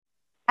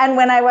And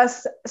when I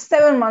was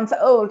 7 months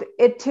old,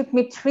 it took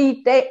me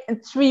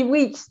 3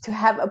 weeks to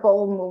have a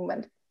bowel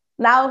movement.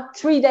 Now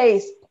 3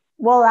 days,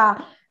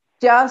 voila,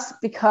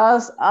 just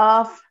because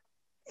of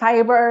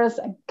fibers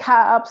and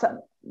carbs and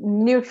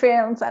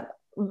nutrients and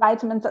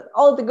vitamins and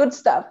all the good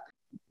stuff.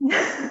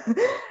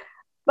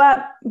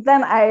 But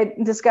then I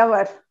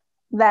discovered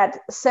that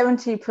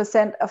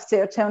 70% of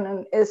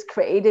serotonin is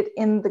created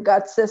in the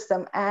gut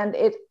system, and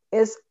it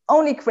is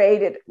only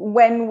created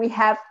when we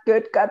have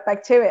good gut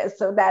bacteria.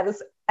 So that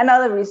is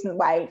another reason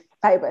why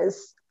fiber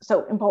is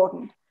so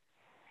important.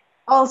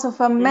 Also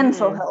for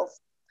mental health.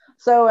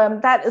 So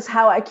that is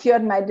how I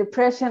cured my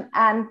depression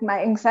and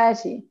my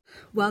anxiety.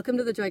 Welcome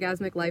to the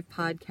Orgasmic Life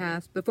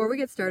podcast. Before we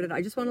get started,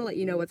 I just want to let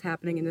you know what's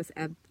happening in this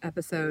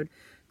episode.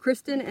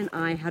 Kristen and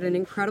I had an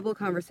incredible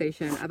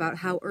conversation about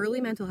how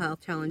early mental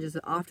health challenges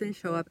often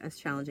show up as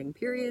challenging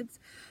periods,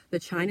 the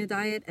China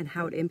diet and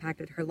how it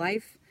impacted her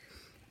life,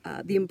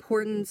 the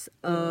importance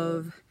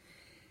of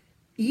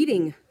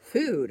eating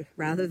food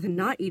rather than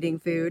not eating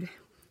food,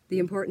 the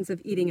importance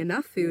of eating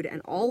enough food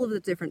and all of the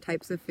different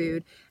types of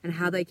food and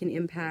how they can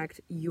impact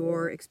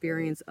your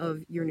experience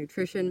of your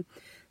nutrition,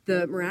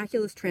 the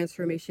miraculous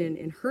transformation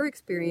in her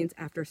experience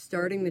after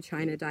starting the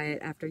China diet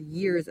after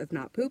years of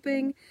not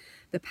pooping,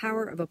 the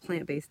power of a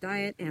plant-based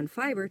diet and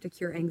fiber to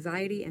cure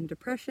anxiety and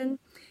depression.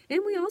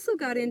 And we also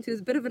got into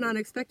a bit of an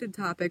unexpected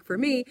topic for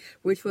me,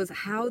 which was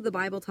how the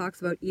Bible talks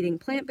about eating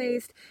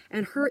plant-based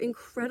and her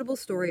incredible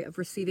story of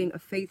receiving a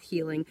faith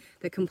healing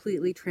that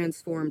completely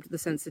transformed the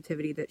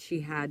sensitivity that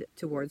she had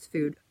towards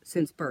food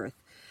since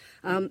birth.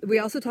 We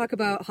also talk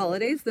about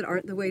holidays that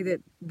aren't the way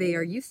that they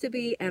are used to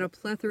be and a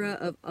plethora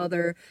of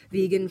other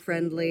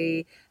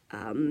vegan-friendly,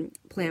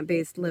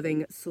 plant-based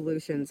living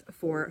solutions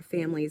for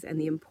families and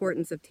the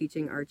importance of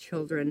teaching our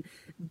children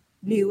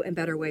new and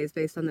better ways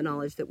based on the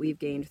knowledge that we've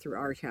gained through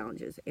our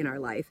challenges in our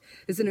life.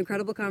 It's an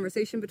incredible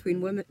conversation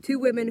between two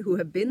women who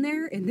have been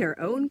there in their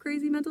own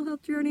crazy mental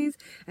health journeys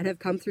and have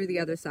come through the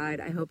other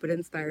side. I hope it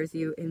inspires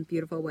you in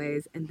beautiful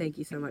ways, and thank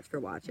you so much for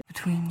watching.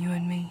 Between you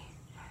and me,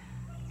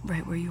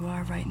 right where you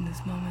are right in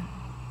this moment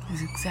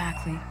is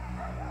exactly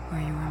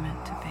where you were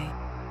meant to be.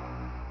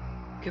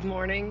 Good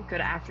morning,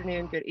 good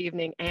afternoon, good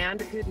evening,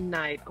 and good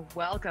night.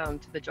 Welcome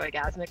to the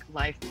Orgasmic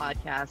Life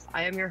podcast.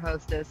 I am your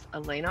hostess,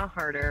 Elena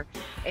Harder,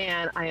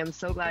 and I am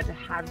so glad to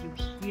have you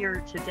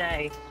here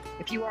today.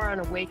 If you are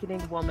an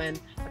awakening woman,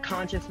 a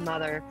conscious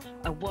mother,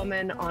 a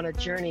woman on a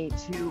journey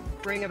to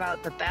bring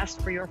about the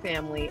best for your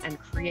family and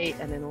create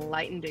an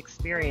enlightened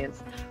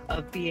experience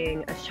of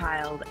being a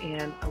child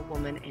and a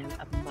woman and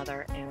a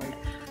mother and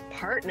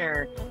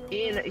partner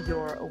in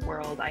your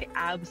world, I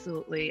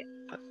absolutely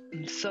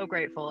I'm so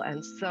grateful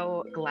and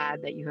so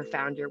glad that you have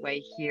found your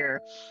way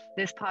here.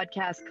 This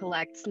podcast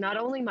collects not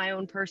only my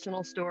own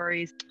personal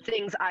stories,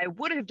 things I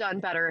would have done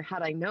better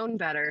had I known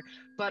better,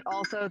 but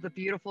also the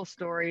beautiful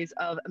stories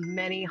of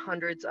many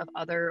hundreds of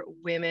other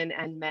women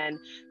and men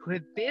who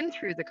have been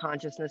through the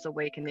consciousness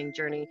awakening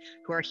journey,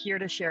 who are here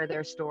to share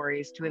their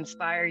stories, to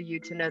inspire you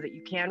to know that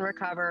you can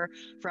recover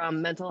from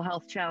mental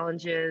health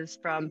challenges,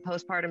 from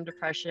postpartum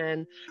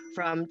depression,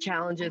 from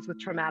challenges with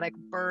traumatic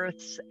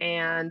births,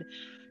 and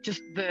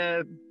just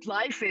the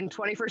life in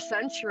 21st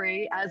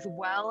century, as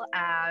well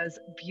as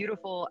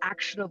beautiful,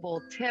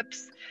 actionable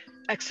tips,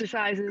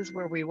 exercises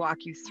where we walk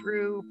you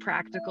through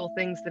practical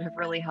things that have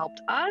really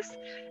helped us,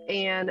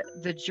 and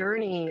the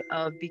journey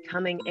of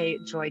becoming a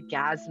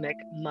joygasmic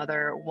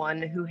mother,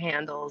 one who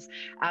handles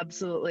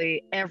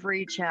absolutely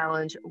every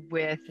challenge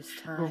with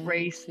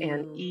grace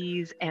and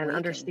ease and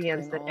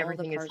understands that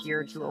everything is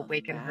here to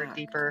awaken her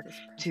deeper,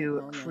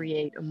 to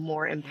create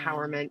more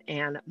empowerment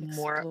and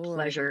more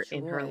pleasure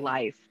in her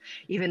life,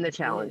 even the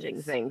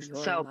challenging things.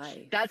 So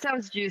that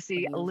sounds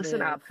juicy.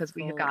 Listen up, because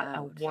we have got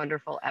a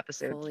wonderful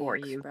episode for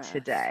you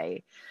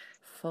today.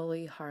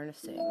 Fully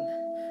harnessing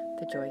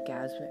the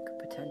joygasmic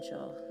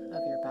potential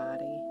of your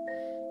body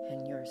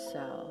and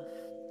yourself.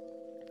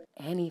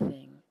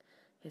 Anything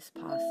is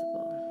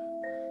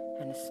possible,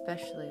 and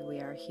especially we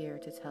are here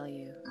to tell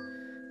you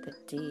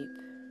that deep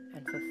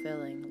and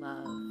fulfilling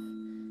love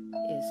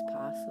is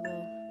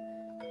possible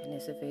and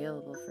is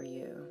available for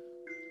you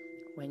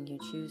when you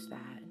choose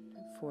that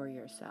for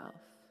yourself.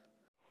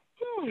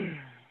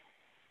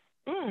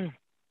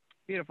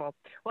 Beautiful.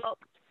 Well,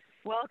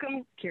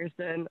 welcome,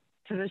 Kirsten,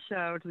 to the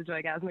show, to the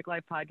Joygasmic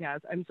Life podcast.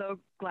 I'm so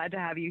glad to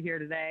have you here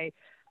today.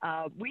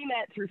 We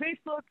met through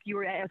Facebook.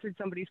 You answered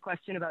somebody's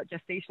question about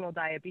gestational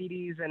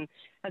diabetes, and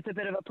that's a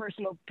bit of a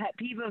personal pet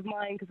peeve of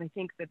mine because I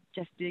think that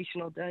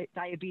gestational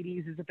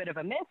diabetes is a bit of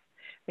a myth.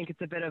 I think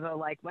it's a bit of a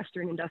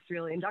Western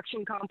industrial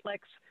induction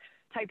complex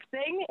type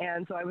thing,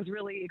 and so I was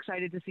really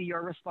excited to see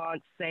your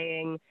response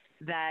saying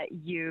that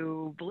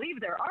you believe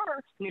there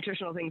are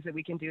nutritional things that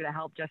we can do to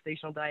help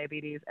gestational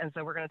diabetes, and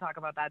so we're going to talk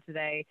about that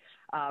today.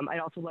 I'd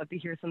also love to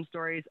hear some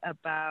stories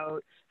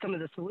about some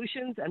of the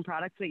solutions and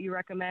products that you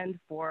recommend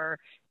for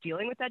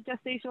dealing with that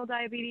gestational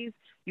diabetes.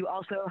 You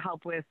also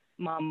help with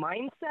mom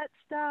mindset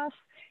stuff,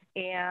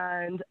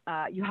 and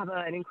you have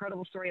an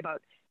incredible story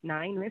about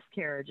 9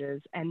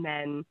 miscarriages and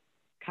then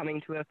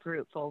coming to a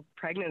fruitful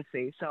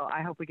pregnancy. So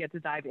I hope we get to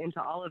dive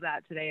into all of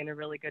that today in a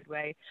really good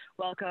way.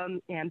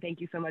 Welcome, and thank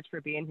you so much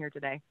for being here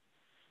today.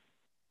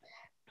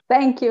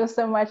 Thank you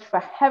so much for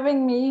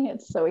having me.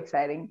 It's so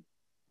exciting.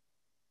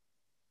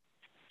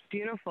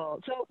 Beautiful.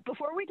 So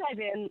before we dive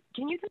in,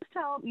 can you just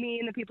tell me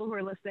and the people who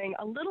are listening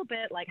a little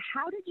bit, like,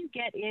 how did you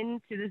get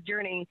into this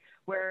journey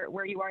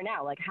where you are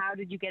now? Like, how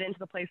did you get into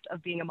the place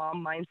of being a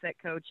mom mindset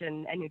coach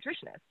and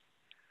nutritionist?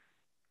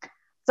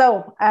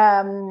 So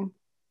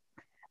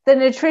the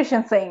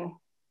nutrition thing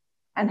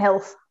and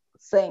health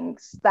thing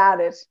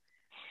started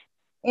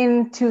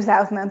in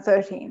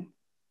 2013.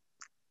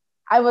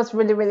 I was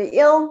really, really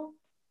ill.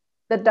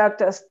 The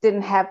doctors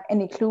didn't have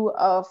any clue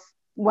of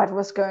what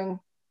was going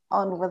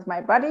on with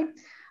my body.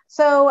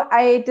 So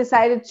I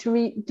decided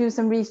to do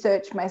some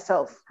research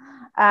myself.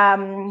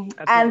 And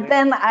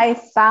then I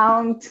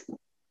found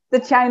the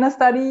China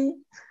study.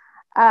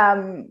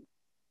 And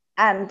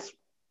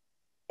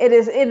it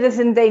is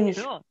in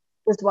Danish, cool.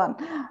 This one.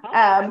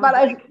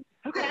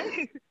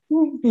 Okay.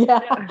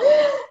 Yeah.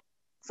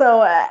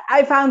 So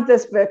I found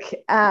this book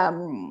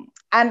and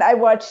I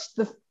watched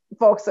the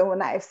Forks Over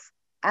Knives.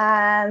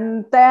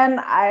 And then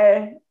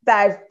I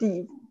dived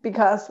deep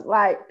because,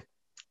 like,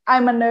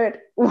 I'm a nerd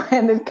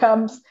when it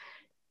comes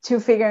to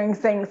figuring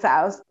things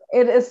out.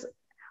 It is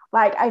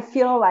like I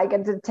feel like a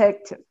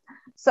detective.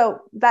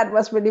 So that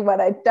was really what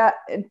I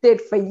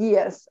did for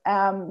years.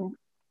 And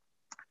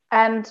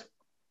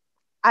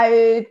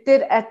I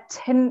did a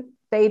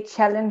 10-day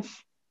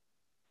challenge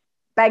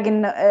back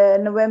in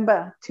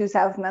November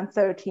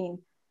 2013.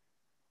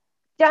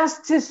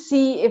 Just to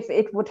see if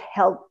it would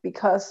help,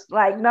 because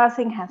like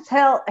nothing had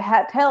helped,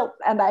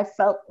 and I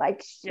felt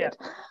like shit.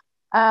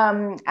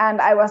 Yeah.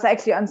 And I was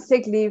actually on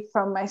sick leave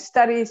from my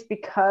studies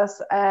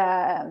because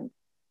my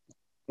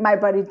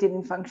body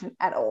didn't function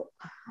at all,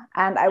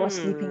 and I was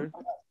sleeping.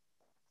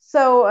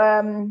 So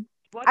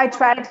what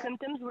kind of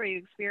symptoms were you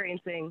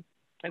experiencing?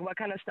 Like, what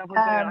kind of stuff was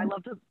going on? I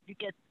love to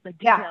get the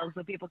details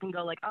so people can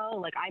go like, oh,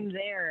 like I'm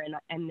there,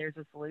 and there's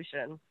a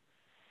solution.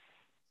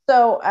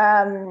 So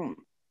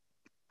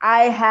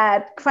I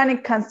had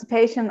chronic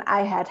constipation.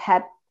 I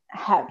had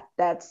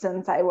that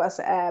since I was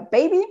a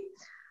baby.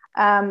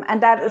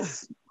 And that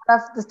is one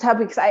of the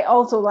topics I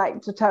also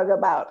like to talk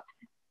about.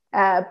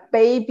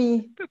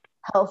 Baby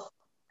health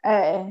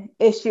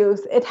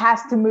issues. It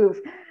has to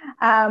move.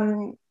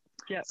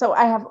 So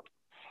I have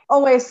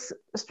always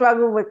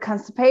struggled with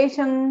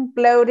constipation,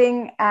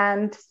 bloating,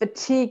 and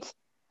fatigue.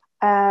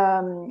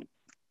 And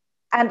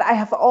I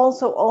have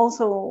also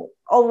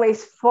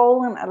always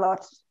fallen a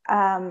lot.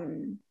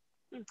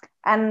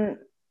 And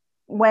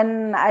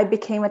when I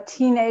became a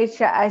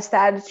teenager, I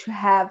started to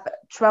have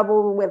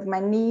trouble with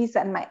my knees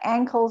and my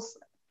ankles.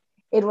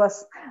 It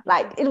was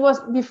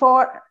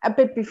a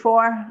bit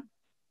before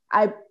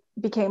I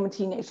became a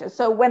teenager.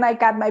 So when I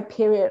got my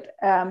period,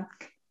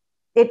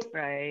 it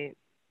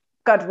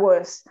got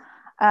worse,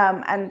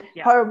 and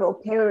horrible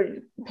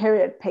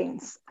period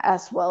pains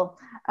as well.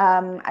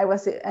 I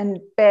was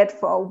in bed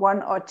for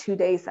 1 or 2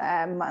 days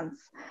a month.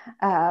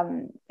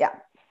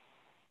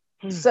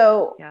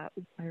 So I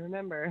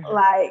remember.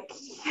 Like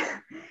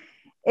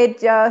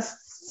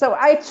so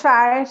I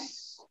tried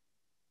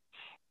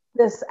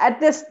this at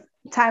this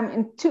time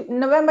in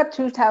November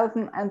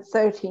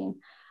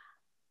 2013.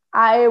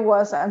 I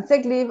was on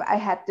sick leave. I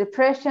had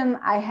depression.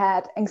 I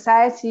had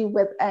anxiety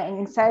with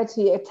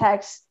anxiety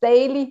attacks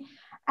daily,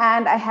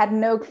 and I had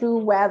no clue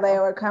where they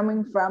were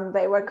coming from.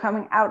 They were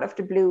coming out of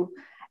the blue.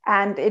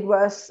 And it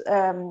was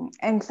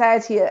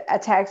anxiety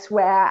attacks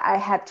where I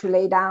had to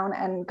lay down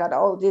and got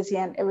all dizzy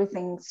and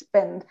everything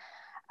spent.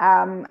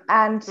 My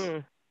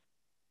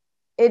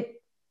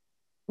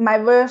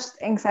worst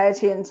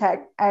anxiety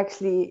attack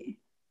actually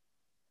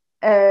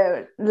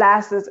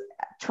lasted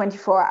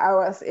 24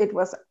 hours. It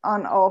was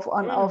on off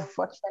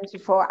for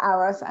 24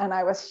 hours, and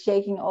I was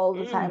shaking all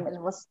the time. It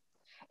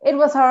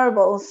was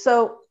horrible.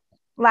 So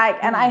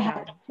and I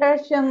had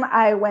depression.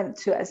 I went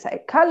to a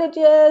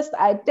psychologist.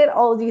 I did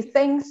all these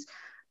things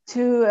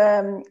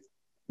to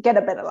get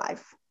a better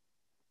life.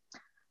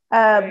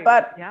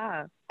 But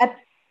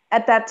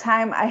at that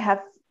time, I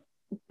have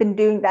been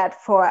doing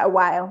that for a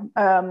while.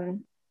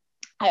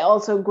 I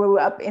also grew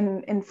up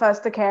in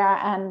foster care,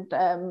 and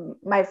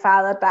my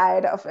father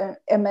died of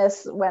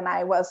MS when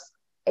I was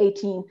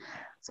 18.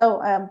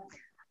 So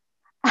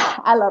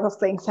a lot of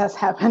things has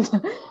happened.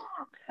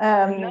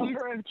 A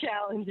number of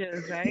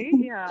challenges, right?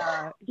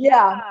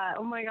 Yeah.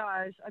 Oh my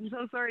gosh, I'm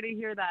so sorry to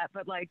hear that,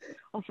 but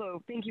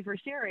also thank you for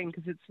sharing,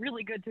 because it's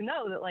really good to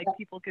know that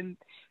people can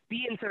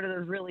be in sort of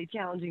those really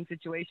challenging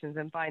situations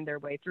and find their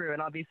way through.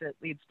 And obviously it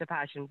leads to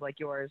passions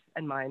like yours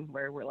and mine,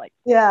 where we're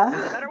there's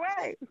a better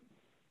way.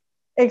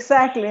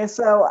 Exactly.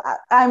 So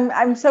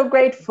I'm so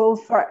grateful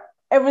for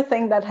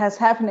everything that has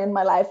happened in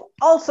my life,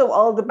 also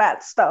all the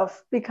bad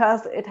stuff,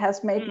 because it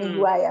has made me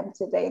who I am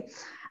today.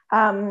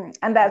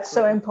 And that's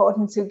so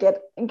important to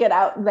get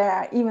out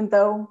there, even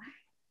though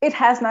it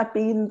has not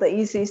been the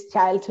easiest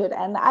childhood,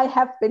 and I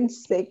have been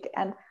sick,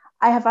 and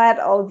I have had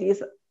all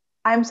these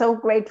I'm so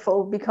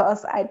grateful,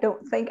 because I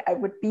don't think I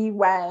would be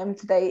where I am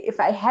today if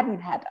I hadn't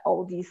had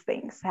all these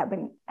things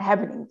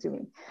happening to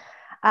me.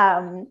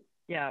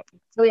 Yeah.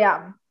 So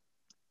yeah,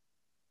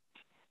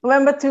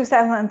 November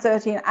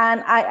 2013,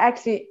 and I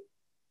actually,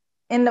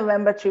 in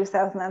November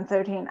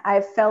 2013,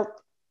 I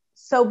felt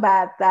so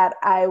bad that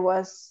I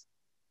was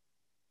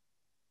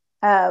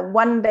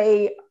one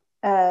day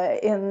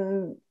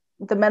in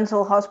the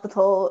mental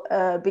hospital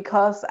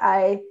because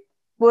I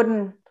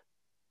wouldn't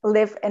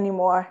live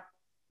anymore,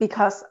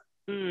 because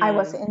I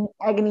was in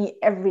agony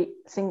every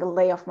single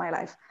day of my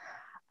life.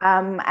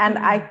 And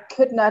I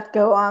could not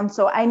go on,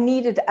 so I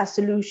needed a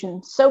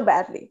solution so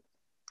badly.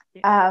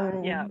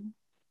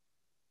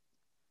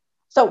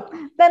 So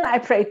then I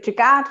prayed to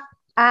God,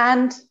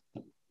 and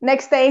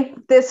next day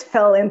this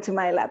fell into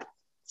my lap.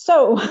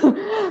 So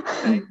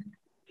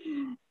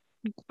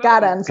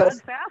God answers.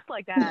 God's fast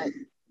like that.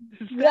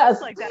 Yes.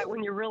 Fast like that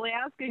when you're really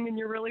asking and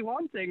you're really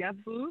wanting.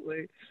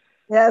 Absolutely.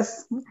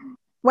 Yes.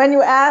 When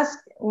you ask,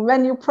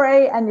 when you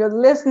pray and you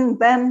listen,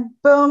 then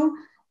boom,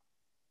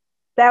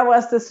 there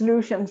was the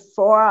solution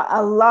for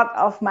a lot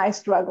of my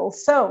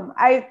struggles. So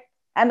I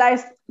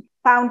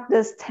found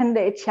this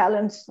 10-day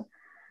challenge.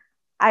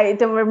 I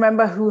don't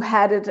remember who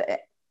had it.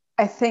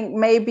 I think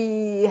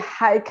maybe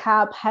High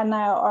Carb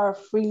Hannah or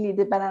Freely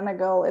the Banana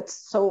Girl. It's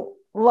so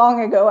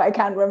long ago, I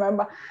can't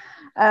remember.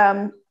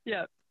 And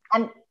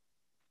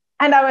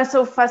I was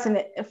so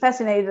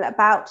fascinated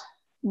about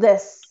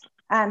this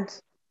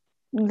and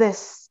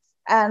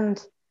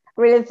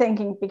really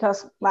thinking,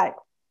 because like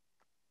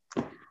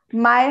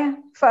my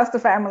foster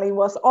family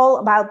was all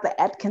about the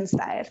Atkins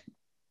diet.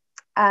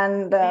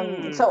 And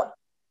so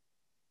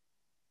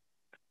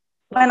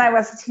when I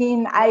was a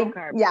teen, high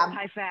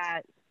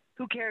fat.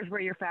 Who cares where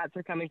your fats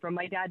are coming from?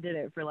 My dad did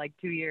it for like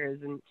 2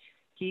 years, and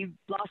he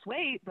lost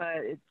weight, but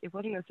it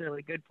wasn't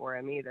necessarily good for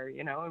him either,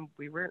 you know. And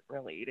we weren't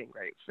really eating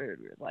great food.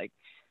 We were like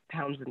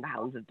pounds and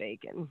pounds of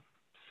bacon.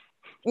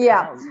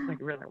 Like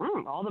really,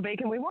 all the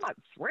bacon we want.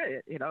 Swear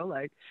it, you know,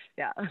 like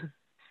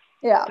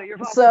So your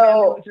foster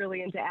family was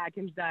really into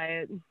Atkins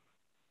diet.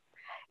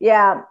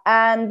 Yeah,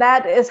 and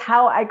that is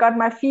how I got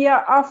my fear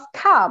of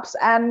carbs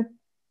and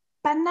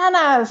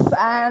bananas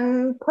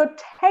and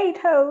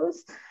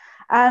potatoes,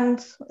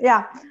 and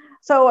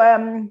so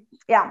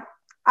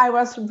I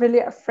was really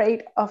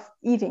afraid of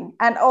eating.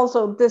 And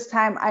also this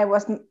time I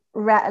wasn't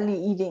rarely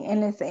eating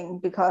anything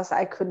because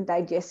I couldn't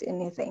digest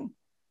anything.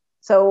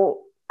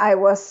 So I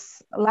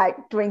was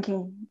like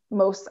drinking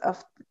most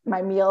of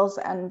my meals,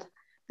 and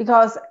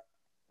because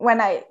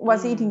when I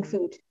was eating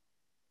food,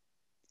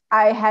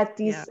 I had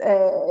these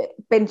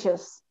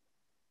binges,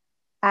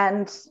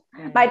 and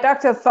my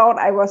doctor thought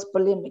I was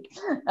bulimic,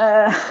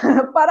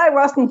 but I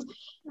wasn't.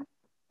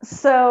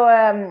 So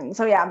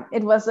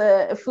it was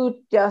food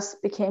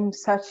just became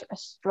such a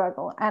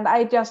struggle, and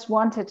I just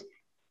wanted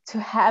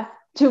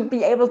to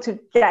be able to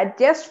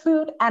digest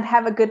food and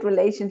have a good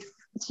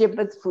relationship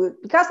with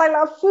food, because I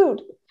love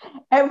food.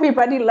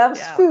 Everybody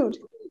loves food.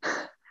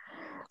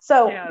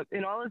 So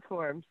in all its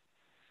forms.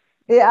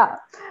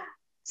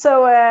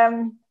 So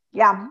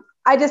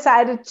I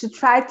decided to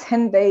try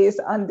 10 days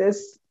on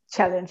this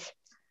challenge,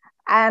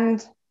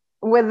 and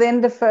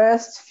within the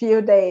first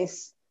few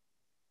days,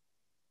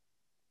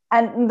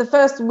 and in the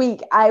first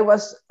week, I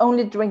was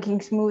only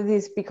drinking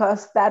smoothies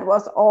because that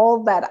was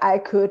all that I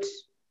could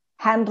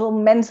handle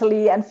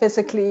mentally and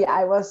physically.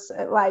 I was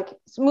like,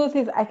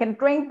 smoothies, I can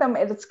drink them.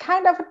 It's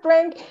kind of a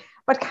drink,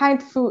 but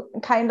kind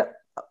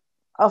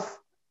of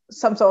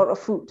some sort of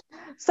food.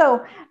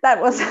 So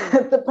that was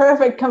the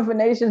perfect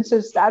combination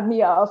to start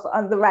me off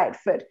on the right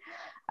foot.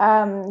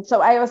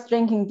 So I was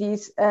drinking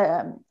these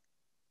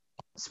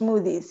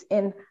smoothies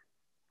in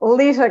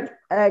liter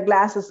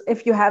glasses.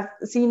 If you have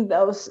seen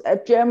those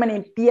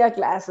Germany beer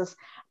glasses,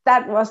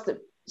 that was the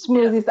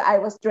smoothies I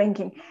was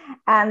drinking.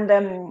 And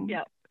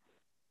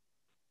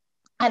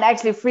and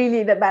actually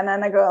Freely the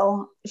Banana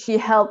Girl, she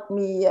helped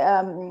me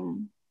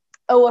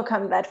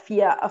overcome that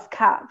fear of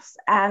carbs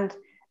and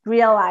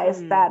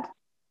realize that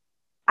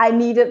I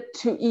needed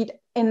to eat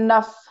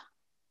enough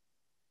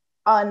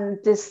on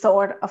this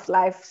sort of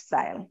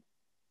lifestyle.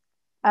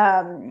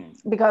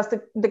 Because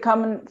the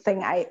common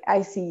thing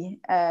I see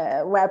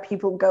where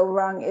people go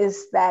wrong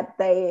is that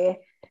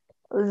they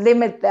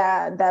limit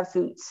their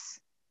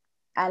foods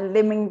and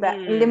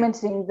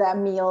limiting their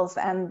meals,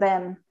 and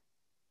then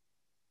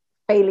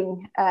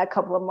failing a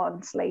couple of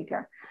months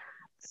later.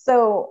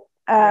 So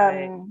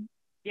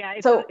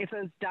if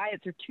those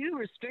diets are too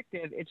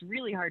restrictive, it's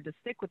really hard to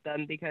stick with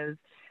them, because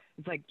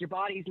it's like your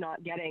body's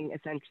not getting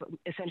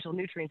essential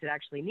nutrients it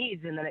actually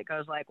needs, and then it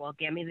goes like, well,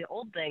 give me the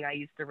old thing I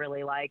used to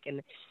really like,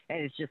 and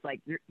it's just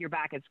like you're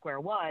back at square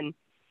one.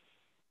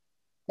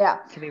 Yeah,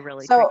 it can be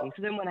really tricky.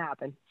 So then what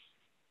happened?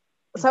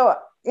 So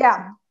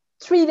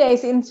 3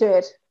 days into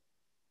it,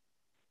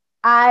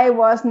 I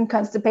wasn't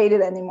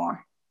constipated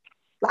anymore.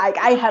 Like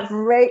I have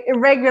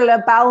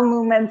irregular bowel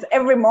movements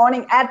every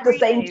morning at the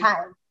same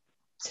time.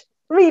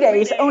 3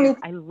 days only.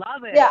 I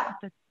love it. Yeah.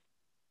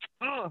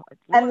 I love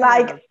and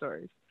like those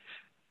stories.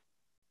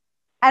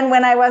 And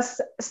when I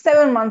was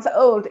 7 months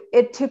old,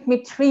 it took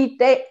me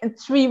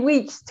 3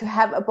 weeks to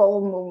have a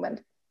bowel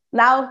movement.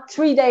 Now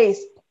 3 days,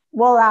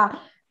 voila,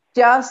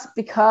 just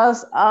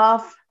because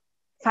of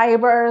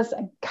fibers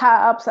and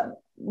carbs and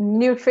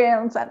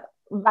nutrients and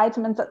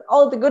vitamins and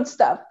all the good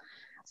stuff.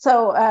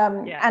 So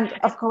and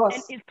of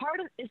course, and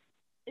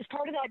is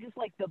part of that just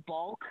like the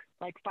bulk,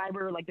 like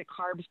fiber, like the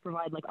carbs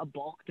provide like a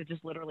bulk to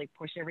just literally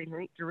push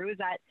everything through?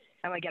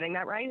 Am I getting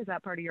that right? Is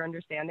that part of your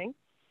understanding?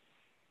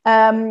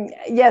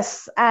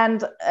 Yes, and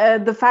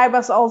the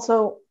fibers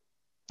also,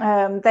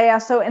 they are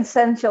so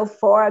essential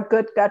for a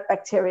good gut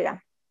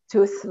bacteria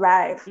to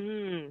thrive.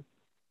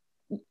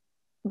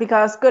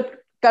 Because good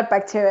gut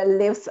bacteria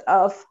lives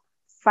off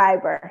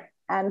fiber,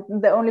 and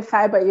the only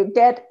fiber you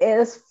get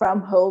is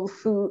from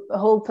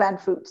whole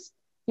plant foods.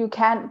 You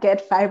can't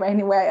get fiber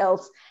anywhere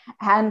else.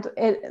 And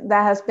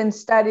there has been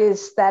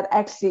studies that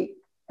actually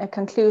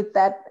conclude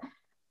that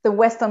the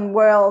Western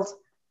world,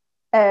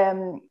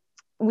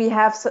 we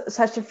have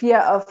such a fear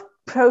of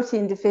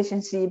protein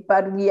deficiency,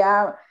 but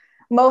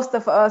most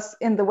of us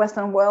in the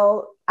Western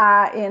world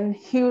are in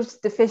huge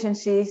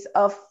deficiencies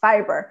of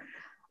fiber.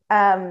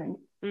 And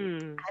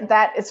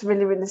that is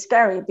really, really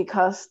scary,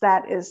 because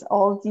that is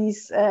all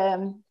these,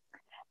 and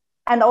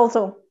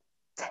also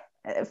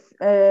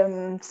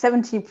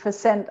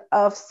 70%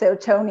 of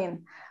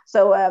serotonin.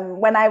 So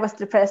when I was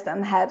depressed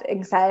and had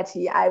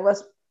anxiety, I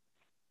was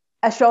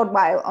a short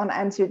while on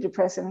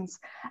antidepressants,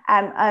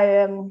 and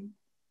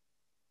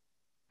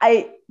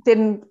I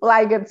didn't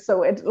like it,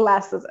 so it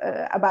lasted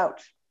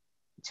about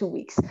 2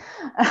 weeks,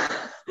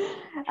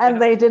 and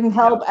they didn't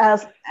help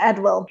as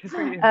well.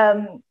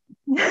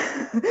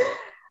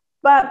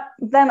 But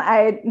then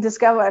I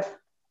discovered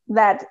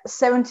that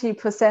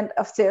 70%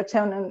 of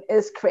serotonin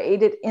is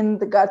created in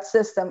the gut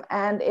system,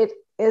 and it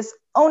is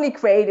only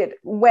created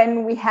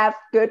when we have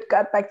good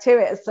gut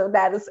bacteria. So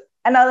that is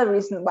another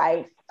reason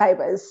why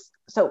fiber is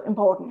so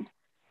important.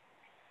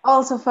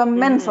 Also for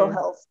mental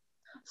health.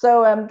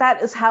 So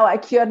that is how I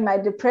cured my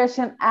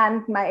depression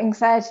and my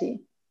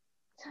anxiety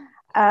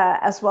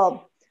as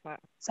well. Wow.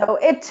 So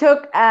it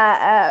took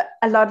a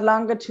lot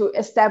longer to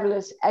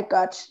establish a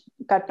gut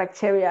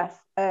bacteria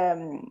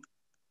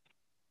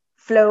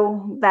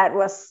flow that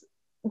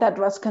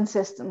was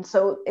consistent.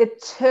 So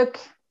it took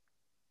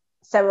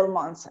several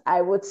months.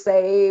 I would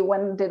say,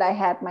 when did I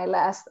had my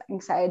last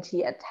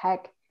anxiety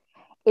attack?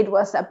 It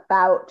was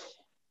about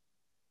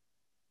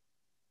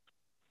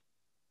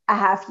a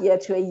half year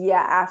to a year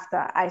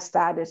after I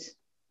started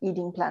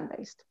eating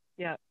plant-based.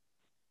 Yeah.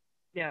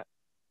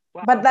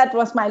 Wow. But that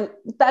was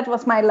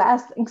my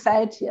last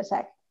anxiety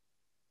attack.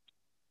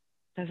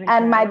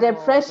 And my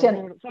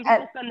depression. Some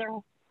people spend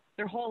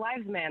their whole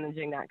lives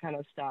managing that kind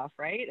of stuff,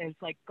 right? And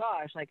it's like,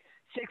 gosh, like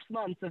 6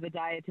 months of a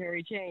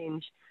dietary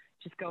change,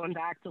 just going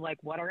back to like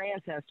what our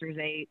ancestors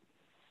ate.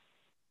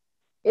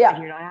 Yeah.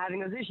 And you're not having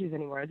those issues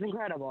anymore. It's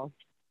incredible.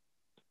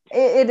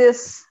 It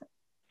is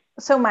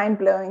so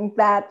mind-blowing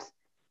that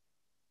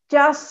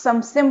just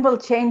some simple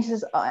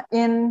changes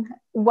in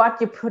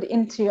what you put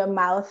into your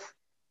mouth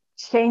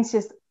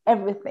changes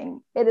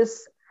everything.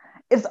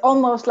 It's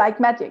almost like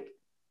magic.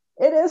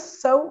 It is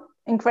so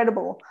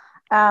incredible.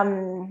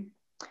 And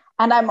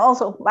I'm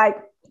also like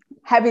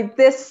happy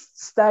this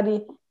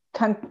study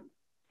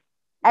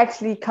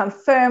actually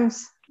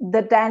confirms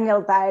the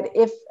Daniel diet.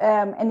 If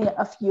any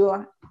of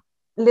your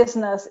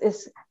listeners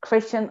is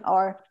Christian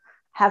or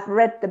have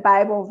read the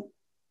Bible,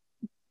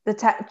 the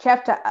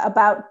chapter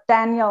about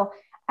Daniel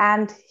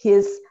and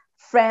his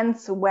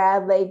friends,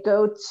 where they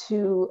go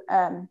to,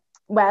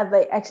 where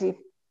they actually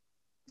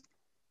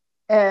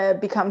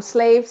become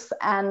slaves,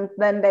 and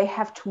then they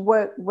have to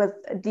work with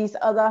these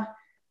other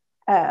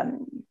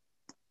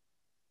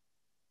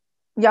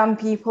young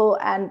people,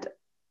 and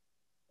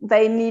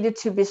they needed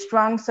to be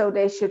strong, so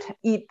they should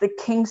eat the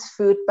king's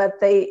food, but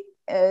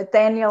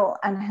Daniel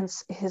and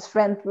his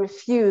friend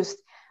refused,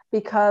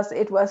 because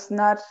it was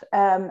not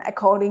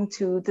according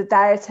to the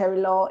dietary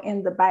law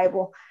in the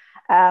Bible.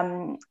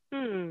 And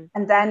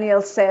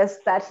Daniel says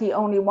that he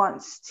only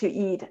wants to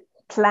eat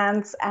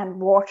plants and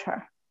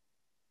water.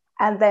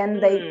 And then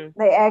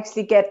they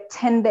actually get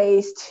 10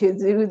 days to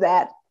do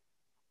that.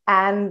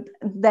 And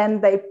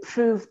then they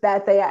prove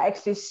that they are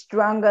actually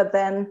stronger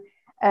than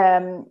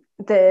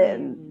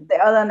the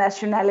other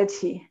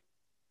nationality.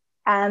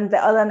 And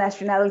the other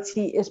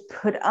nationality is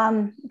put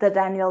on the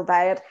Daniel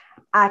diet,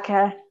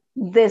 aka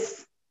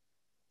this.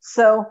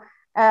 So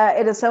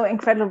it is so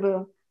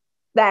incredible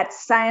that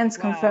science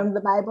confirmed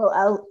the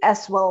Bible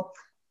as well.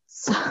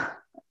 So,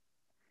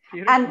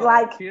 beautiful, and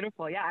like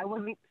beautiful. Yeah, I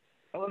wasn't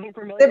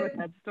familiar with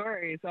that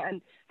story. So,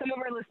 and some of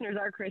our listeners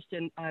are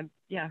Christian. So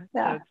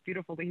it's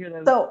beautiful to hear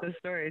those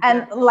stories.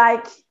 And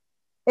like,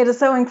 it is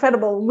so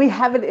incredible. We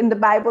have it in the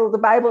Bible. The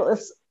Bible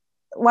is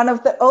one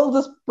of the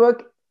oldest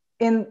books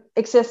in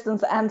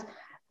existence, and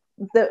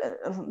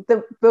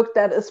the book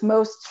that is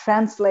most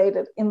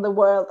translated in the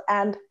world.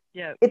 And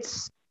it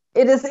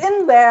is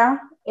in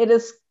there. It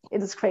is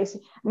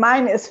crazy.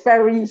 Mine is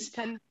very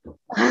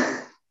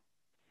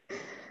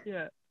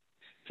Yeah.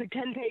 It's like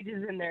 10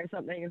 pages in there or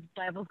something. His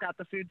Bible's got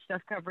the food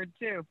stuff covered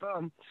too.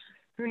 Boom.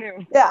 Who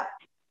knew? Yeah.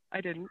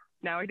 I didn't.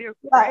 Now I do.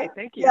 Right. Great.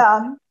 Thank you.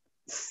 Yeah.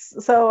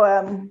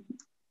 So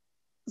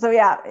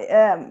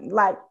yeah,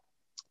 like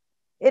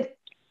it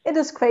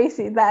is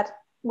crazy that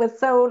with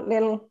so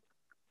little,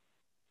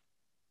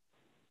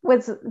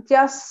 with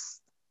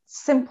just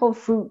simple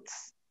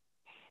foods,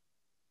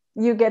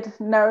 you get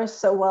nourished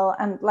so well.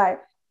 And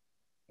like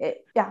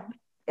it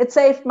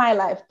saved my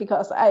life,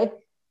 because I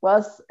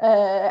was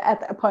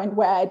at a point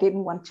where I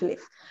didn't want to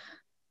live.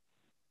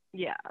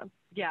 Yeah.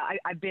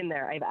 I've been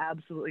there. I've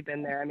absolutely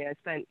been there. I mean, I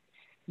spent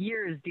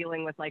years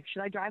dealing with like,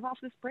 should I drive off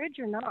this bridge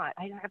or not?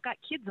 I've got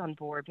kids on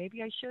board.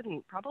 Maybe I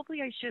shouldn't.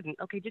 Probably I shouldn't.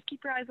 Okay, just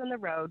keep your eyes on the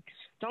road.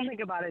 Don't think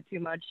about it too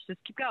much.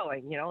 Just keep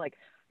going. Like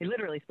I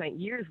literally spent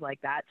years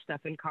like that,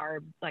 stuffing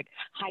carbs, like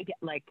high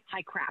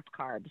crap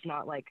carbs,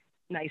 not like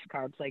nice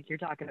carbs like you're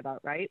talking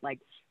about, right? Like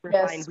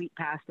refined wheat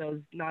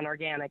pastas,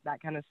 non-organic,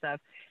 that kind of stuff,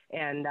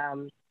 and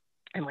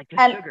like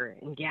the sugar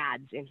and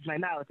gads into my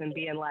mouth, and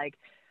being like,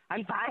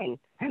 I'm fine.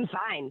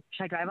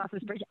 Should I drive off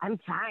this bridge? I'm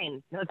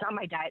fine. No, it's not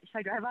my diet. Should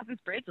I drive off this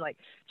bridge? Like,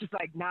 just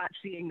like not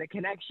seeing the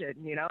connection,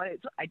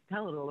 I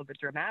tell it a little bit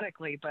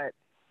dramatically, but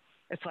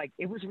it's like,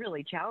 it was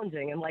really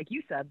challenging. And like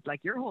you said,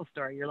 like your whole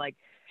story, you're like,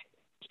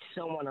 you just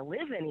don't want to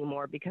live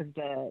anymore because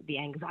the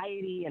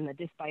anxiety and the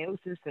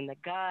dysbiosis and the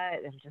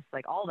gut and just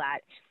like all that.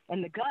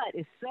 And the gut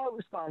is so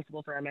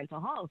responsible for our mental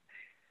health.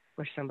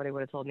 Wish somebody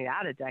would have told me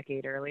that a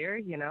decade earlier,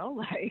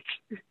 like.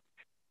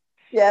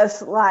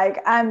 Yes, like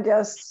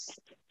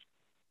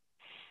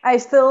I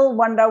still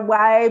wonder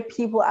why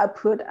people are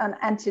put on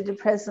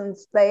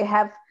antidepressants. They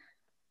have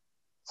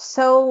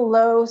so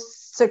low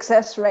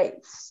success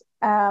rates,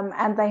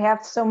 and they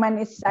have so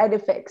many side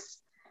effects.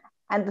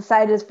 And the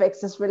side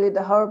effects is really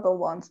the horrible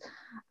ones.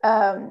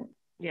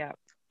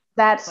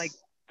 That's like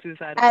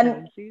suicidal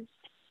tendencies.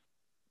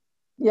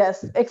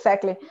 Yes,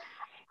 exactly.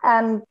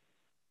 And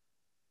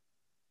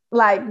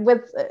like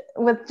with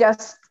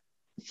just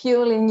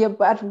fueling your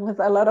butt with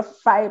a lot of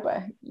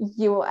fiber,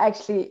 you will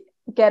actually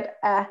get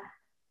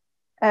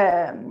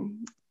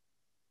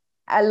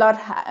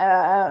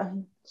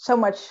so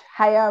much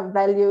higher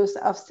values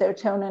of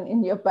serotonin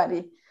in your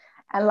body.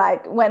 And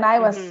like when I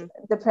was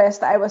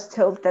depressed, I was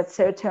told that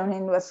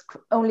serotonin was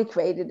only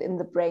created in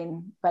the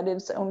brain, but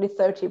it's only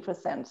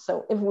 30%.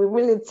 So if we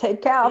really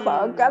take care of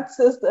our gut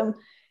system,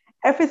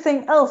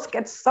 everything else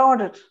gets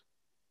sorted.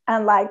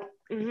 And like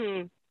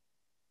the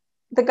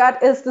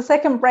gut is the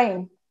second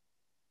brain.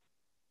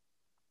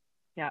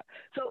 Yeah.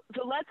 So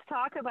let's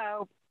talk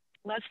about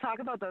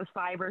those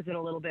fibers in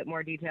a little bit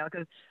more detail,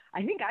 because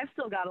I think I've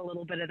still got a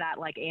little bit of that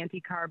like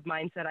anti-carb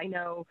mindset. I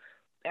know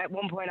at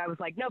one point I was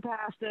like, no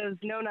pastas,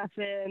 no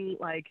nothing,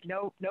 like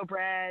no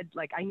bread.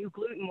 Like I knew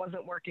gluten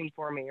wasn't working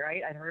for me,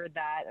 right? I'd heard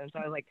that. And so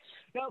I was like,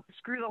 nope,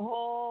 screw the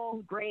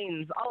whole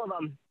grains, all of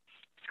them,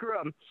 screw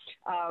them.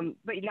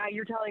 But now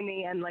you're telling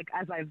me, and like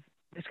as I've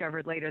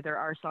discovered later, there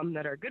are some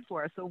that are good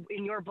for us. So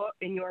in your book,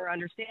 in your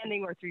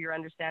understanding, or through your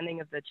understanding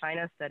of the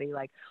China study,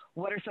 like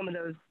what are some of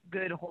those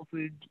good whole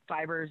food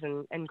fibers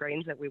and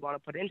grains that we want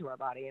to put into our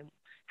body, and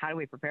how do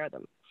we prepare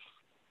them?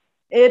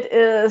 It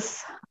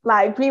is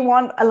like, we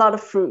want a lot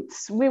of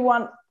fruits. We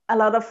want a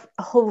lot of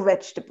whole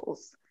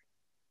vegetables,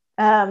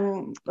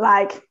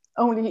 like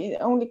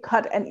only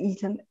cut and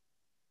eaten.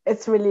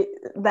 It's really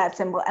that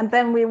simple. And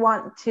then we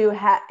want to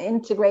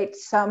integrate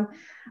some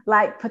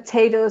like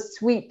potatoes,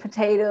 sweet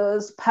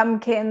potatoes,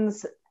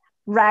 pumpkins,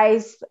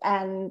 rice,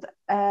 and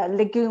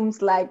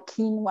legumes like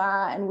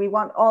quinoa. And we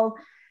want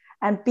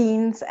and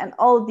beans, and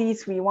all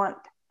these we want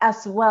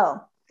as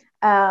well.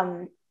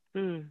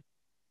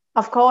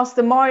 Of course,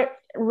 the more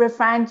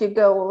refined you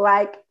go,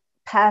 like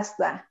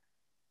pasta,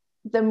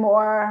 the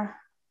more,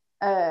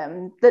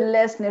 the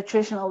less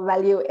nutritional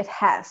value it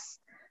has.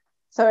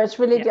 So it's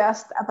really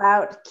just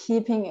about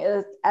keeping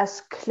it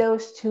as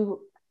close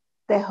to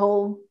the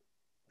whole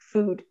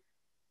food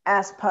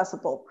as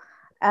possible.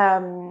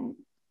 And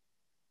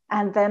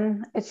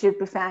then it should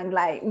be fine.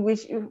 Like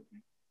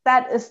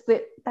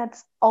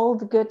that's all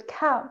the good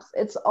carbs.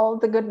 It's all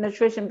the good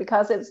nutrition,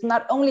 because it's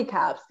not only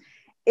carbs.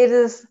 It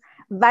is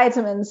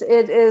vitamins,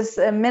 it is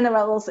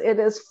minerals, it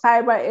is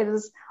fiber, it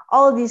is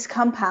all these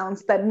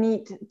compounds that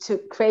need to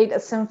create a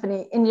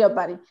symphony in your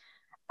body.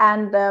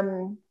 And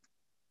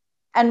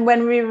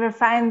when we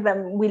refine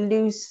them, we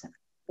lose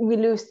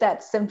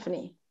that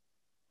symphony,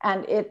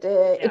 and it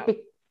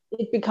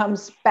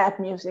becomes bad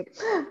music.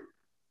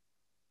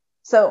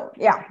 So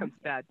yeah, it becomes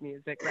bad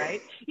music,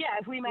 right? Yeah,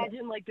 if we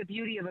imagine like the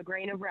beauty of a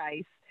grain of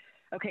rice,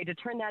 okay, to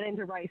turn that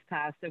into rice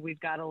pasta, we've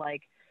got to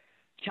like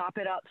chop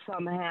it up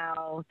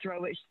somehow,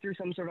 throw it through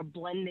some sort of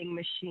blending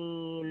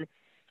machine,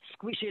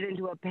 squish it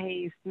into a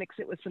paste, mix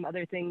it with some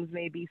other things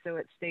maybe so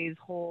it stays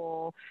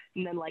whole,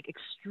 and then like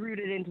extrude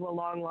it into a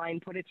long line,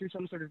 put it through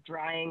some sort of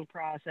drying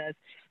process.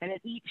 And at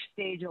each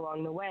stage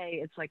along the way,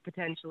 it's like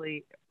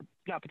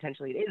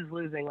it is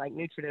losing like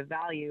nutritive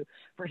value,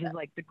 versus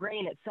like the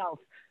grain itself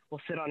will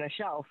sit on a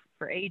shelf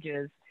for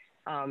ages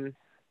and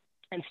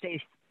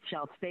stay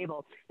shelf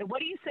stable. And what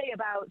do you say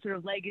about sort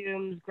of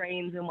legumes,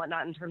 grains, and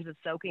whatnot in terms of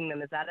soaking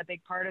them? Is that a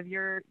big part of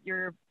your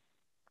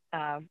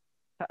I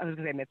was going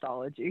to say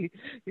mythology,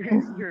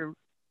 your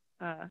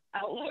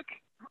outlook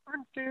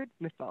on food?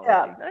 Mythology.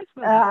 Yeah. I suppose it's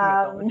a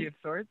mythology of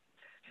sorts.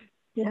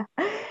 Yeah.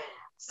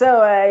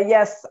 So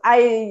yes,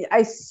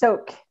 I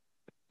soak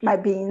my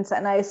beans,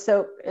 and I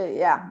soak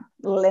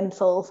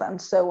lentils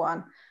and so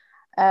on.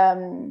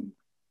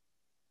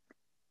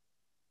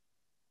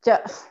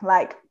 Just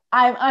like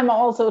I'm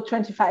also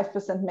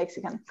 25%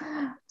 Mexican,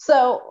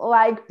 so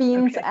like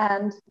beans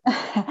and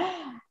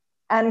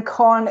and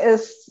corn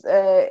is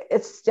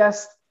it's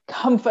just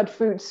comfort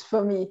foods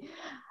for me.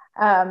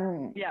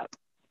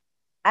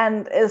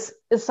 And is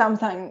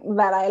something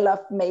that I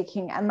love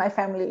making, and my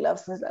family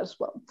loves it as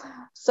well.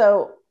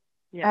 So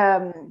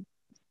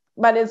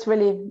but it's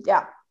really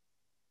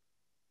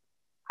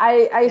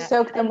I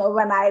soak them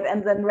overnight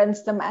and then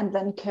rinse them and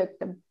then cook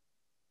them.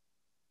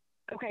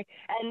 Okay,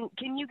 and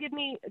can you give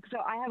me, so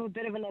I have a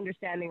bit of an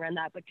understanding around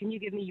that, but can you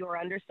give me your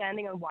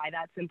understanding on why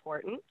that's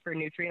important for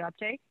nutrient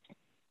uptake?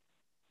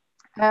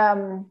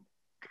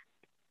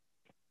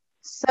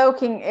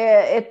 Soaking,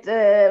 it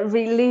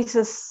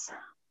releases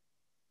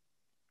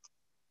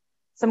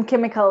some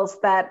chemicals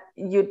that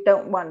you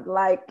don't want,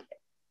 like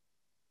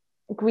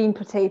green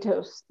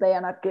potatoes. They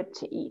are not good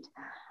to eat.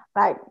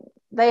 Like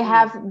they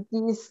have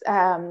these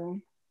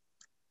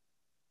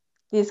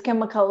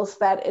chemicals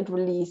that it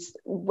releases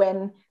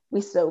when we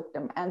soak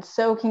them, and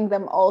soaking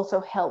them also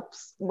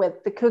helps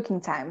with the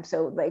cooking time,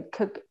 so they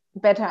cook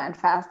better and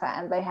faster,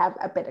 and they have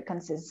a better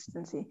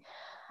consistency.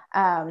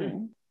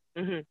 And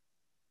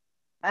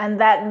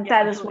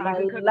that is what I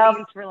love.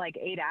 Beans for like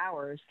 8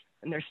 hours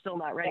and they're still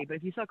not ready, but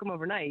if you soak them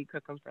overnight, you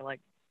cook them for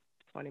like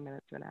 20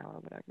 minutes to an hour,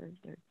 whatever.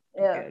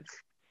 They're good.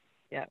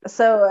 Yeah.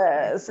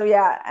 So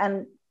yeah,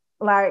 and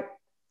like,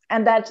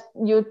 and that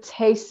you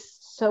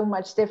taste so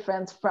much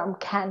difference from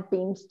canned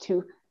beans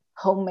to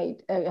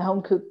homemade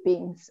home cooked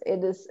beans.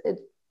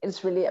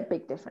 It's really a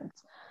big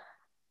difference.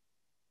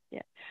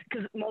 Yeah,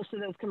 because most of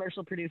those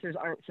commercial producers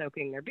aren't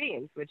soaking their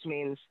beans, which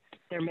means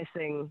they're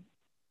missing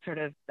sort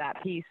of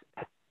that piece.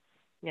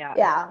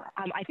 Yeah.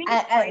 I think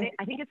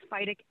it's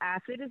phytic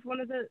acid is one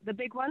of the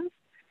big ones.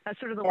 That's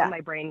sort of the one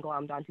my brain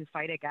glommed onto.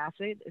 Phytic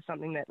acid is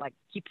something that like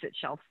keeps it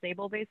shelf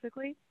stable,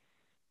 basically.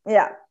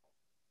 Yeah.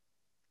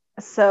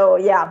 So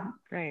yeah,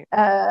 great.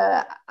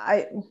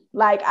 I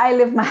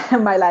live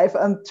my life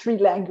on 3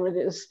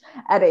 languages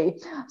a day.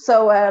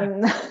 So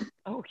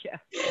oh yeah.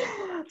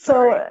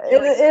 So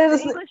it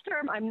is the English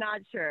term. I'm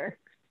not sure.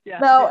 Yeah.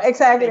 No,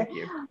 exactly.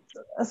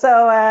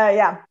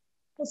 So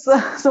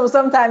so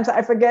sometimes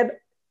I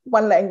forget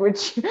one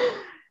language,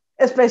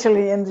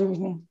 especially in the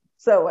evening.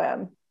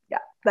 So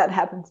that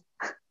happens.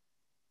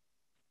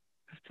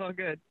 It's all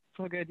good.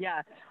 So good.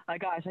 Yeah.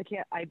 Gosh, I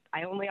can't,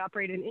 I only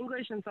operate in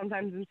English and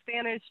sometimes in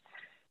Spanish.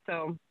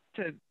 So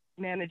to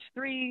manage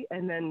 3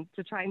 and then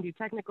to try and do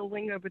technical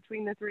lingo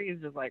between the 3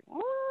 is just like,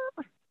 a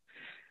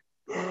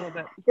little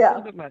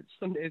bit much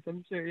some days,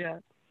 I'm sure. Yeah.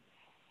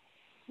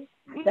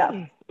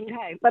 Yeah.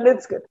 Okay. But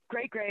it's good.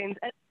 Great grains.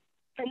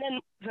 And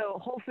then, so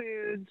whole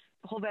foods,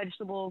 whole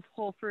vegetables,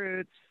 whole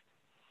fruits,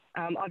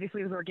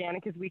 obviously as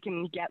organic as we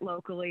can get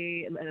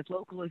locally, and as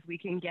local as we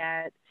can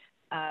get.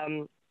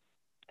 And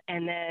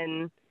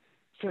then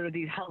sort of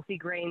these healthy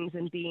grains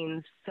and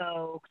beans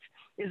soaked.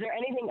 Is there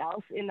anything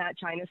else in that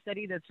China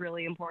study that's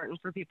really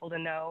important for people to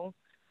know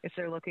if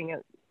they're looking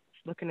at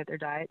their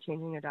diet,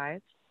 changing their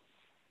diets?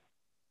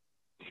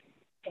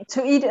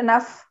 To eat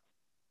enough.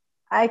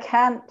 I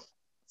can't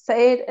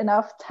say it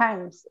enough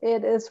times.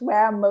 It is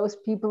where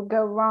most people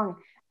go wrong.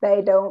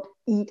 They don't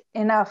eat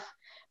enough,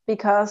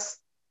 because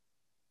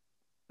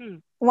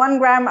 1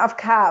 gram of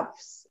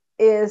carbs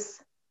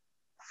is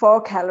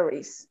 4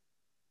 calories.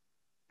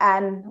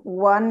 And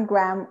 1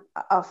 gram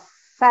of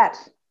fat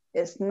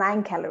is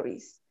 9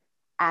 calories.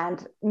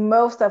 And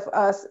most of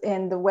us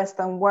in the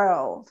Western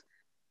world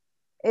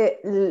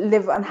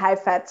live on high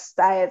fat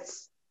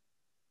diets.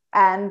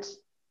 And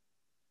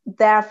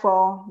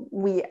therefore,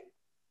 we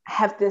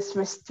have this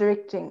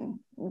restriction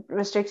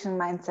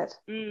mindset.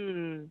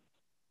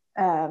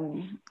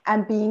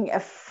 And being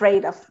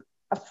afraid of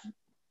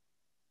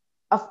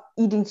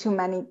eating too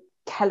many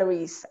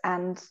calories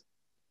and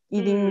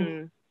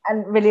eating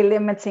and really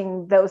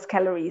limiting those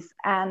calories.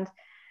 And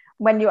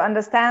when you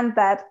understand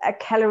that a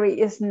calorie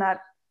is not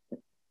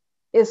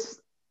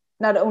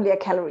only a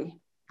calorie,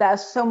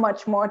 there's so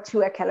much more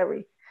to a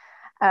calorie.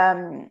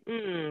 And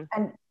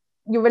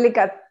you really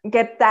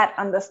get that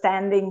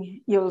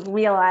understanding, you'll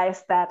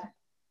realize that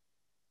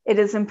it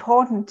is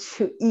important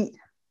to eat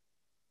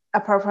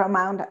a proper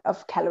amount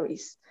of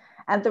calories.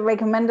 And the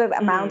recommended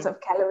amounts of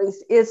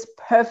calories is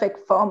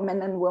perfect for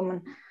men and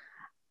women.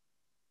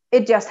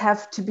 It just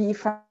has to be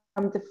from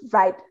the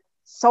right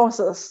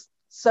sources.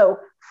 So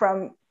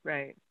from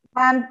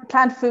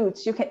plant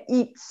foods, you can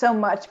eat so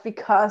much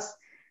because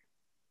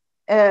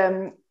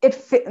the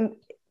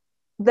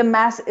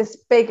mass is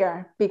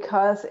bigger,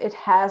 because it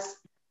has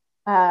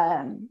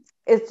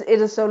it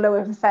is so low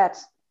in fat.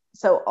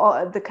 So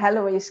all the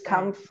calories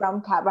come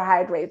from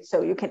carbohydrates.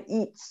 So you can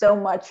eat so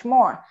much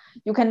more.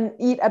 You can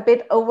eat a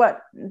bit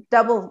over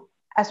double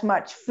as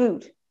much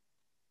food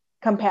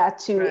compared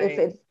to if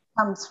it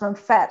comes from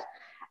fat.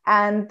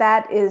 And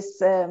that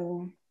is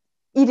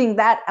eating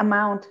that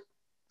amount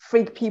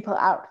freak people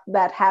out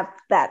that have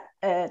that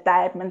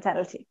diet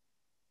mentality.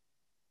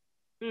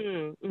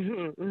 Yeah,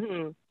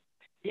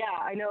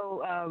 I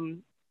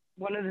know.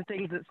 One of the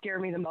things that scare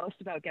me the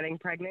most about getting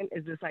pregnant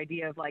is this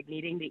idea of like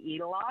needing to eat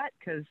a lot,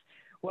 because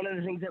one of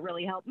the things that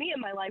really helped me in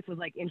my life was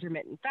like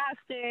intermittent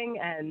fasting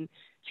and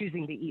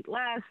choosing to eat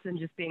less and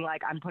just being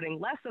like, I'm putting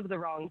less of the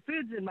wrong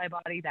foods in my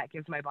body. That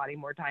gives my body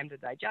more time to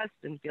digest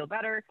and feel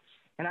better.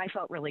 And I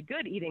felt really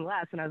good eating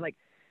less. And I was like,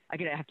 I'm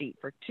going to have to eat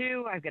for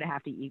two. I'm going to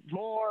have to eat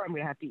more. I'm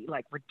going to have to eat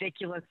like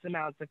ridiculous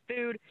amounts of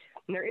food.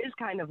 And there is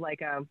kind of like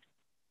a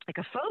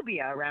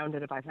phobia around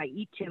it. If I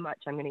eat too much,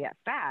 I'm going to get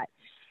fat.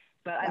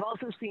 But I've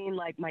also seen,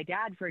 like, my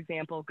dad, for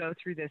example, go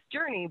through this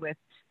journey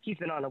he's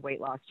been on a weight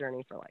loss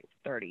journey for like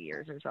 30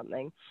 years or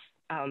something.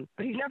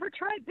 But he's never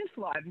tried this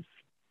one.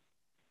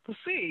 We'll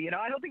see.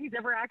 I don't think he's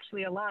ever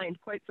actually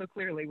aligned quite so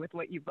clearly with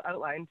what you've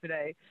outlined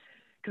today,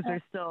 because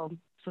there's still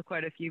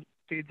quite a few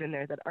foods in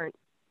there that aren't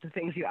the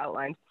things you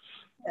outlined.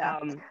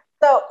 Yeah.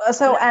 So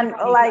and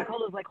like all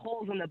those like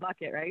holes in the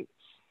bucket, right?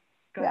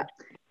 Go yeah. ahead.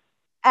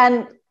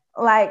 And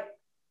like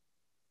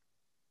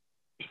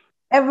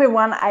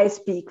everyone I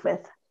speak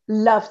with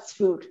loves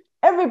food.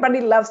 Everybody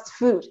loves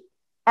food.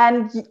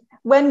 And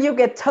when you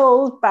get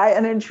told by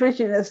a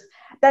nutritionist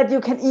that you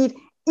can eat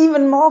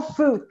even more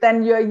food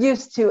than you're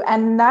used to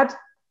and not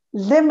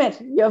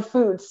limit your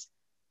foods,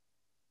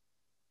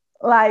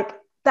 like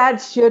that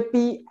should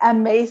be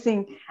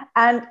amazing.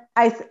 And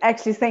I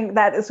actually think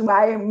that is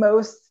why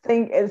most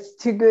think it's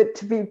too good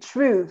to be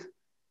true.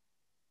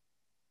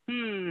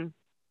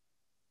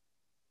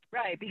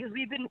 Right, because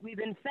we've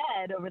been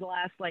fed over the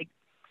last like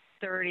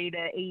 30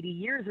 to 80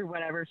 years or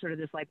whatever, sort of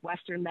this like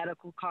Western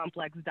medical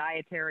complex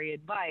dietary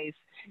advice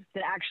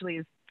that actually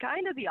is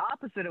kind of the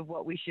opposite of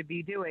what we should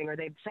be doing, or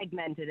they've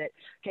segmented it.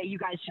 Okay, you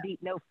guys should eat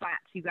no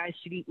fats, you guys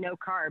should eat no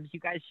carbs, you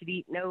guys should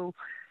eat no,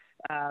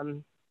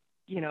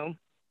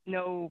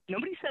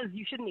 nobody says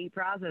you shouldn't eat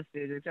processed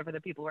foods except for the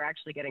people who are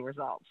actually getting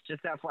results,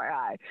 just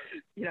FYI.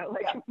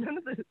 None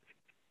of the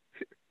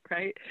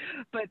right?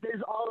 But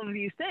there's all of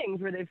these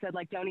things where they've said,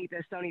 like, don't eat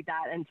this, don't eat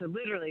that. And so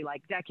literally,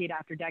 like, decade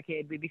after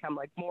decade, we become,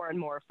 like, more and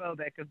more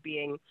phobic of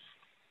being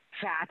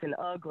fat and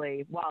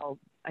ugly. Well,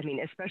 I mean,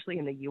 especially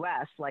in the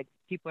U.S., like,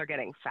 people are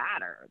getting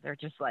fatter. They're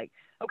just like,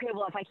 okay,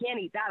 well, if I can't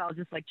eat that, I'll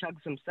just, like, chug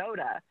some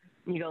soda.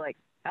 And you go, like,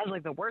 that's,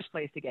 like, the worst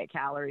place to get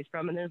calories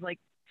from. And there's, like,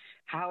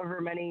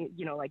 however many,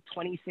 like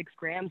 26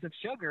 grams of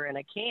sugar in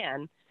a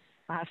can.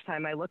 Last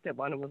time I looked at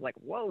one and was like,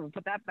 whoa,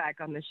 put that back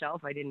on the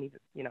shelf. I didn't even,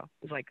 it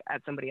was like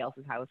at somebody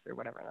else's house or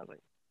whatever. And I was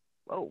like,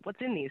 whoa,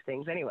 what's in these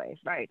things anyway?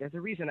 Right. There's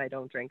a reason I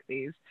don't drink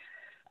these.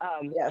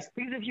 Yes.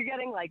 Because if you're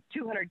getting like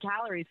 200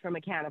 calories from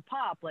a can of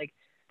pop, like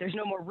there's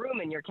no more room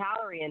in your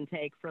calorie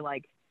intake for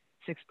like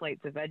 6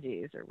 plates of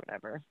veggies or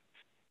whatever.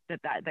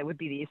 That would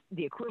be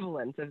the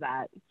equivalent of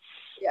that.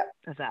 Yeah.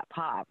 Of that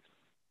pop.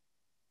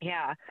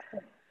 Yeah.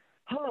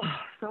 Oh,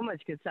 so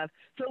much good stuff.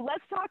 So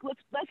let's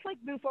like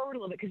move forward a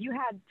little bit, because you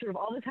had sort of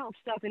all this health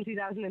stuff in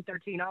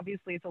 2013.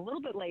 Obviously, it's a little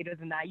bit later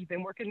than that. You've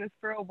been working this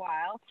for a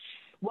while.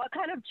 What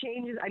kind of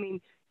changes? I mean,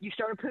 you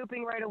started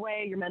pooping right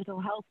away. Your mental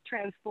health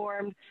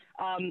transformed.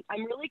 I'm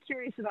really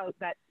curious about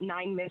that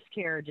 9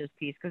 miscarriages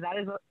piece, because that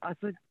is a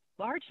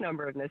large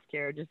number of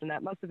miscarriages, and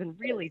that must have been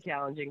really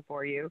challenging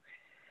for you.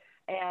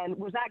 And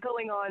was that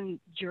going on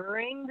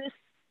during this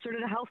sort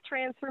of the health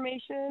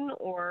transformation,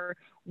 or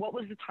what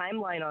was the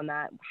timeline on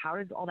that? How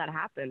did all that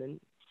happen? And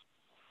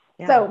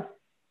yeah. So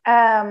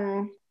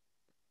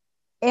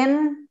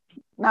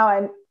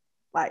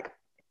like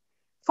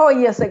 4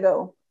 years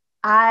ago,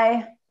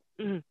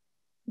 the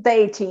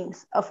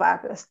 18th of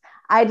August,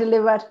 I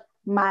delivered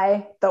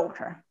my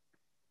daughter,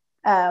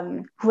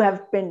 who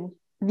have been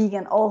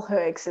vegan all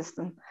her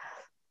existence.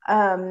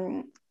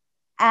 And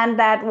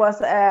that was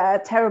a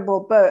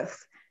terrible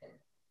birth.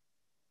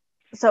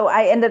 So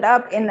I ended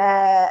up in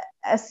a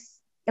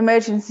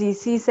emergency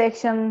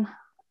C-section,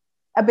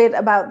 a bit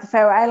about the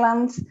Faroe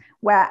Islands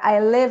where I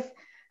live.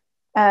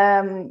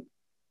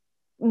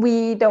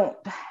 We don't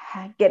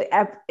get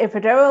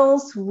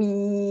epidurals.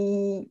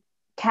 We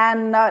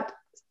cannot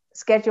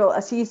schedule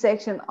a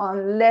C-section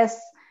unless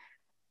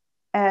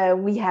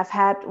we have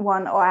had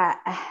one or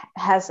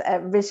has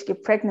a risky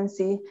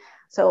pregnancy.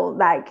 So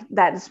like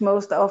that is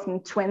most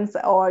often twins,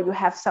 or you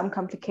have some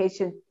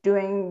complication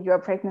during your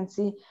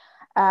pregnancy.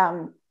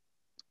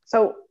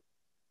 So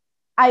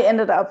I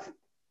ended up,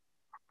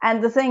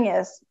 and the thing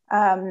is,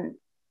 I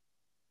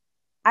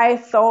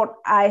thought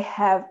I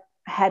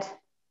had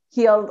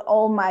healed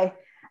all my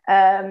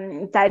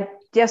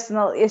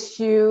digestional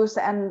issues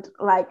and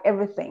like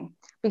everything,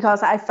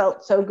 because I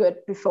felt so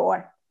good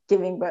before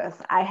giving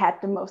birth. I had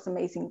the most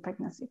amazing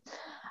pregnancy.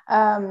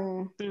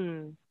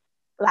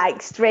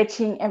 Like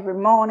stretching every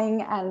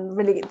morning and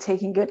really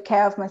taking good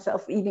care of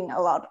myself, eating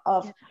a lot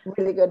of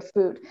really good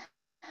food.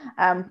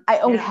 I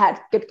only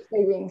had good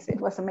cravings. It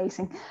was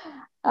amazing.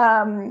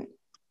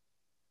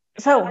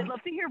 So I'd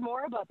love to hear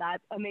more about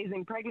that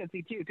amazing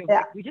pregnancy too, because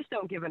like, we just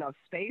don't give enough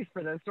space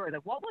for those stories.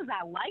 Like, what was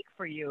that like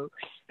for you?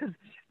 Because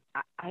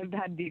I've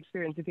had the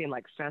experience of being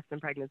like stressed in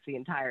pregnancy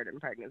and tired in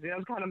pregnancy. That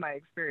was kind of my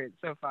experience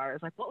so far.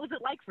 It's like, what was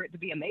it like for it to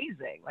be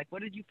amazing? Like,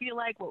 what did you feel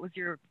like? What was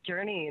your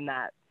journey in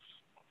that?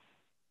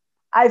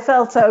 I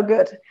felt so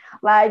good.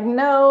 Like,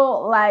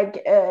 no,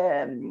 like,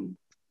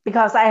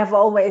 because I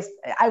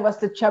was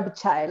the chubby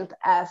child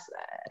as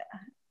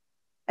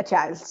a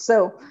child.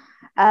 So,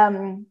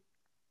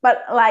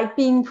 but like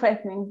being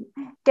pregnant,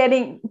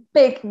 getting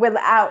big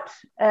without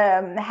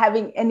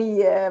having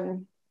any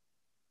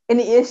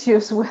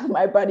issues with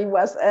my body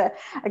was a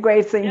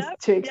great thing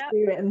to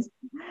experience.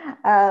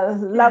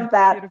 Love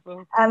that.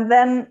 Beautiful. And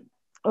then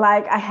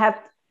like I had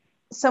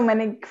so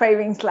many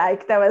cravings.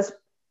 Like there was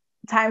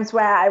times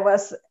where I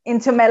was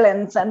into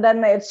melons, and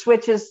then it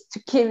switches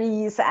to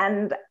kiwis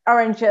and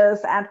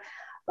oranges, and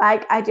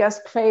like I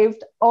just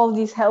craved all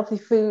these healthy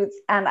foods,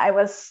 and I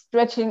was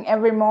stretching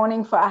every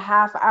morning for a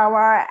half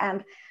hour,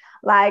 and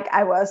like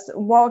I was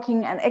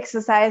walking and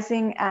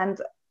exercising,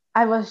 and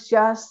I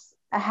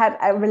had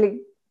a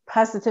really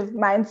positive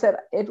mindset.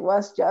 It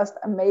was just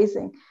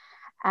amazing,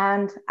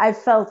 and I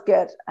felt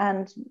good.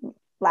 And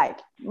like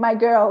my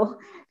girl,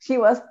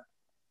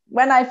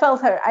 when I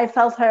felt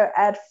her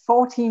at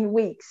 14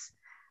 weeks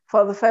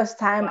for the first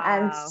time. Wow.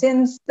 And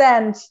since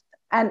then,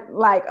 and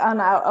like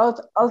on our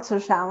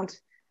ultrasound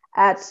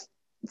at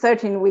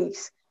 13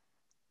 weeks,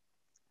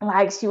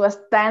 like she was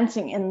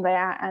dancing in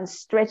there and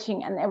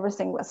stretching, and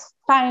everything was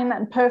fine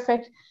and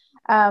perfect.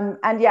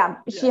 And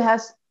she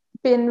has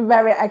been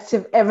very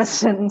active ever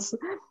since.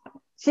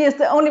 She is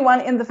the only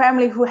one in the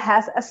family who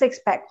has a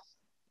six-pack,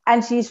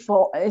 and she's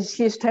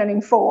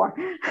turning 4.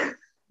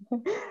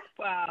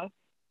 Wow.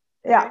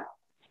 Yeah.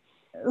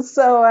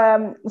 So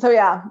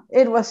yeah,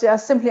 it was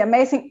just simply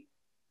amazing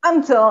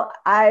until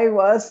I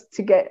was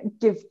to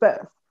give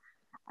birth.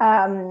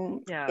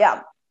 The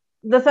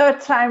third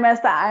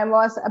trimester, I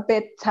was a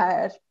bit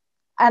tired,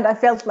 and I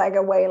felt like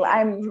a whale.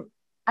 I'm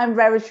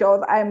very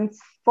short. I'm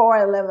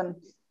 4'11",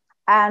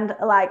 and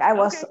like I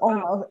was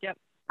almost.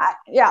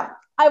 Wow.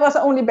 I was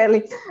only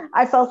belly.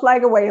 I felt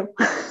like a whale.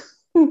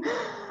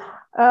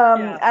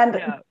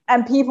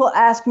 And people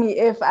ask me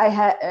if I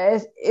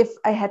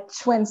had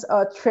twins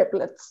or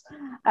triplets.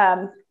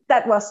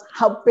 That was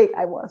how big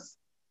I was.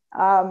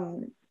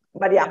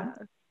 But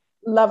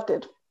loved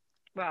it.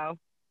 Wow.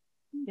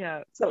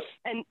 Yeah. So,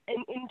 and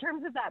in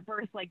terms of that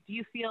birth, like, do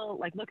you feel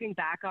like, looking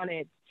back on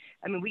it,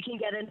 I mean, we can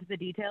get into the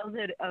details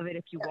of it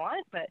if you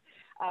want, but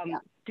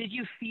did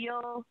you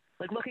feel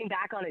like, looking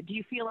back on it, do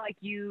you feel like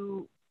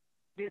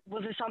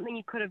was there something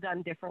you could have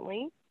done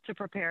differently to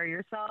prepare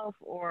yourself,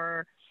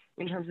 or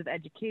in terms of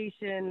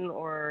education,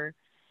 or,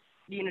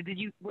 you know,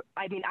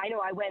 I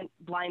know I went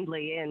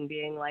blindly in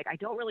being like, I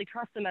don't really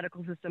trust the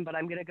medical system, but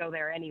I'm going to go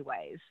there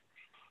anyways.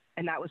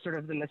 And that was sort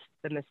of the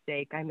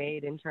mistake I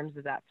made in terms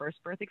of that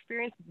first birth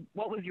experience.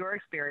 What was your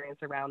experience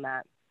around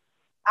that?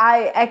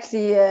 I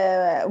actually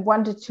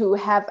wanted to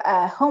have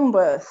a home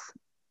birth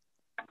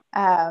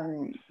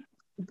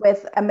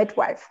with a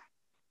midwife.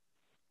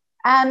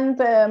 And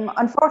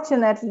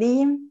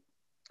unfortunately,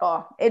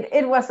 it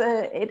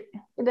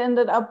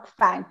ended up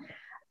fine.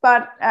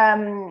 But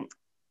on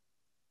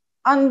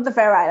the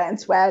Faroe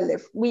Islands where I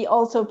live, we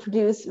also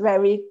produce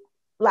very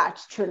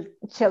large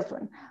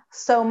children.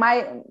 So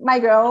my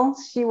girl,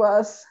 she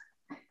was,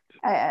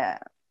 I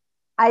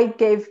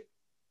gave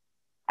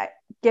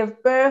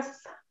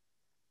birth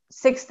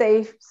 6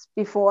 days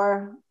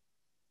before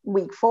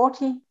week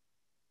 40.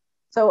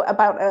 So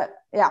about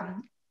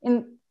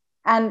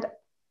and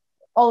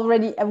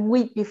already a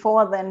week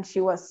before then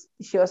she was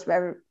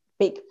very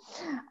big.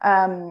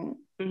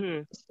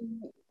 She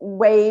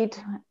weighed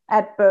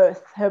at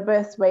birth, her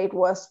birth weight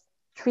was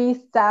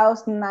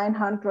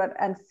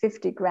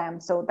 3,950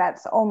 grams, so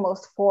that's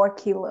almost 4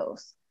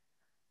 kilos.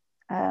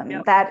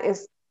 That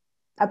is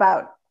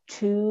about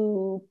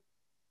 4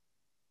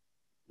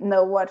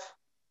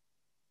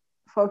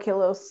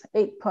 kilos,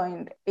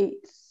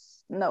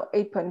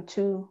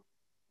 8.2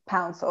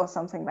 pounds or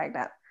something like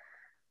that.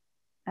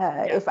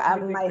 If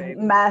my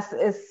math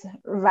is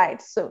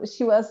right. So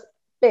she was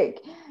big.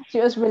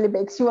 She was really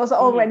big. She was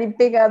already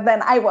bigger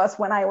than I was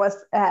when I was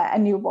a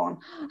newborn.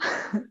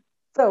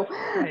 So,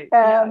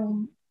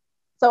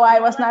 so I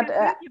was not.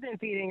 You've been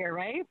feeding her,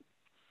 right?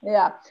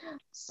 Yeah.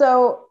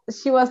 So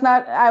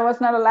I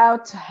was not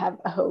allowed to have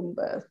a home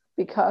birth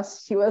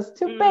because she was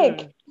too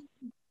big.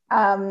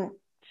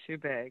 Too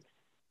big.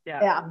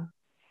 Yeah. Yeah.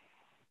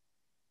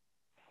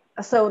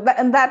 So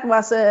that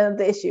was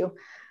the issue.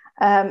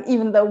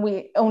 Even though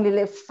we only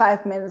lived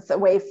 5 minutes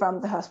away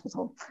from the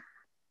hospital.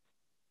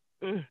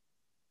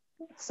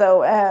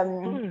 So,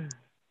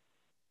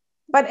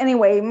 but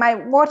anyway, my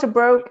water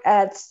broke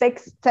at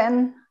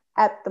 6:10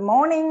 at the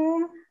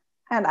morning,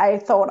 and I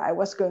thought I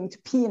was going to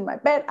pee in my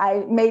bed.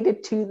 I made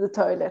it to the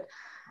toilet,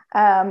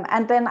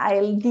 and then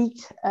I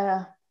leaked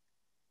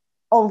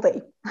all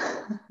day.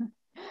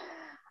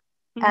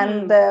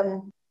 And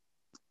then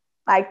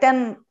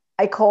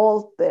I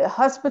called the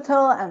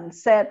hospital and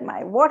said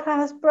my water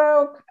has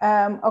broke.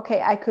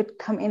 Okay, I could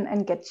come in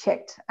and get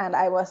checked. And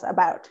I was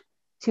about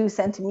 2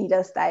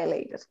 centimeters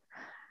dilated.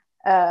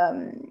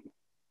 And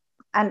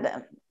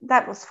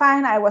that was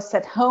fine. I was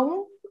sent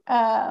home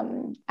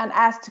and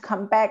asked to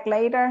come back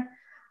later.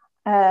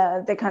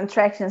 The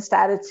contractions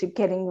started to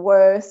getting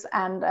worse,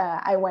 and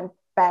I went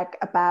back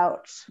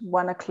about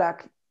 1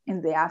 o'clock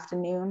in the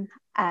afternoon,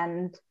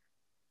 and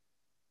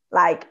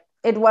like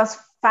it was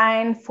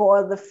fine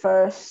for the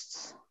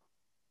first,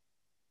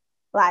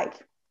 like,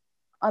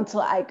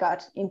 until I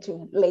got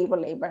into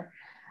labor,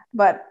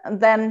 but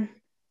then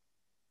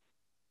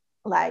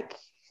like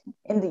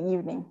in the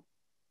evening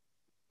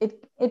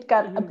it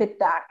got a bit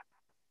dark.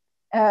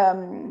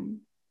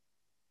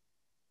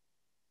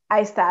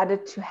 I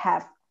started to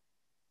have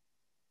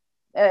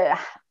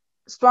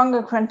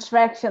stronger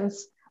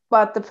contractions,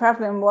 but the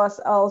problem was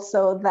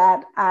also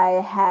that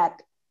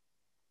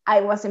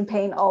I was in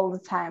pain all the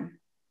time,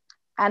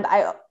 and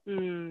I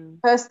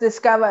first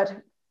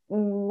discovered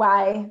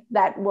why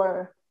that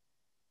were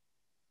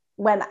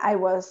when I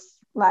was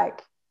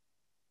like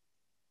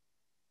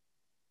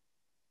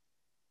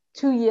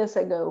 2 years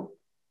ago.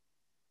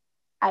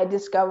 I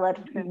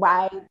discovered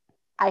why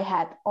I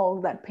had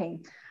all that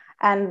pain,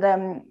 and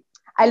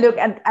I look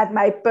at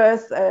my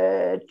birth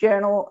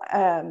journal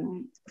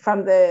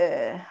from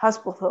the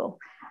hospital,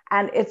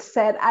 and it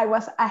said I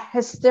was a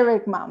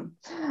hysteric mom.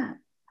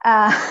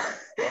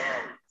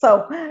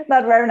 So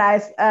not very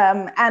nice.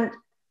 And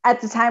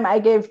at the time I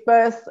gave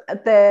birth,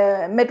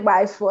 the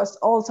midwife was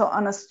also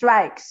on a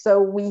strike.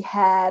 So we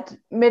had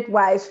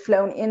midwives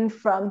flown in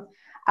from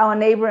our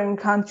neighboring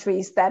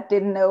countries that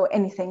didn't know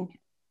anything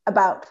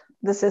about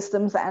the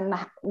systems and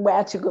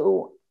where to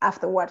go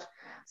after what.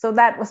 So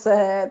that was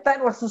a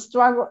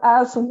struggle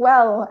as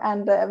well,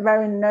 and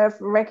very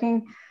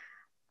nerve-wracking.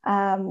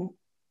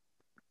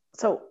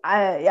 So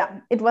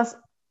it was.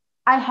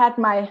 I had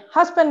my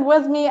husband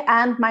with me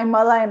and my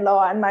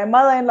mother-in-law, and my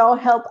mother-in-law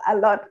helped a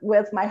lot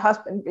with my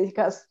husband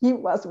because he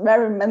was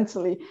very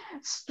mentally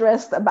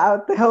stressed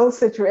about the whole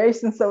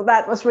situation. So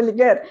that was really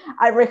good.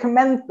 I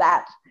recommend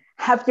that.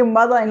 Have your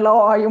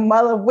mother-in-law or your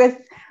mother with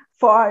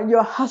for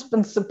your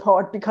husband's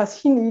support because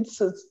he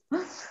needs it.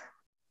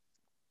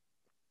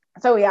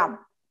 So yeah,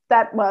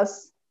 that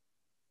was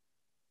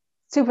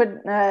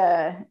super,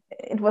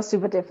 it was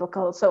super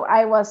difficult. So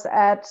I was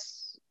at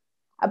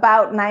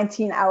about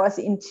 19 hours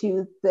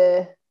into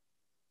the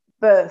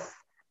birth.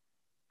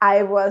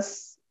 I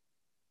was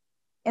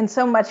in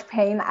so much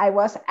pain. I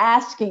was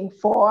asking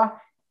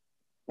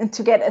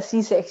to get a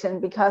C-section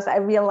because I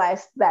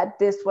realized that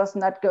this was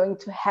not going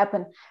to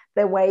happen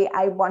the way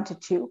I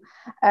wanted to.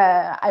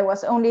 I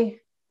was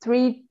only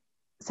 3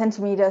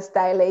 centimeters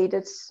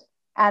dilated,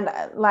 and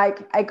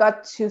I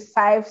got to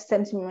 5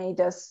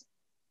 centimeters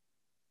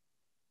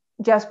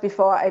just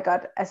before I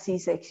got a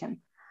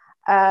C-section.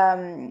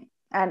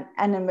 And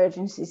an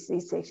emergency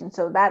C-section.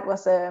 So that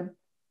was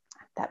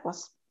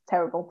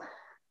terrible.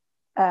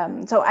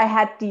 So I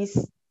had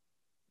these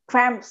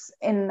cramps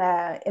in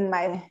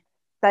my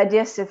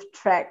digestive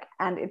tract,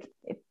 and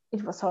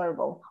it was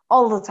horrible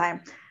all the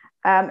time.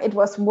 It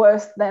was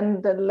worse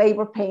than the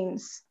labor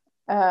pains.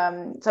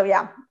 So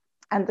yeah,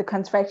 and the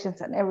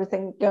contractions and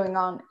everything going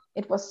on,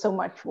 it was so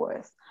much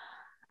worse.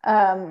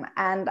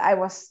 And I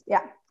was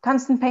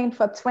constant pain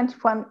for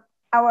 21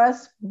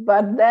 hours,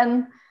 but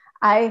then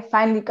I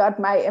finally got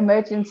my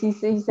emergency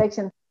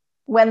C-section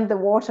when the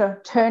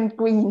water turned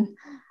green.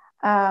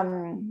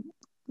 Then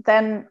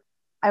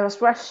I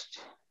was rushed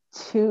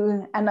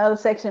to another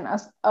section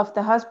of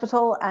the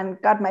hospital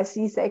and got my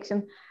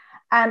C-section.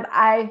 And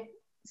I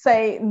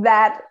say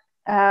that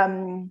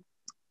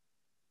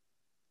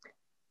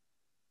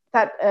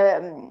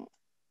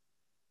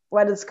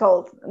what it's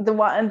called,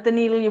 the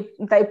needle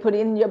they put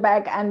in your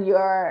back and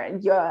your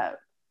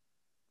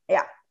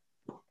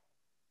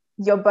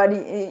body,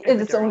 it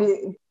is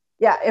only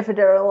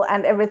epidural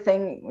and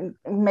everything,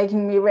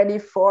 making me ready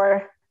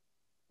for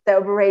the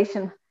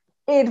operation.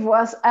 It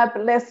was a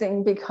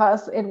blessing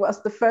because it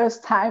was the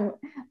first time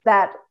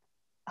that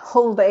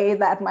whole day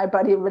that my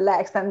body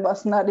relaxed and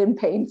was not in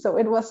pain. So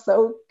it was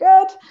so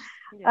good.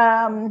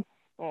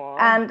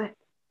 And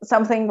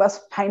something was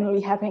finally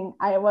happening.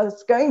 I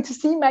was going to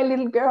see my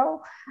little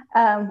girl,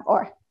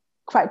 or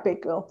quite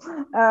big girl.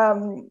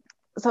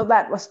 So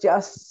that was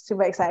just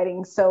super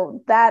exciting.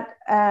 So that,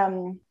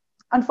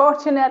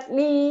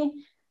 unfortunately,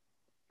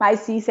 my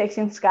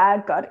C-section scar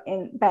got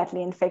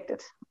badly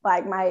infected.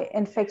 Like my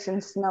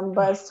infections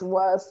numbers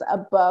was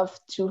above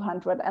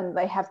 200, and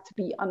they have to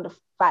be under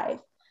 5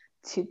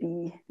 to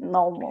be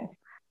normal.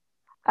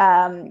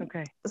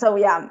 So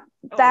yeah,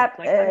 that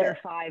like under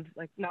 5,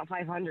 like not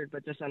 500,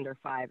 but just under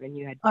 5, and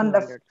you had 200.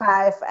 Under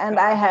 5, and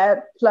I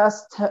had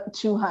plus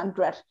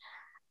 200.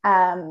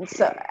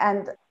 So,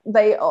 and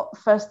they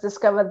first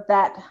discovered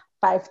that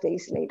 5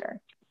 days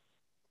later.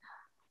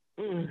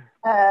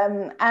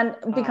 And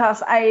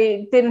because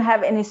I didn't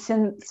have any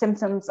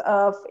symptoms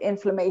of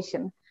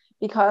inflammation,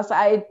 because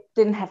I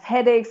didn't have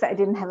headaches, I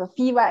didn't have a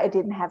fever, I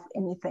didn't have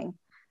anything.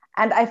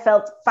 And I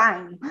felt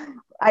fine.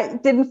 I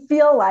didn't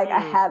feel like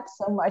I had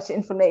so much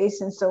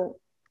inflammation. So,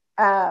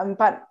 and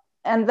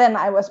then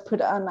I was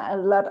put on a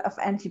lot of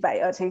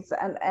antibiotics,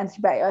 and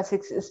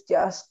antibiotics is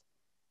just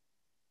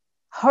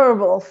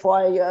horrible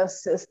for your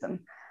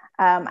system.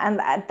 And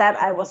that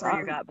I was on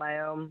your gut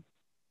biome.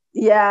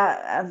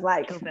 Yeah,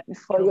 like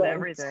kills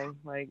everything.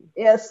 Like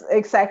yes,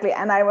 exactly.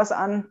 And I was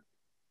on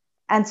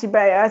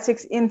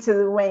antibiotics into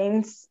the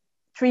veins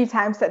 3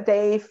 times a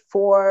day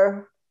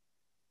for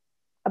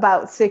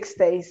about 6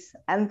 days,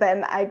 and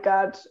then I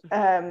got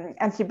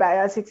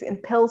antibiotics in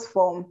pills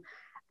form,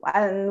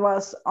 and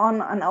was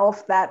on and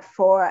off that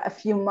for a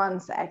few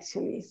months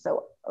actually.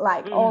 So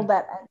like all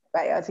that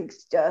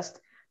antibiotics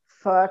just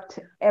fucked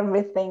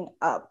everything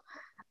up.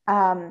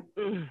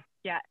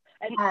 Yeah,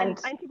 and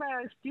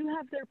antibiotics do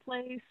have their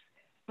place,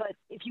 but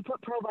if you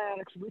put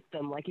probiotics with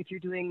them, like if you're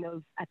doing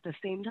those at the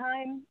same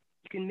time,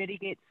 you can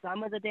mitigate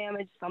some of the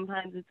damage.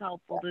 Sometimes it's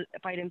helpful to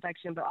fight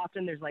infection, but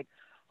often there's like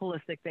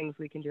holistic things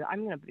we can do.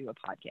 I'm going to do a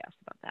podcast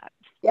about that.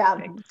 Yeah.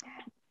 Okay.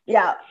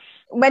 Yeah.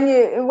 When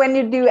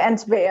you do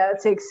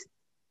antibiotics,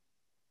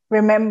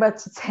 remember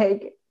to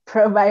take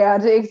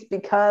probiotics,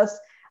 because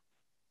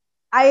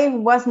I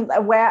wasn't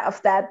aware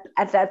of that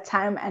at that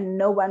time, and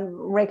no one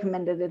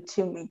recommended it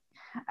to me.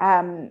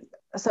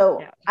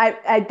 So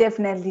I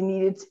definitely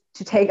needed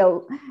to take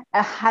a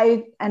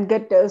high and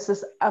good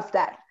doses of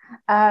that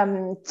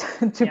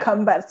to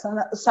combat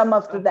some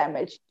of the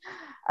damage.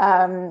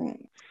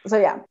 So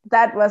yeah,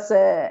 that was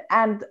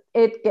and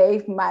it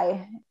gave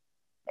my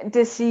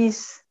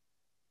disease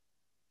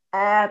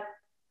a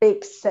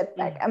big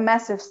setback, a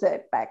massive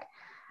setback.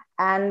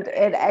 And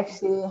it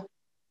actually,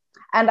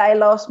 and I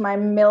lost my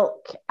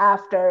milk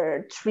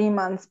after 3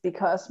 months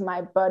because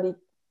my body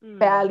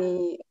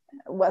barely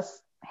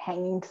was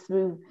hanging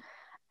through.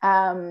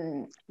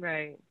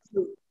 Right.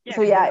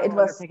 So yeah, it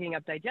was picking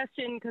up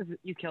digestion because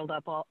you killed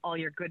up all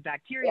your good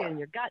bacteria in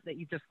your gut that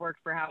you just worked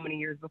for how many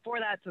years before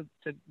that to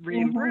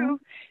re-improve.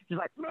 Just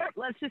like,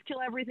 let's just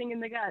kill everything in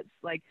the guts.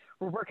 Like,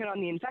 we're working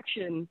on the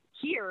infection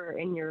here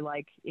in your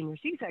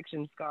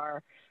C-section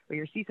scar or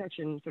your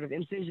C-section sort of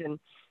incision,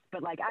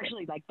 but like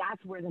actually like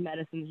that's where the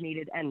medicine's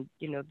needed, and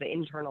the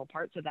internal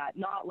parts of that,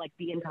 not like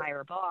the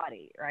entire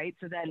body, right?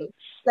 So then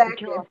to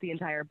kill off the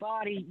entire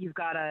body, you've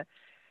got to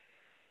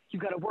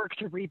work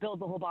to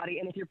rebuild the whole body.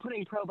 And if you're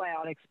putting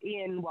probiotics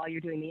in while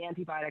you're doing the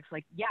antibiotics,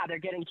 like, yeah, they're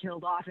getting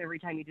killed off every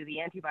time you do the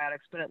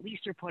antibiotics, but at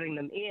least you're putting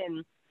them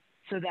in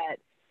so that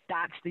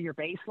that's your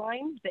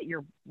baseline that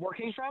you're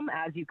working from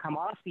as you come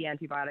off the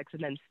antibiotics,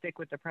 and then stick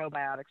with the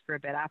probiotics for a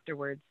bit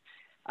afterwards.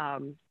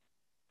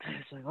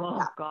 It's like,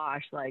 oh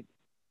gosh, like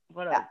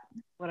what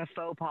a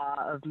faux pas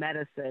of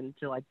medicine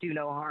to like do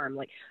no harm.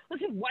 Like,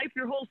 let's just wipe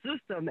your whole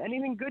system.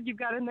 Anything good you've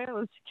got in there,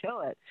 let's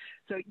kill it.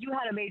 So you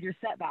had a major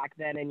setback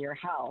then in your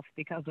health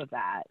because of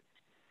that.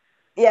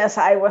 Yes,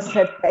 I was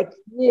set back.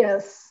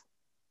 Yes.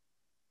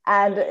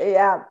 And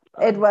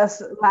it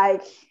was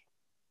like,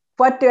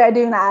 what do I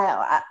do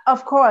now?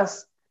 Of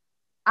course,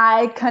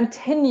 I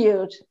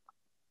continued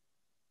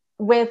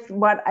with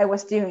what I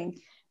was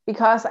doing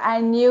because I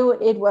knew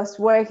it was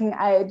working.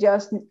 I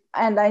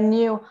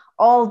knew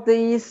all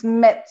these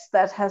meds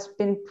that has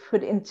been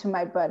put into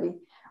my body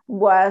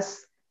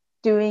was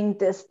doing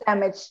this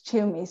damage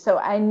to me. So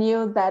I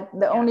knew that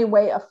the only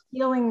way of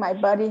healing my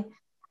body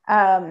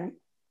and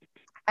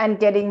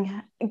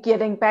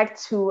getting back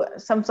to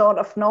some sort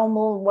of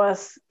normal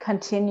was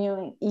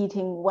continuing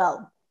eating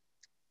well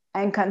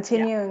and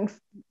continuing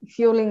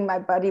fueling my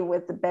body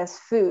with the best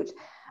food.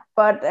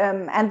 But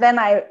and then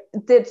I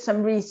did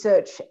some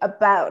research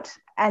about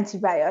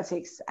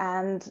antibiotics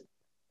and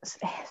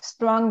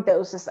strong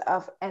doses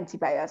of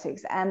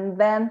antibiotics, and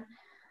then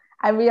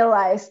I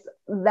realized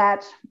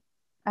that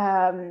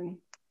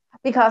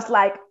because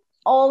like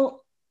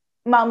all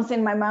moms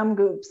in my mom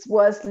groups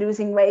was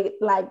losing weight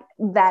like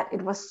that,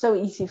 it was so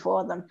easy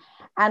for them,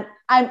 and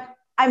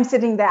I'm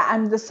sitting there,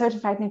 I'm the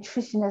certified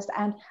nutritionist,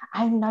 and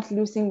I'm not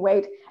losing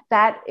weight.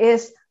 That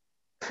is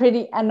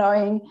pretty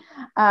annoying.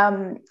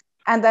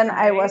 And then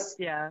I was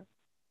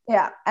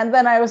and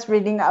then I was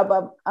reading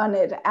up on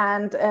it,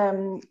 and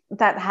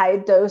that high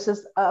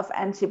doses of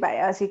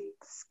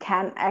antibiotics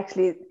can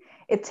actually,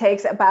 it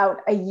takes about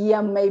a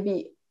year,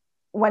 maybe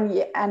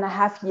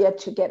 1.5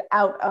 years to get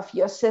out of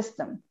your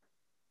system,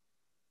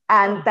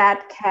 and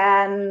that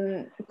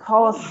can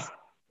cause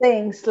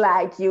things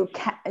like your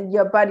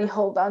body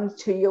hold on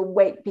to your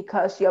weight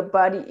because your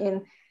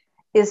body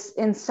is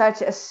in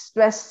such a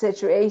stress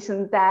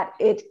situation that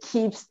it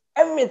keeps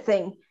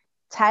everything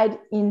tied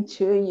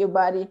into your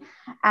body,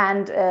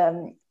 and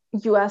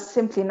you are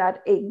simply not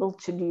able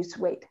to lose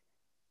weight.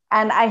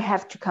 And I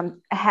had to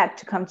come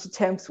to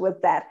terms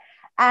with that,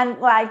 and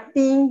like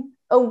being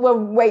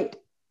overweight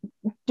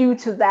due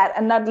to that,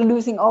 and not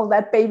losing all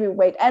that baby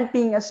weight, and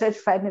being a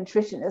certified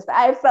nutritionist,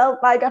 I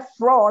felt like a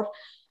fraud.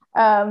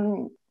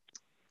 That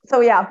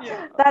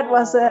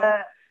was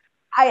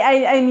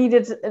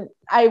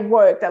I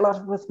worked a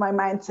lot with my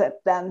mindset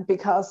then,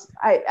 because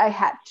I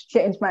had to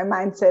change my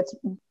mindset,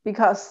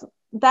 because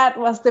that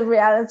was the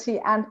reality.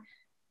 And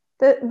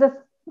the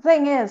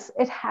thing is,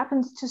 it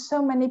happens to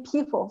so many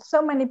people.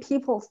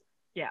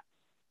 Yeah.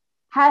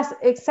 Has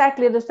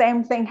exactly the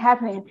same thing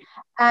happening,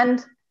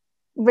 and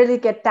really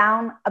get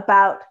down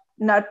about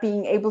not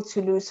being able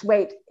to lose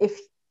weight if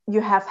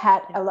you have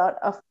had a lot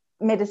of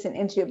medicine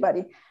into your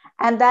body.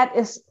 And that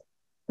is,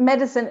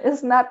 medicine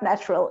is not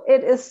natural.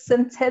 It is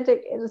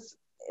synthetic. It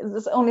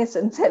is only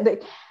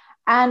synthetic,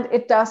 and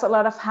it does a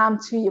lot of harm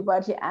to your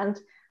body.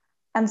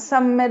 And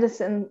some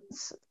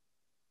medicines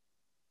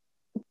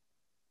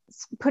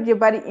put your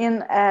body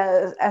in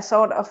a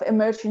sort of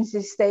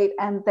emergency state,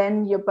 and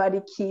then your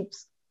body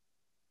keeps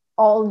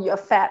all your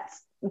fat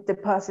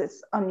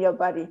deposits on your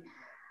body,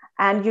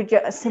 and you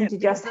simply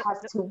just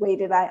have to wait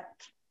it out.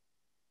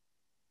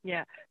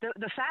 Yeah,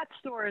 the fat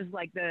stores,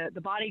 like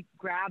the body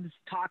grabs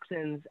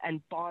toxins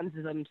and bonds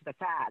them to the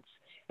fats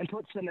and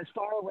puts them as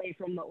far away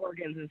from the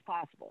organs as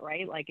possible,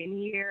 right? Like in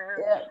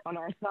here, on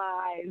our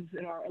thighs,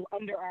 in our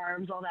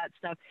underarms, all that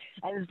stuff.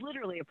 And it's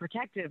literally a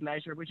protective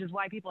measure, which is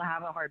why people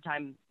have a hard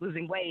time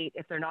losing weight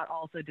if they're not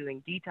also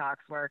doing detox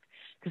work.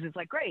 Because it's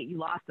like, great, you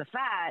lost the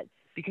fat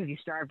because you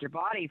starved your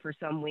body for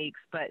some weeks,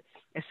 but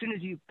as soon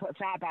as you put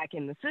fat back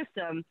in the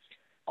system,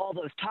 all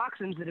those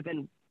toxins that have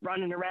been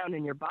running around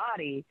in your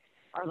body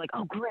are like,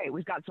 oh, great,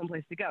 we've got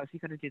someplace to go. So you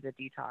got to do the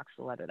detox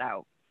to let it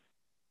out.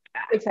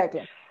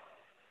 Exactly.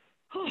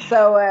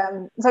 So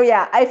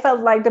yeah, I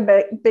felt like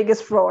the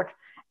biggest fraud,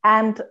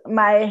 and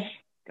my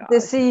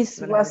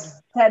disease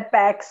was set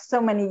back so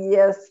many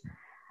years.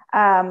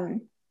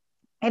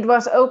 It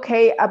was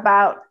okay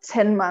about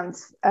 10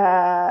 months,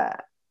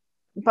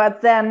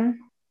 but then,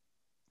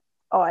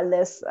 or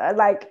less,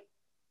 like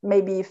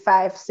maybe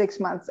 5-6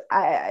 months,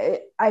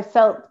 I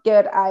felt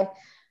good. I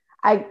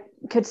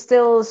could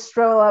still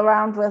stroll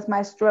around with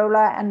my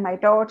stroller and my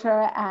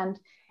daughter, and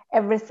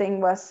everything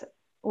was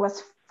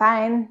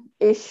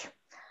fine-ish.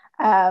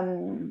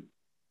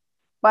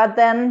 But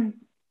then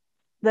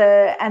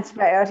the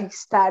antibiotics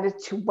started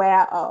to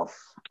wear off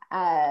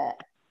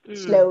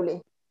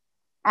slowly.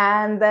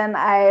 And then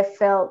I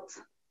felt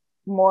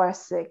more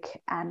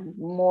sick and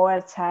more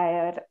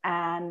tired,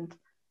 and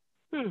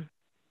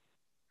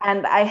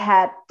I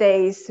had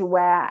days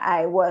where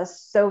I was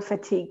so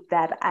fatigued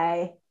that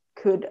I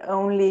could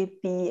only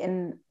be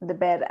in the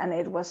bed, and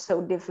it was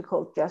so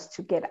difficult just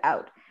to get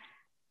out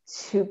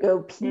to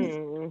go pee.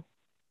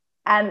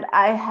 And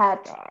I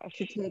had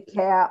to take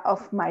care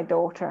of my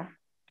daughter,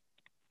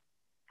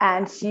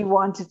 and she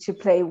wanted to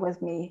play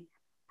with me,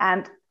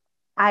 and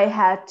I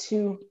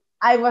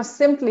was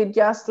simply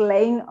just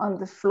laying on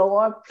the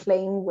floor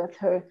playing with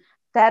her.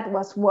 That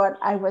was what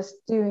I was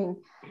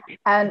doing.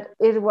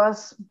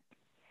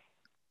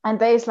 And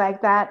days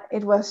like that,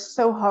 it was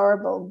so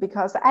horrible,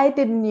 because I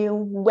didn't know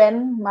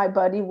when my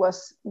body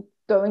was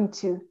going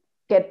to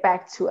get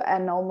back to a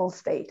normal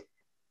state.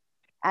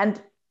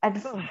 And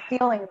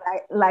feeling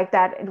like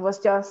that, it was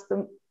just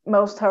the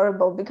most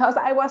horrible, because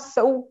I was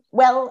so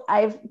well,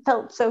 I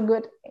felt so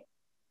good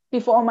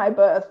before my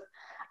birth.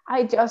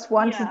 I just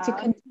wanted to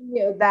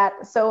continue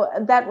that. So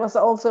that was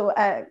also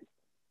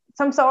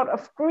some sort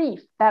of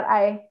grief that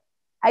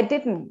I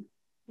didn't.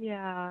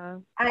 Yeah.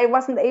 I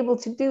wasn't able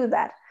to do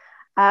that.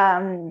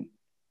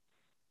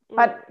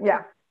 But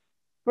yeah,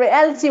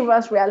 reality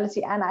was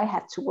reality, and I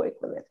had to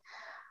work with it.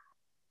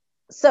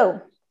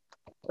 So,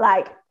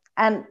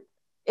 and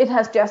it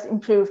has just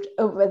improved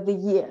over the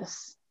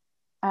years.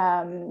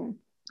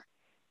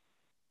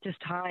 Just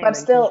time, but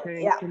still,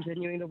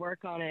 continuing to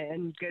work on it,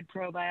 and good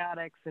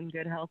probiotics and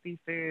good healthy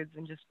foods,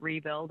 and just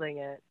rebuilding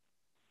it.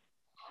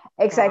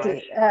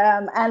 Exactly.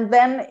 And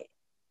then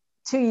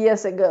 2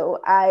 years ago,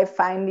 I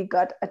finally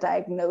got a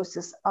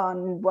diagnosis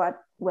on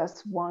what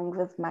was wrong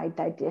with my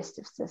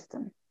digestive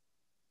system.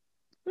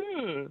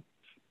 Okay.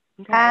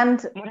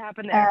 And what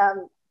happened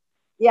there?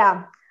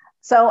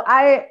 So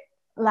I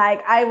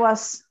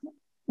was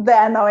the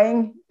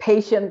annoying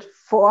patient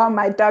for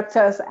my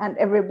doctors and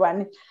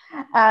everyone,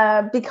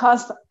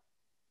 because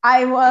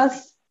I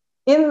was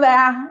in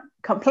there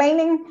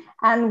complaining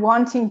and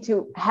wanting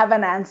to have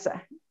an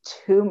answer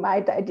to my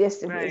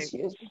digestive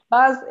issues,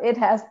 because it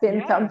has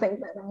been something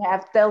that I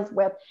have dealt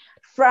with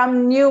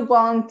from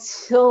newborn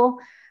till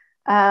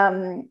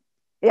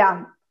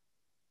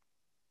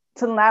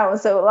till now.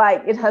 So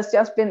it has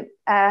just been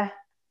a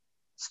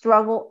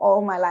struggle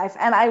all my life,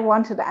 and I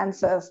wanted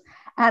answers,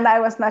 and I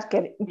was not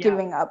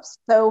giving up.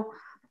 So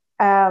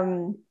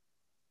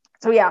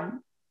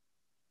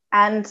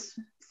and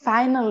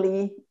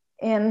finally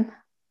in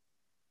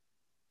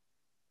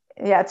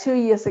 2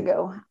 years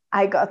ago,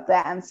 I got the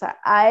answer.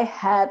 I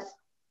had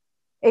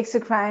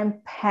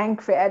exocrine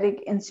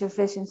pancreatic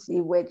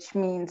insufficiency, which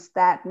means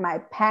that my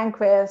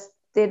pancreas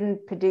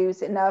didn't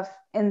produce enough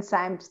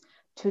enzymes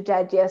to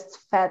digest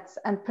fats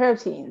and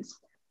proteins,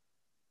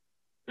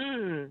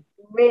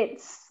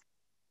 which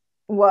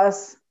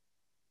was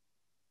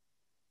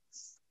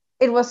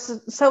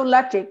so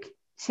logic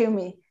to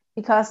me,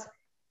 because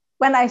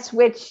when I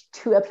switched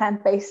to a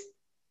plant-based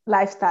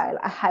lifestyle,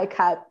 a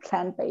high-carb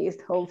plant-based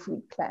whole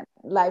food plant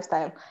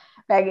lifestyle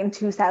back in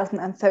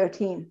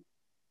 2013,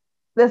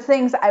 the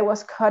things I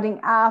was cutting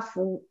off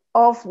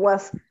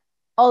was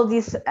all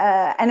these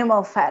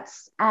animal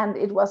fats, and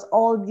it was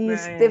all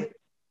these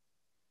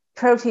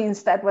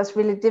proteins that was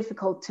really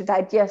difficult to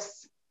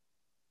digest.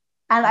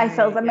 And I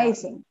felt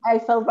amazing. I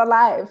felt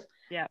alive.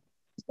 Yeah.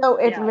 So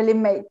it really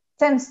made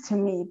sense to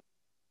me.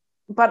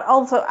 But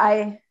also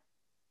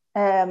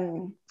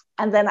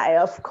and then I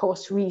of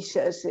course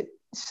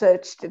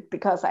searched it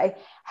because I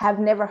have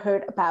never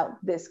heard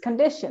about this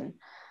condition.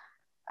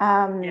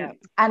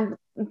 And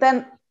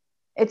then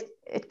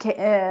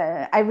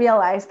I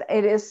realized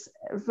it is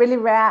really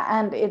rare,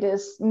 and it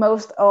is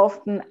most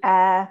often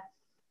a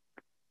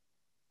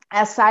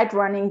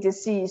side-running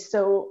disease.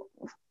 So,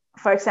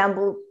 for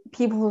example,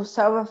 people who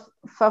suffer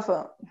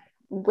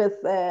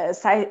with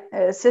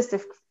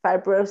cystic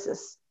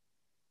fibrosis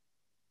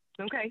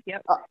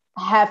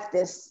have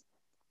this,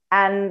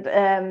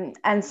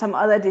 and some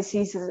other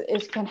diseases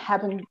it can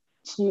happen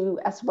to you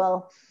as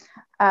well,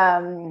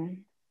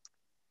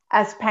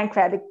 as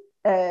pancreatic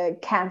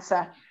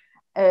cancer.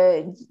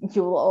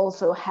 You will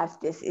also have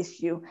this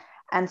issue,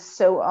 and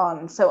so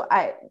on.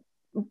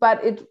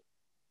 But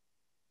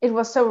it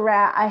was so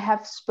rare. I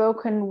have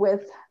spoken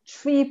with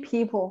 3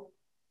 people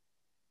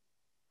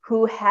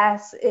who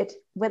has it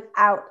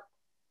without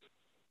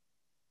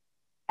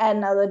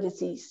another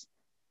disease.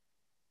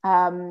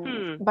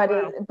 But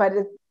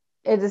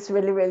it is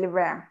really, really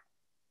rare.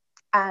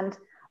 And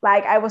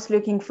like I was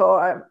looking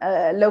for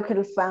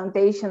local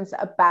foundations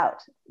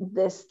about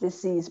this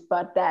disease,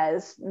 but there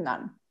is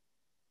none.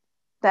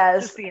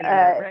 There's just the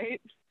internet,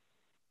 right?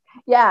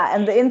 Yeah,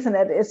 and the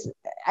internet is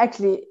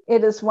actually,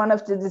 it is one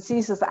of the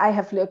diseases I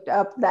have looked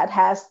up that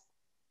has,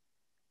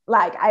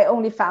 like, I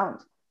only found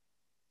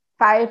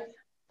 5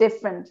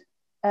 different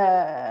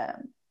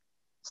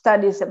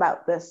studies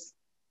about this,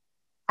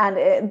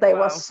 and they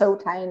were so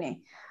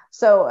tiny.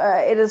 So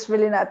it is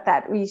really not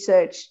that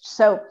researched.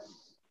 So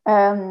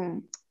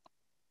the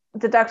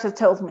doctor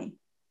told me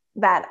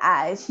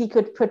that he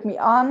could put me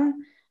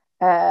on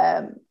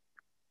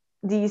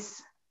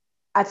these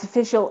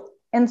artificial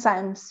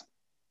enzymes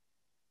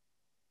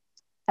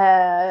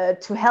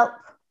to help,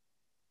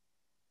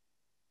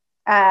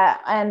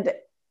 and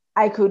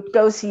I could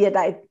go see a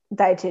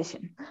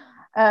dietitian.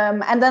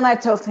 And then I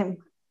told him,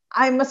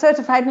 I'm a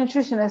certified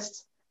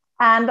nutritionist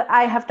and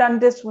I have done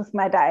this with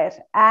my diet.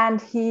 And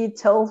he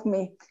told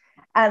me,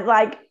 and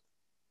like,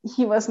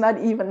 he was not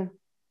even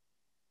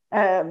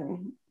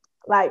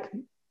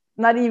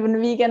not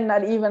even vegan,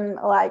 not even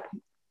like,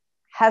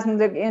 hasn't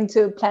looked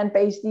into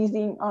plant-based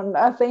eating or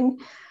nothing.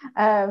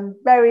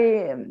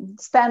 Very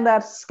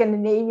standard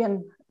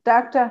Scandinavian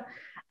doctor.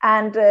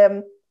 And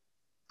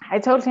I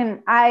told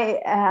him I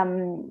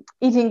am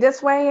eating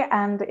this way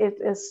and it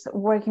is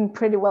working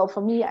pretty well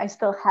for me. I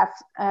still have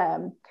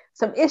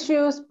some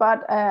issues,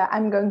 but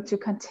I'm going to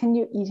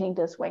continue eating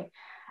this way.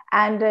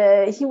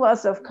 And he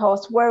was, of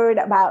course, worried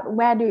about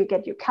where do you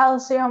get your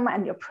calcium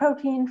and your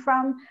protein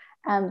from?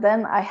 And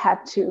then I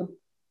had to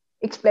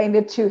explain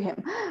it to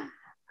him.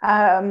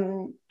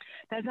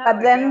 That's how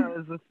it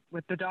goes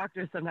with the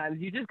doctors sometimes.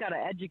 You just got to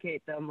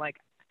educate them. Like,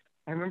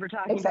 I remember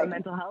talking to a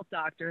mental health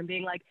doctor and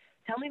being like,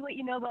 tell me what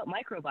you know about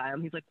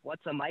microbiome. He's like,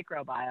 what's a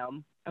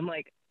microbiome? I'm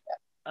like,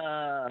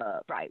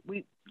 right.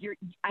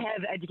 I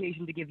have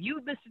education to give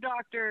you, Mr.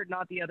 Doctor,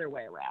 not the other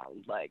way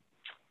around. Like,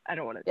 I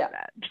don't want to do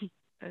that.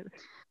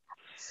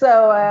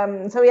 So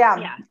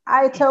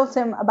I told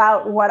him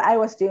about what I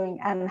was doing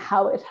and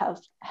how it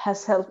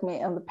has helped me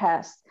in the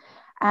past.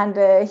 And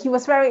he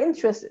was very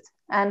interested.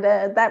 And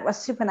that was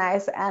super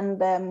nice.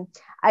 And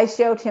I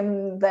showed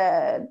him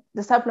the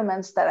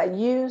supplements that I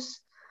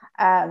use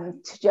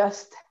to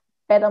just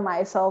better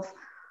myself.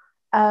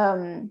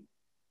 And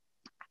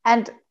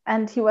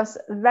he was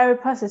very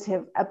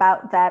positive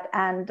about that.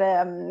 And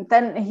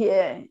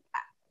then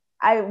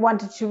I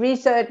wanted to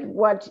research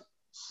what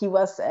he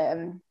was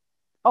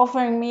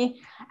offering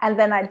me. And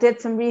then I did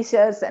some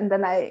research, and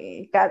then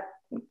I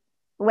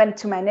went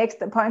to my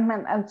next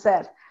appointment and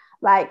said,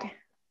 like,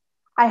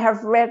 I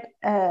have read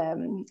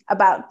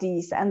about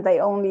these, and they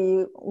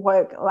only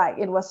work, like,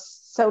 it was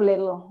so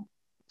little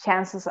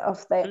chances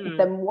of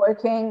them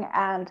working.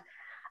 And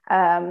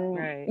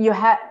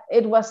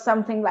it was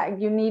something like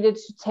you needed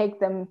to take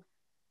them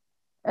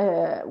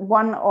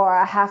 1 or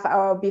a half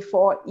hour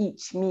before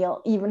each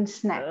meal, even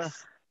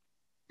snacks.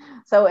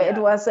 So it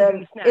was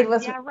like it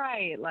was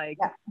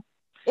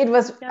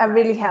a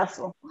really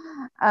hassle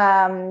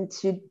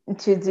to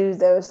do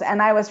those.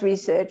 And I was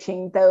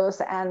researching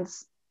those and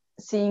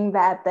seeing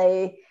that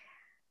they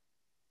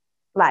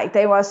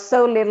were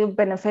so little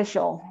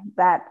beneficial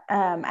that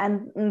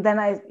and then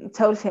I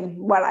told him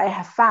what I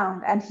have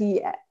found, and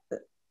he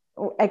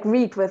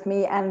agreed with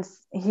me, and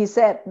he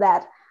said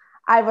that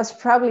I was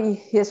probably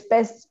his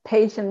best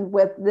patient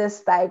with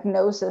this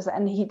diagnosis,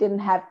 and he didn't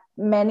have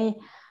many,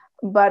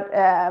 but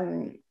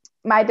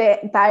my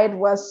diet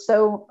was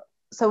so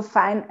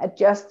fine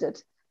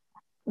adjusted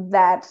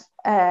that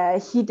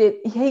he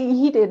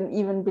didn't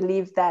even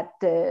believe that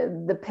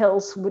the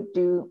pills would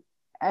do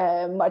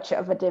much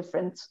of a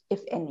difference,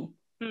 if any.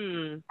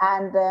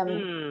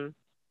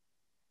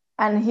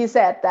 And he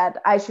said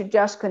that I should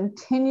just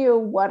continue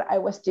what I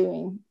was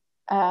doing,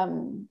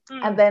 and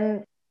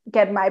then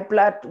get my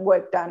blood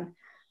work done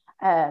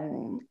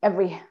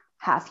every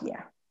half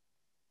year.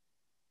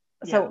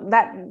 So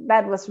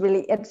that was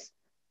really it.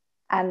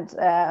 And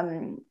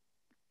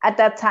at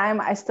that time,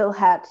 I still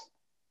had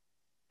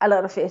a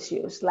lot of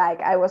issues.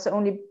 Like, I was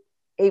only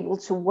able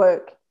to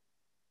work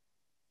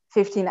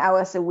 15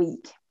 hours a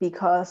week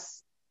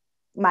because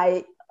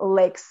my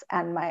legs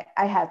and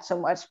I had so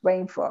much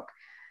brain fog,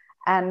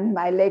 and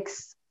my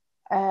legs,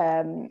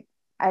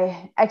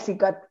 I actually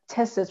got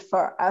tested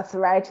for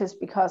arthritis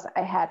because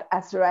I had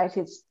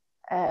arthritis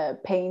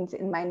pains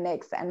in my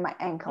necks and my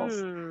ankles.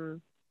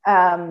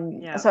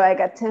 So I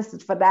got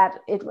tested for that.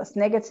 It was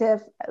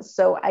negative,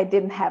 so I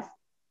didn't have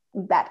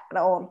that at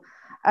all.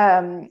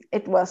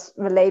 It was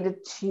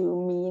related to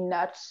me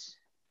not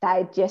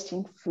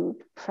digesting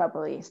food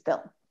properly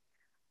still.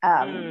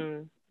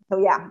 So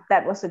yeah,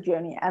 that was a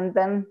journey. And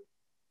then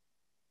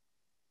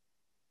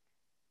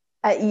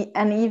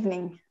an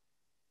evening,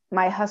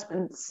 my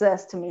husband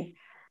says to me,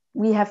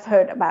 we have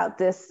heard about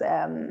this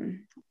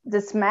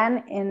this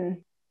man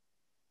in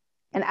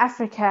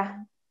Africa,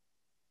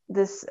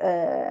 this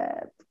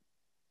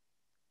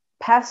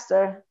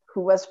pastor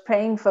who was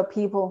praying for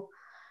people,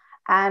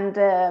 and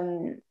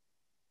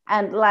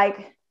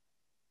like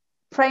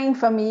praying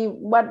for me,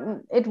 what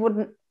it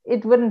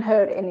wouldn't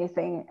hurt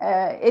anything.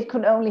 It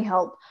could only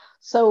help.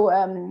 So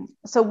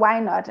why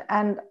not?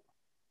 And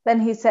then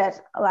he said,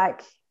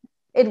 like,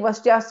 it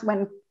was just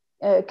when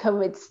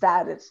COVID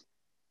started.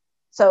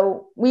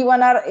 So we were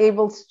not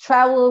able to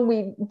travel.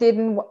 We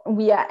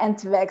are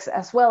anti-vax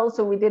as well.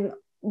 So we didn't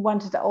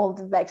wanted all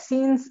the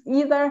vaccines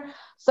either.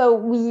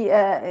 So he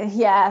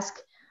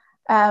asked,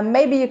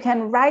 maybe you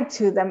can write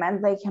to them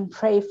and they can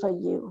pray for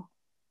you.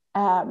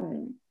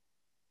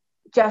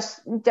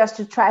 Just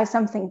to try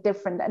something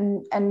different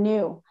and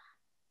new.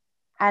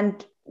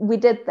 And we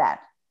did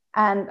that.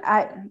 And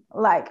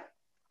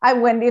I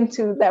went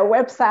into their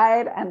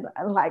website, and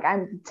like,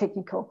 I'm the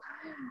technical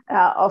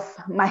of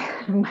my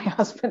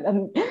husband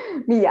and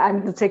me,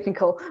 I'm the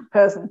technical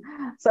person.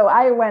 So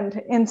I went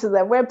into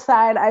their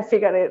website, I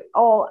figured it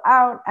all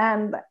out,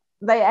 and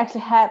they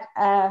actually had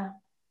a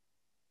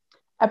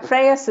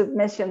prayer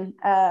submission.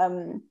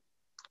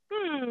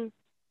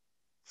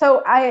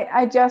 So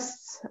I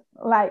just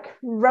like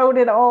wrote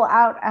it all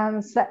out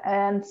and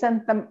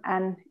sent them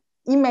an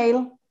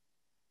email.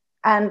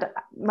 And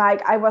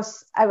like, I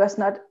was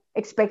not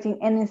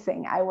expecting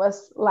anything. I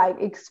was like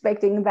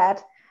expecting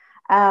that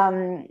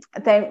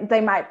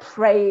they might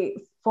pray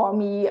for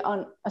me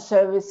on a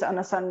service on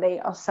a Sunday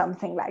or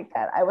something like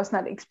that. I was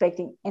not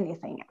expecting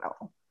anything at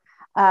all.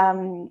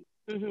 And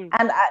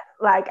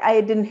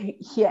I didn't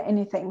hear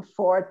anything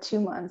for 2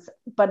 months.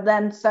 But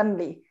then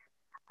suddenly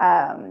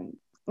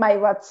my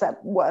WhatsApp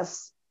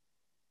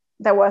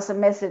there was a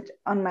message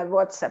on my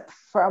WhatsApp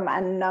from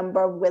a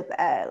number with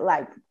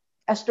a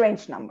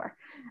strange number,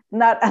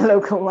 not a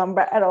local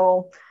number at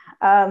all.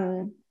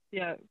 And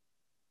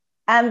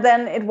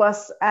then it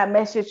was a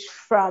message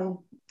from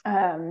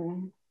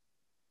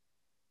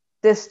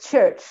this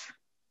church,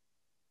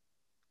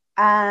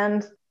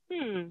 and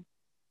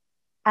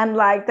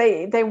like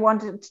they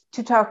wanted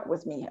to talk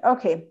with me.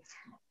 Okay,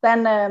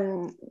 then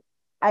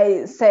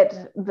I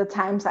said the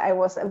times I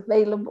was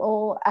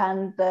available,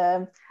 and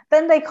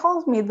then they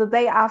called me the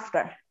day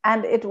after,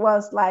 and it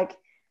was like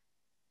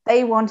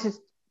they wanted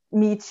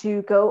me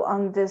to go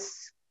on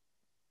this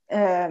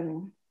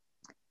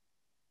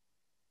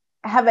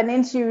have an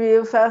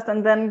interview first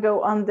and then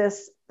go on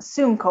this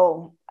Zoom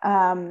call,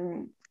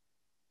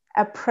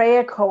 a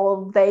prayer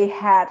call they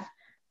had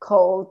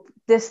called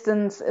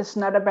Distance is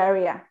Not a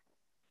Barrier.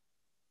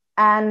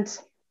 And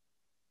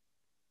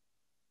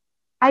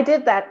I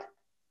did that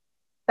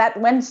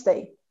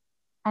Wednesday,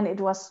 and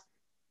it was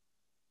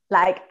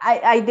like,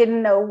 I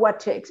didn't know what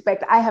to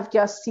expect. I have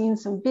just seen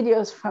some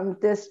videos from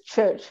this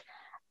church,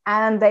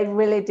 and they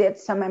really did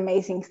some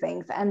amazing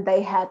things, and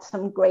they had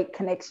some great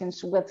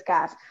connections with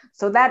God.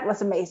 So that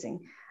was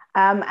amazing.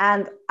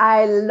 And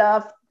I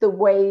loved the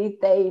way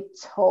they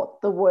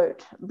taught the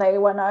word. They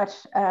were not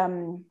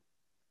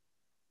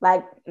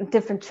like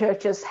different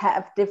churches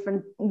have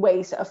different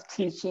ways of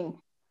teaching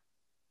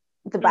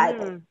the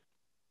Bible.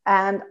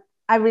 And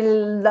I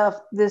really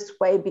loved this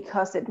way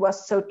because it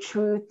was so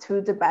true to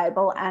the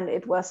Bible, and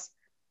there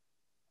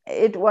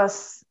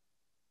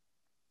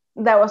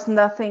was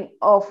nothing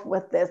off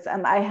with this.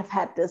 And I have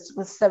had this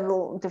with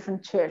several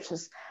different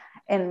churches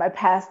in my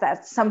past,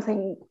 that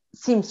something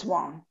seems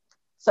wrong.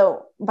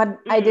 So, but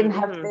I didn't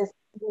have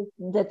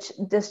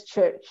this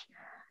church.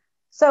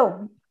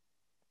 So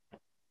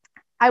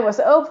I was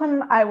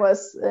open. I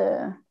was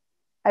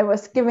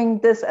giving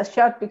this a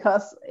shot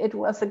because it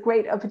was a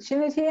great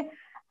opportunity.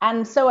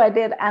 And so I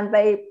did. And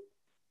they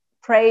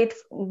prayed.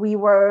 We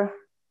were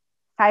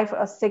 5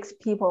 or 6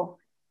 people.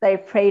 They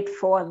prayed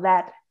for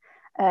that.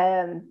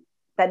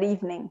 that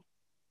evening.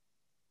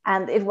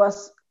 And it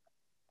was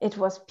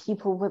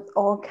people with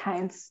all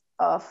kinds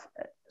of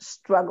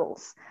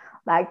struggles.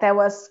 Like there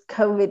was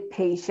COVID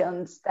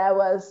patients, there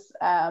was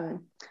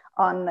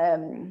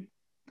on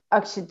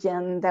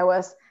oxygen, there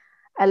was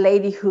a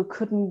lady who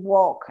couldn't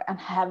walk and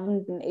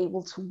haven't been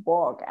able to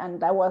walk,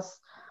 and there was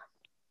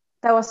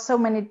so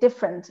many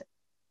different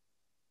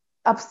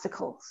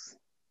obstacles.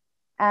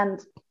 And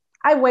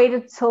I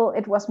waited till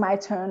it was my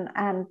turn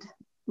and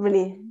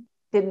really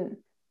didn't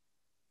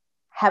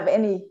have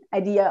any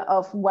idea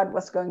of what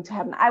was going to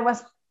happen. I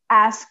was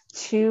asked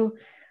to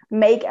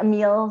make a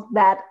meal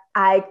that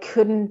I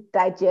couldn't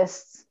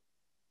digest.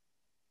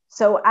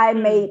 So I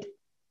made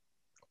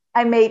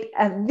a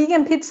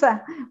vegan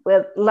pizza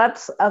with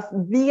lots of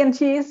vegan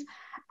cheese,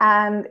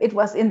 and it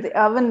was in the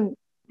oven.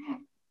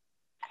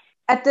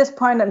 At this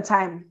point in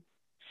time,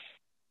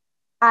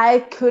 I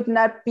could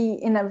not be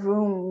in a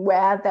room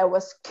where there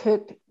was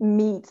cooked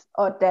meat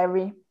or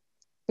dairy,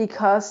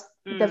 because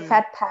the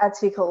fat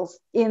particles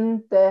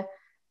in the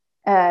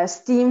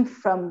steam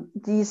from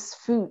these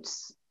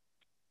foods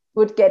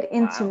would get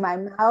into my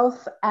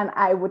mouth and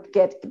I would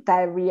get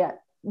diarrhea.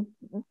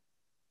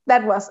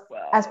 That was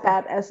as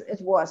bad as it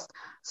was.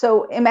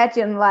 So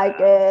imagine like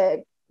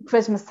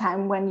Christmas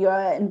time when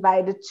you're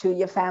invited to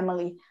your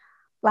family.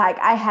 Like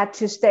I had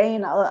to stay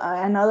in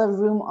another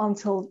room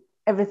until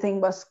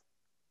everything was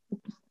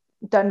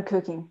done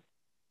cooking.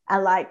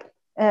 And like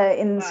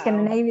in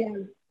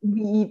Scandinavia,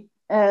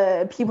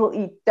 people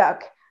eat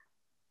duck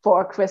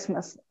for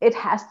Christmas. It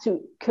has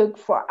to cook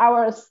for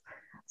hours.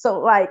 So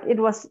like it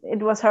was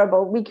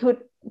horrible. We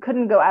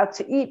couldn't go out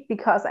to eat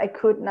because I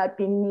could not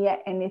be near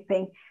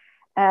anything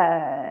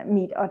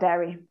meat or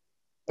dairy.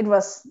 It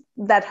was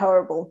that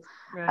horrible.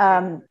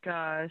 Right.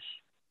 Gosh.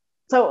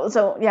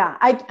 So yeah,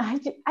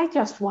 I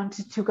just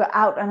wanted to go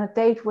out on a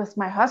date with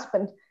my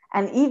husband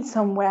and eat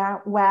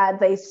somewhere where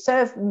they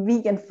serve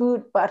vegan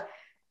food, but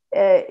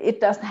it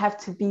doesn't have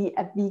to be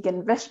a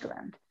vegan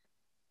restaurant.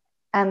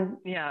 And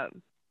yeah,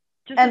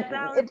 just a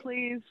salad,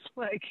 please.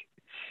 Like,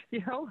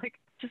 like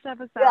just have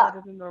a salad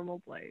at a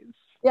normal place.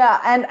 Yeah,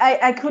 and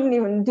I couldn't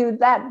even do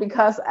that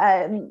because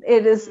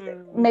it is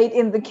made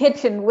in the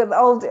kitchen with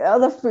all the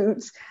other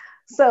foods.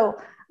 So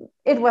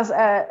it was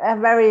a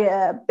very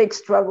big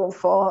struggle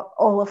for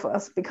all of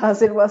us,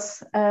 because it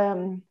was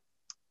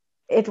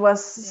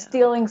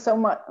stealing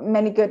so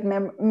many good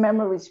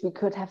memories we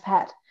could have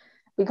had,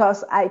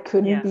 because I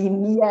couldn't be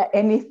near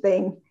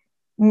anything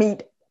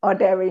meat or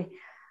dairy.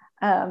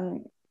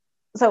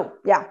 So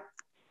yeah,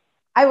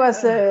 I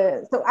was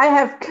so I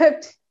have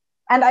cooked,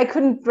 and I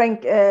couldn't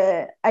drink.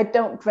 I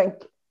don't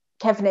drink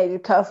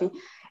caffeinated coffee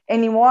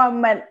anymore,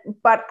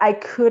 but I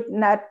could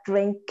not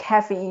drink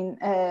caffeine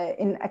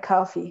in a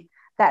coffee.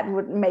 That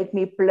would make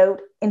me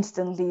bloat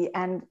instantly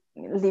and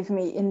leave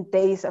me in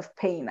days of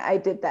pain. I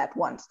did that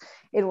once.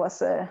 It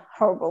was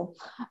horrible.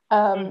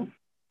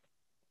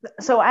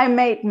 So I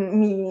made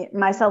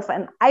myself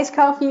an iced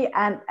coffee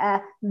and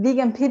a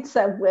vegan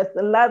pizza with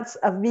lots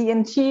of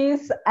vegan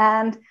cheese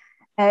and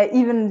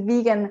even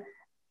vegan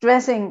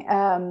dressing.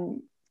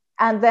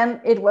 And then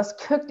it was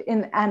cooked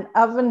in an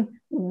oven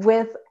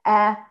with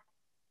a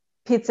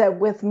pizza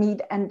with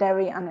meat and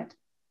dairy on it.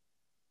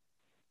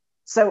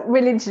 So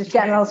really to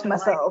channel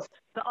myself. Like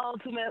the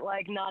ultimate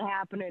like not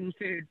happening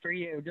food for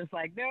you. Just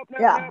like, nope.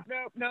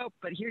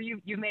 But here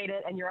you made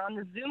it, and you're on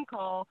the Zoom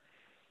call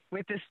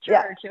with this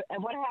church.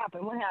 And what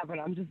happened?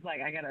 I'm just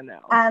like, I gotta know.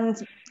 And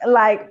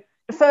like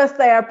first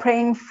they are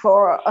praying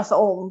for us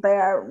all. They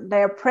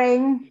are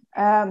praying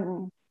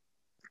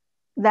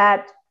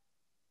that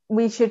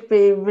we should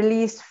be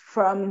released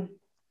from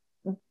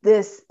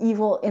this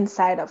evil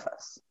inside of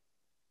us.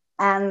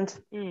 And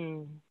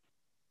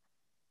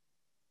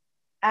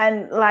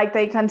like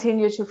they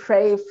continue to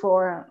pray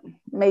for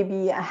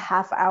maybe a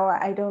half hour.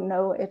 I don't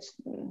know. It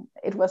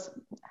was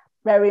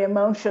very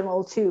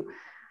emotional too.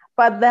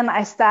 But then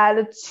I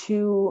started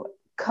to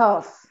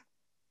cough.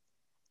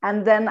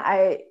 And then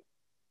I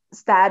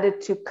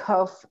started to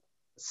cough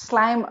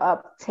slime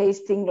up,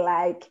 tasting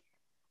like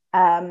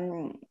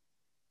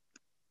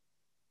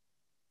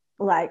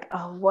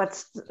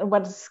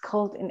what is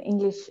called in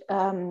English?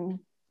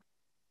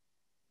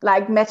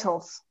 Like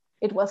metals.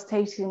 It was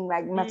tasting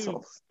like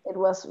metals. It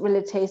was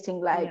really tasting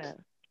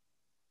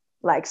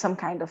like some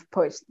kind of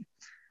poison.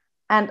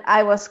 And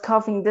I was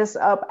coughing this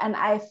up, and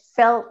I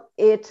felt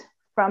it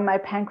from my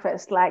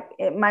pancreas, like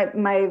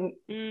my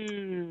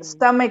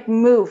stomach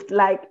moved,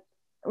 like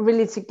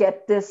really to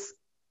get this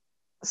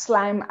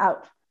slime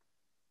out.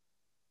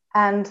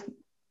 And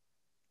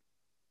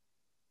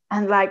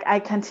like I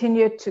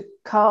continued to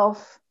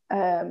cough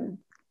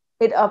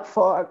it up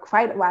for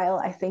quite a while.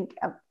 I think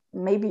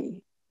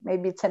maybe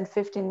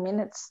 10-15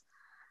 minutes.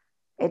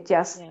 It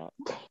just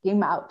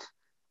came out,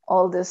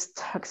 all this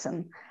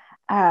toxin.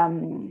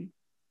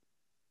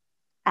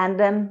 And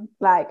then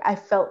like I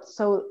felt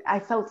so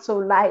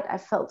light, I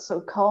felt so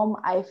calm,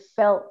 I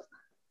felt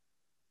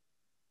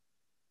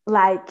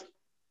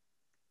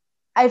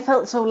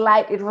so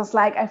light. It was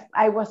like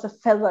I was a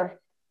feather.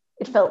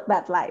 It felt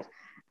that light.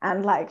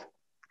 And like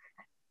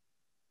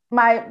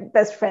my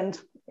best friend,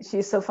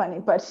 she's so funny,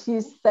 but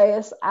she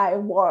says I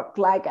walk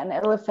like an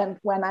elephant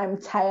when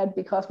I'm tired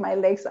because my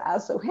legs are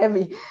so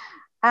heavy.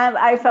 And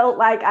I felt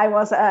like I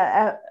was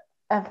a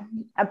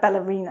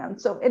ballerina.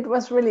 So it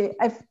was really,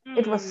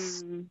 it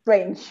was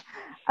strange.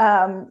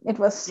 It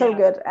was so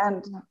good.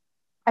 And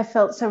I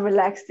felt so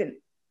relaxed in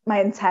my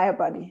entire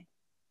body.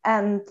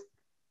 And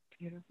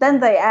then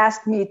they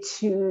asked me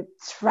to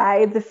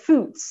try the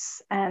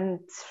foods and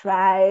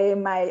try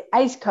my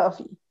iced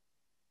coffee.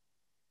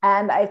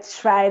 And I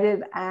tried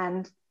it.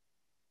 And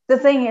the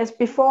thing is,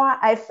 before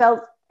I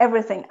felt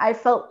everything. I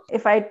felt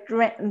if I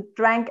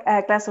drank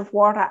a glass of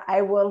water,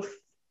 I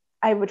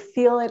would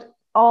feel it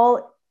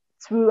all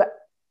through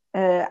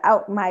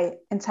out my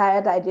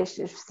entire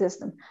digestive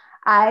system.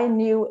 I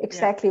knew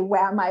exactly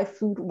where my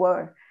food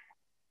were.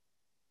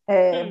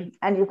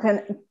 And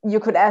you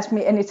could ask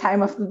me any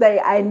time of the day.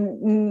 I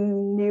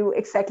knew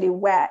exactly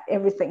where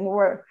everything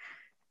were.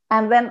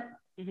 And then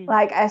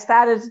like I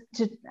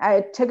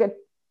took a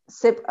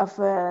sip of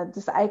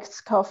this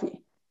iced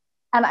coffee,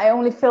 and I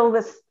only feel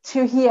this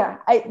to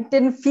here. I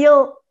didn't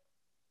feel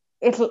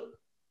it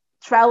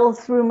travel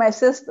through my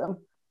system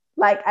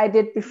like I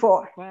did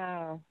before.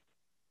 Wow.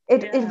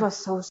 It was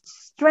so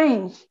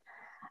strange.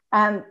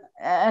 And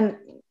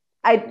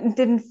I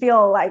didn't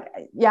feel like,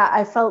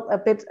 I felt a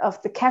bit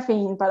of the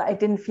caffeine, but I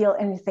didn't feel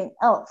anything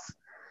else.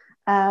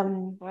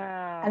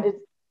 Wow. And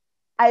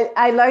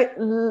I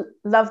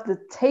love the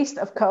taste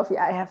of coffee.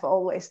 I have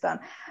always done.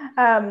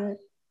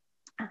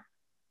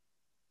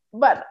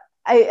 But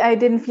I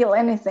didn't feel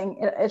anything.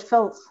 It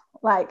felt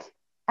like,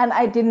 and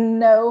I didn't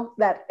know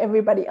that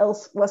everybody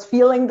else was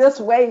feeling this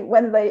way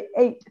when they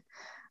ate,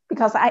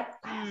 because I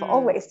have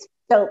always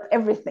felt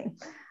everything.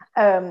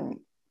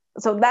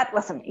 So that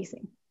was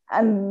amazing.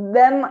 And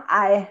then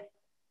I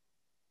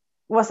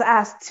was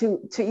asked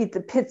to eat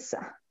the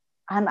pizza,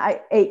 and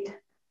I ate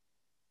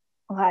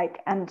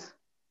and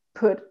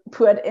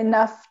put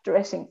enough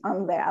dressing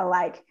on there,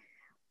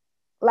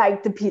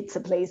 like the pizza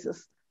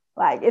places.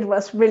 Like it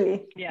was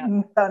really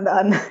done.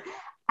 And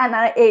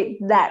I ate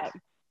that,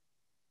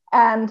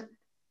 and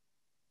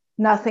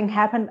nothing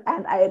happened,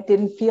 and I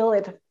didn't feel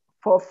it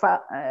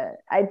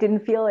I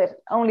didn't feel it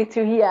only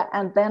to here,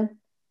 and then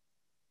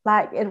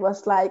like it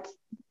was like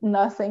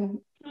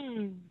nothing.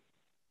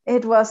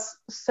 It was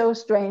so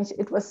strange.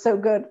 It was so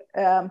good.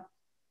 And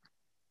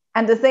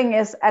the thing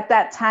is, at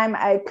that time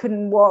I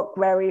couldn't walk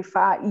very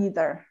far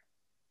either.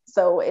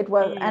 So it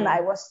was, and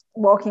I was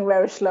walking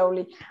very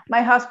slowly.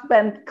 My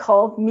husband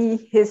called me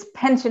his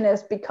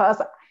pensionist because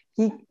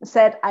he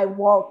said I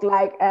walked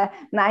like a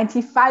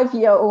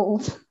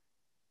 95-year-old.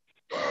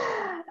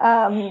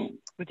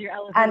 With your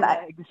elephant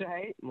legs,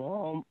 right?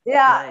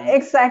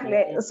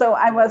 Exactly. So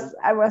I was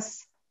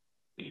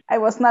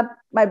not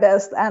my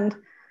best. And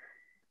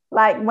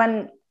like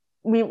when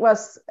we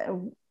was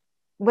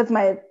with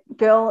my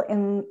girl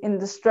in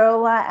the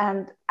stroller,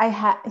 and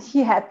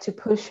he had to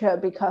push her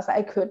because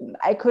I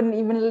couldn't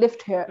even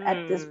lift her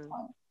at this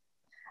point.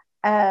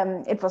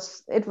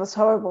 It was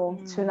horrible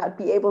to not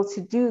be able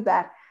to do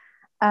that.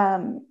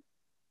 And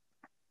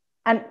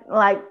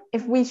like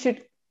if we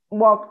should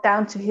walk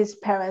down to his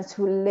parents,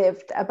 who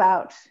lived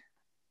about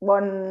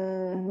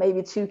 1,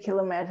 maybe 2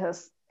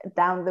 kilometers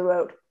down the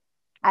road,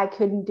 I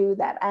couldn't do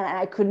that. And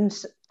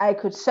I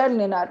could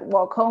certainly not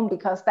walk home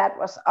because that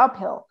was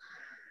uphill.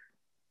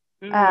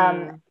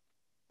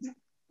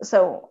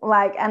 So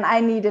like, and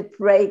I needed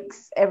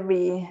breaks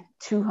every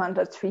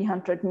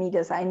 200-300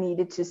 meters. I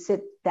needed to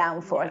sit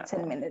down for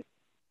 10 minutes.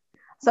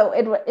 So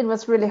it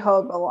was really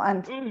horrible,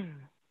 and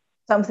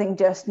something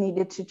just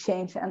needed to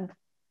change. And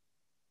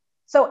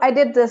so I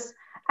did this,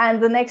 and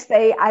the next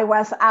day I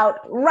was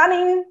out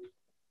running.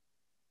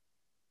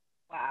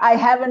 Wow. I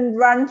haven't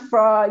run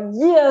for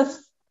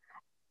years.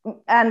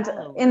 And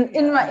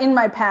in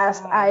my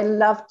past, I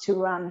loved to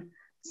run.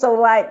 So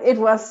like it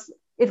was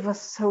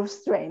so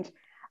strange.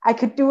 I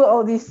could do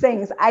all these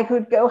things. I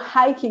could go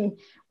hiking.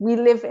 We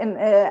live in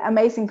an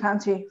amazing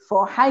country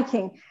for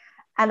hiking,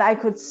 and I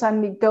could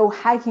suddenly go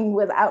hiking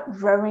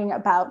without worrying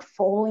about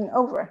falling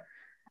over.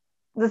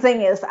 The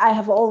thing is, I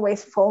have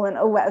always fallen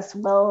over as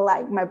well.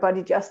 Like my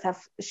body just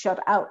have shut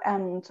out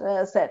and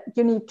said,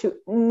 you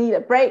need a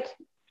break.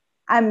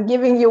 I'm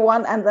giving you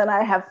one, and then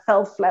I have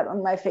fell flat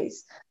on my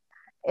face.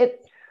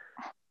 It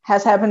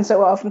has happened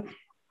so often.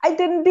 I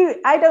don't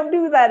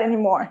do that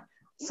anymore.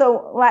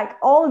 So like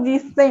all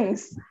these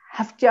things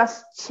have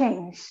just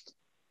changed.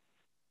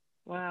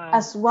 Wow.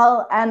 As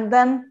well. And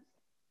then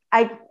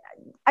I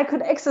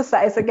could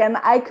exercise again.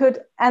 I could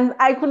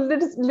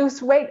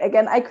lose weight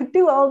again. I could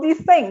do all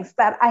these things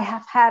that I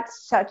have had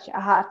such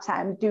a hard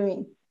time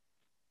doing.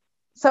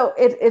 So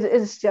it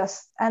is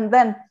just, and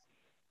then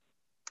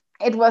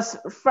it was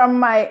from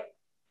my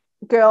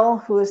girl,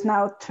 who is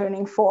now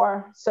turning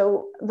 4.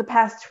 So the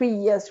past 3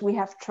 years we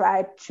have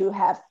tried to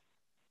have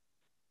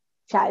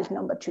child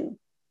number 2.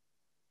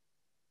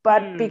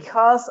 But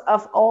because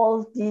of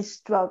all these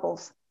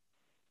struggles,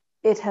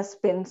 it has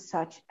been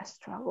such a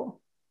struggle.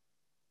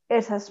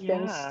 It has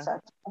been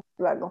such a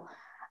struggle.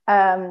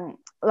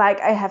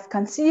 Like I have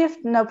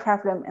conceived, no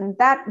problem in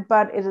that,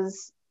 but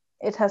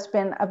it has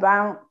been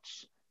about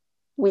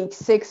week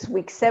 6,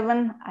 week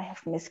 7, I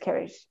have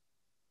miscarried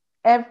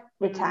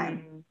every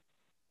time,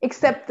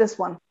 except this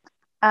one.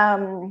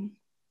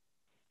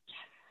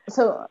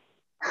 So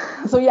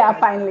yeah,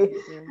 finally.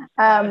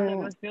 That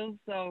must feel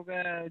so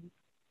good.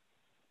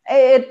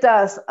 It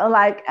does.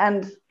 Like,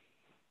 and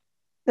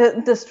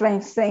the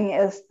strange thing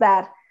is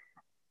that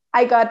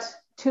I got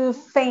 2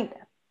 faint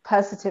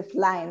positive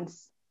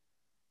lines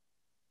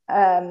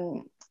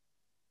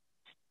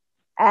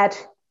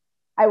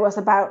I was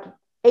about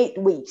 8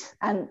 weeks,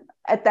 and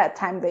at that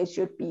time they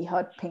should be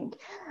hot pink.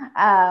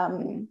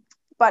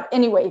 But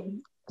anyway,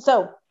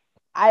 so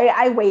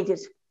I waited,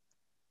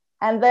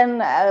 and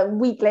then a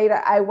week later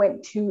I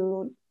went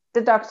to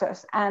the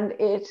doctors, and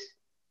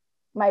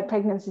my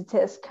pregnancy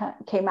test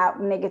came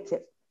out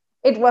negative.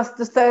 It was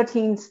the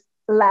 13th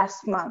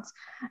last month.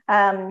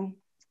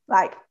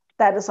 Like,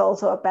 that is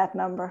also a bad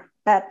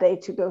day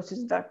to go to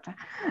the doctor.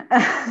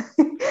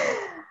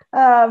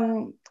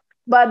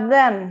 But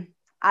then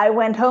I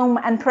went home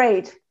and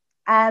prayed,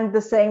 and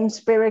the same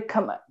spirit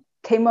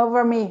came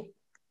over me,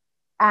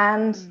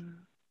 and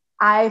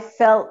I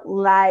felt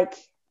like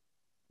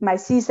my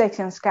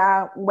C-section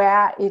scar,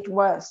 where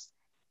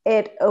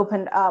it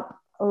opened up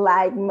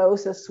like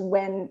Moses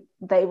when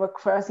they were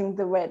crossing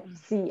the Red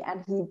Sea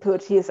and he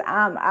put his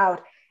arm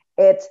out.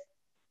 It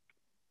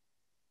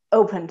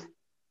opened,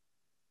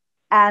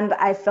 and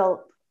I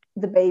felt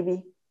the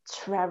baby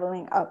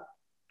traveling up.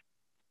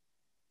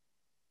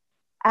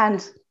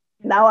 And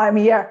now I'm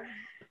here.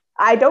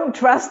 I don't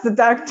trust the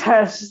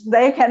doctors.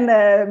 They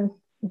can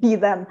be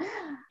them.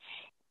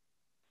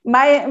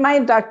 My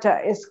doctor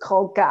is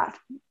called God,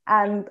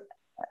 and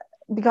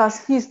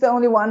because he's the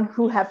only one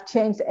who have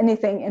changed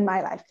anything in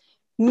my life.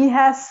 He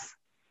has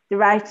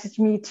directed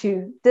me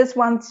to this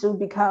one to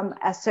become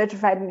a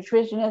certified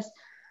nutritionist,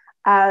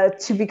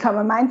 to become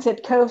a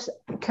mindset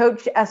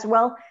coach as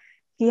well.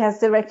 He has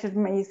directed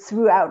me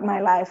throughout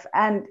my life,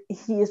 and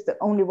he is the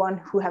only one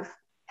who have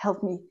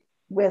helped me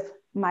with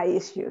my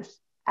issues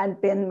and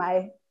been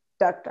my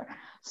doctor.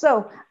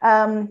 So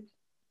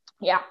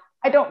yeah,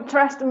 I don't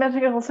trust the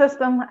medical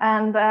system,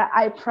 and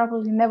I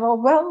probably never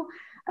will,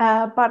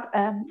 but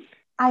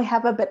I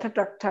have a better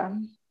doctor.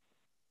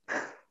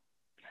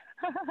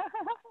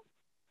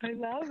 I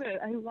love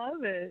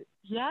it.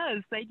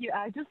 Yes, thank you.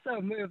 I just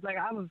so moved. Like,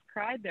 I almost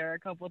cried there a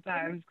couple of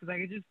times because I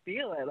could just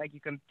feel it. Like,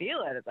 you can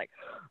feel it. It's like,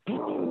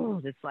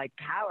 this like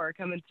power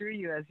coming through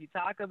you as you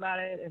talk about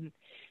it. And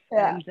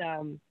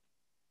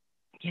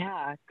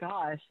yeah,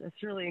 gosh,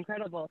 that's really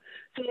incredible.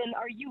 So then,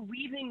 are you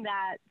weaving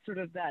that sort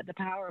of the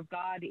power of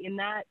God in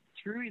that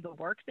through the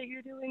work that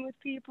you're doing with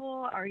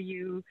people? Are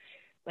you,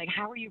 like,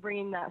 how are you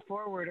bringing that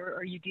forward, or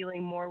are you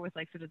dealing more with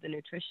like sort of the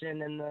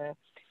nutrition and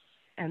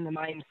the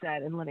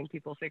mindset and letting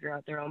people figure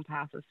out their own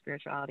path of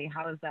spirituality?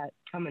 How is that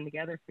coming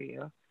together for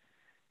you?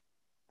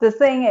 The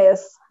thing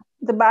is,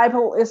 the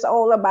Bible is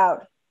all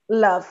about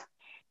love.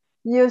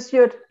 You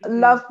should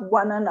love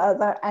one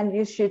another, and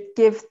you should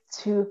give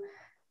to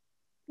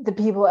the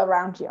people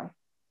around you.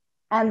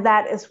 And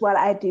that is what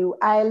I do.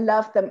 I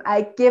love them.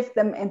 I give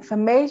them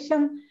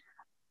information.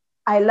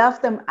 I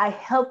love them. I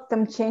help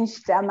them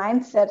change their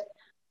mindset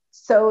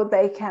so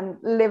they can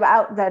live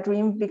out their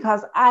dream,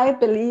 because I'm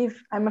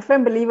a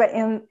firm believer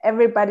in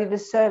everybody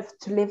deserves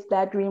to live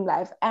their dream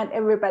life, and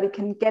everybody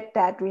can get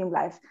that dream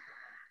life.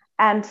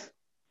 And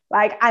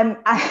like, I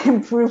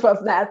am proof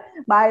of that.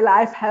 My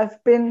life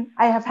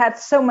I have had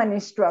so many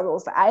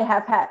struggles. I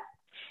have had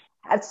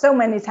so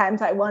many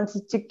times I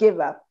wanted to give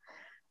up,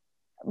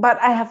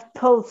 but I have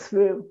pulled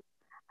through,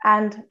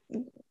 and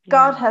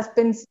God has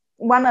been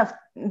one of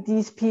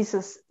these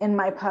pieces in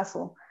my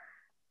puzzle.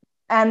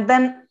 And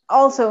then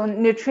also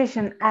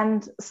nutrition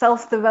and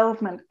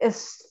self-development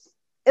is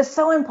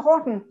so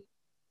important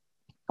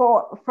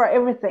for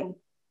everything.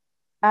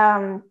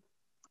 And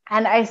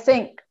I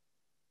think,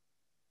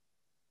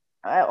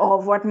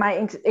 or what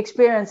my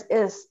experience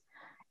is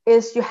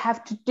you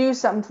have to do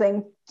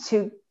something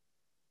to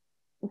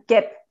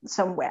get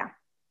somewhere.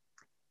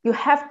 You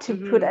have to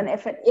put an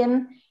effort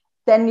in,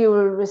 then you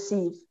will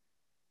receive.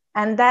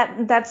 And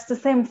that's the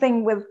same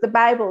thing with the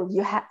Bible.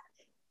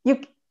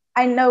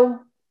 I know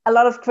a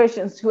lot of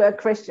Christians who are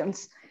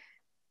Christians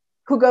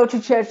who go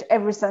to church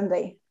every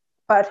Sunday,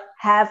 but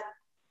have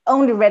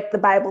only read the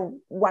Bible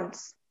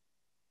once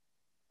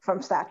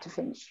from start to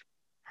finish.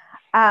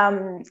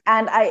 And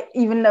I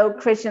even know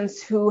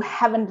Christians who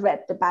haven't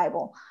read the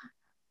Bible,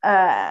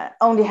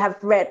 only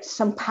have read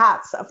some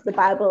parts of the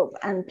Bible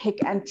and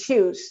pick and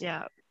choose.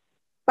 Yeah.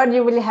 But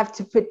you really have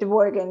to put the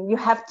work in. You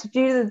have to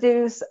do the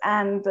do's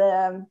and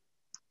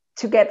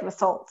to get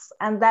results.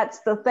 And that's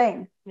the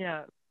thing.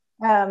 Yeah.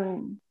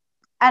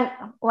 And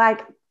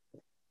like,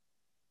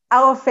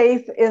 our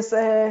faith is,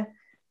 I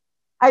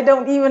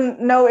don't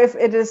even know if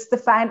it is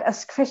defined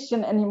as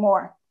Christian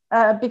anymore,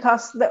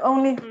 because the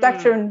only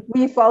doctrine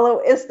we follow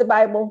is the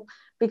Bible,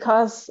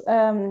 because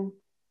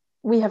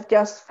we have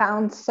just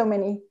found so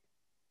many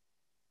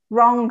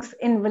wrongs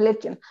in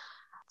religion.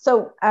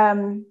 So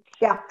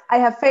yeah, I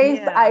have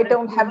faith. Yeah, I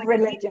don't have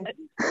religion.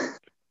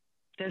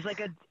 There's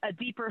like a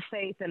deeper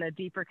faith and a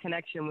deeper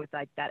connection with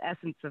like that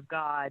essence of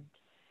God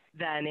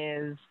than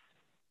is.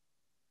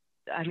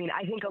 I mean,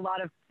 I think a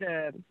lot of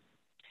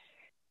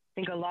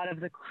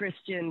the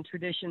Christian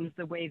traditions,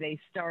 the way they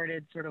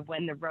started, sort of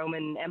when the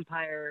Roman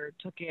Empire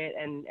took it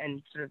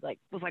and sort of like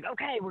was like,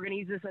 okay, we're going to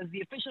use this as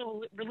the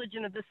official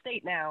religion of the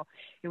state now.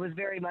 It was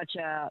very much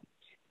a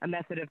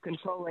method of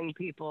controlling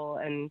people,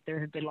 and there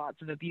have been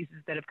lots of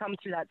abuses that have come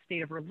through that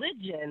state of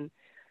religion.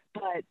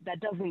 But that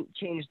doesn't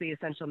change the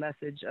essential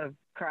message of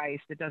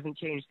Christ. It doesn't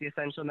change the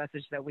essential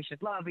message that we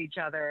should love each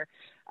other.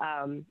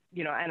 And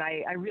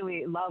I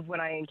really love when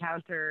I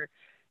encounter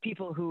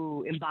people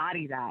who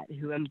embody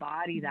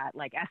that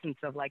like essence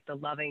of like the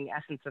loving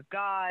essence of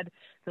God,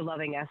 the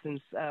loving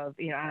essence of,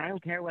 and I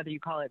don't care whether you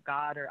call it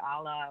God or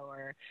Allah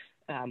or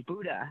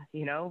Buddha,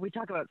 we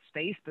talk about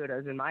space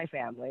Buddhas in my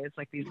family. It's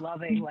like these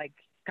loving, like,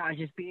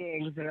 conscious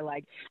beings that are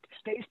like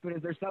space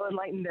Buddhas. They're so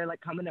enlightened. They're like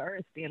coming to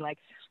Earth, being like,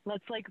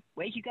 let's like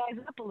wake you guys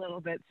up a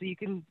little bit so you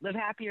can live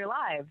happier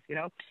lives. It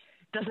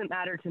doesn't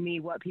matter to me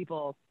what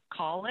people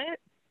call it,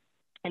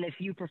 and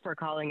if you prefer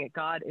calling it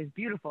God, is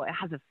beautiful. It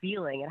has a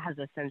feeling. It has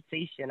a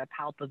sensation, a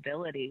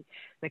palpability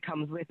that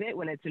comes with it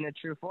when it's in a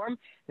true form.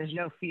 There's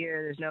no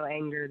fear. There's no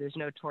anger. There's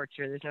no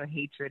torture. There's no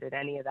hatred at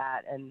any of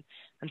that. And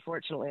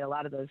unfortunately, a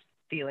lot of those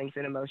feelings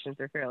and emotions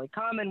are fairly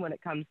common when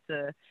it comes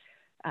to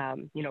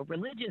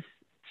religious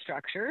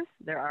structures.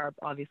 There are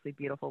obviously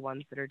beautiful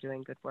ones that are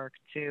doing good work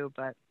too,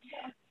 but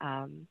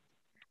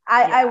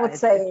I would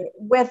say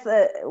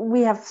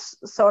we have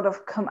sort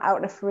of come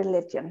out of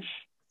religion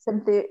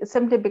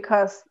simply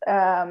because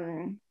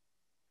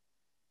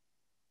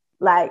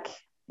like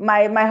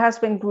my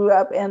husband grew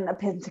up in a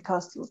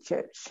Pentecostal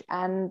church,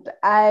 and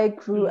I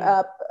grew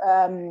up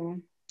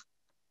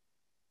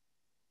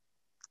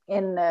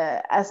in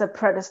as a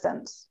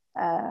Protestant.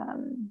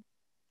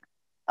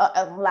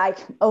 Like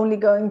only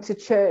going to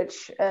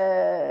church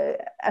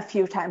a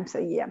few times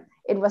a year.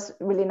 It was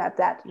really not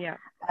that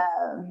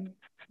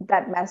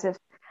that massive.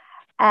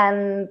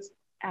 And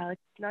Alex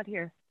not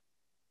here.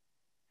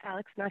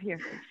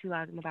 It's too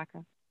loud in the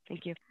background.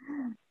 Thank you.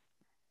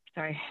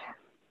 Sorry.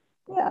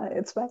 Yeah,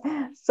 it's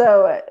fine.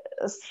 So,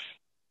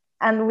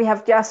 and we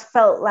have just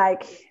felt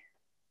like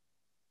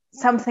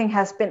something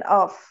has been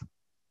off,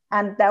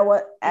 and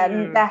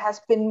there has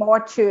been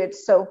more to it.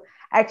 So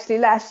actually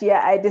last year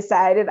I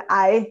decided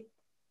I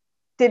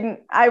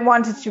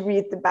wanted to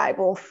read the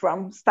Bible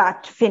from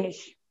start to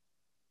finish.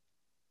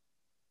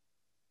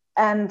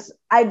 And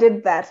I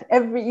did that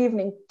every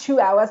evening, 2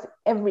 hours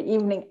every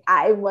evening.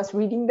 I was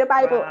reading the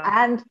Bible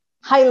and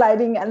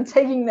highlighting and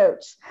taking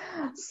notes.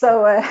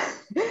 So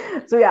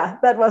yeah,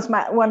 that was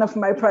one of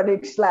my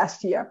projects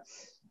last year.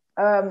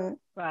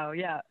 Wow,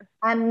 yeah.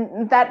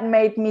 And that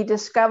made me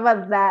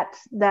discover that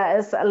there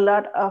is a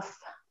lot of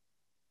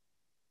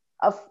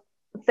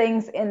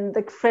things in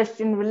the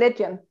Christian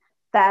religion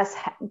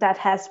that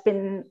has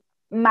been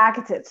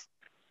marketed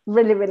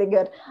really, really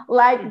good.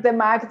 Like the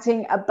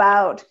marketing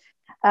about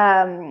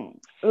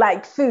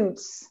like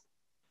foods.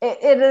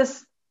 It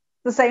is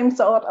the same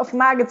sort of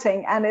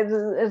marketing, and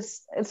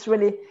it's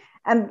really,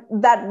 and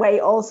that way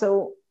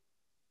also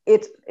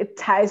it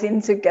ties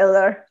in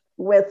together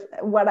with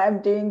what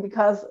I'm doing,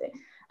 because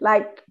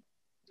like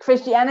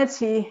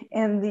Christianity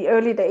in the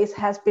early days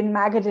has been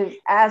marketed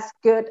as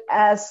good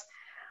as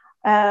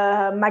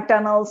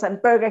McDonald's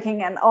and Burger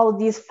King and all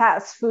these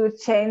fast food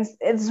chains.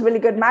 It's really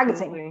good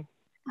marketing.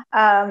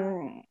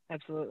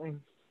 Absolutely.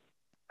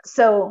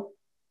 So,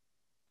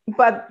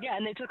 but yeah,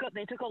 and they took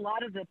a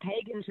lot of the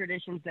pagan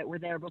traditions that were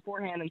there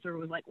beforehand and sort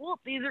of was like, well,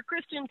 these are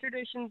Christian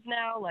traditions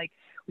now. Like,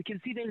 we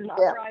can see there's an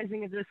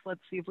uprising of this.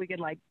 Let's see if we can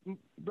like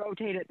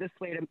rotate it this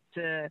way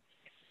to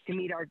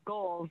meet our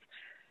goals.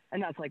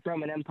 And that's like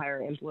Roman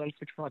Empire influence,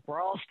 which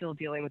we're all still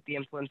dealing with the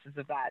influences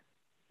of that.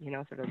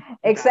 Sort of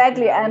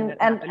exactly,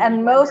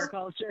 and most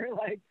culture,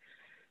 like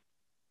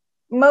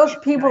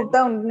most people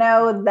don't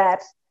know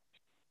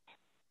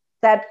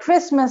that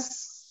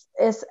Christmas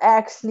is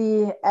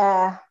actually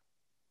a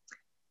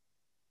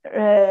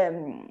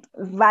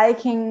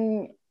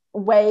Viking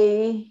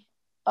way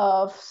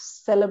of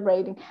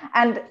celebrating.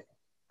 And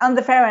on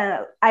the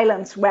Faroe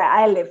Islands where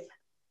I live,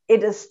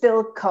 it is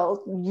still called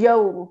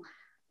Yule,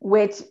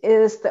 which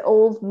is the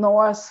Old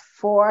Norse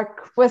for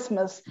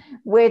Christmas,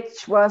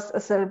 which was a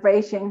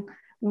celebration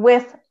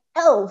with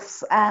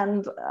elves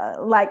and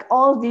like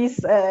all these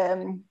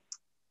kind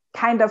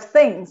of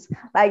things.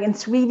 Like in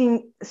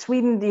Sweden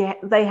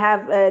they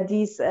have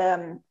these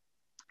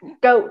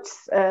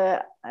goats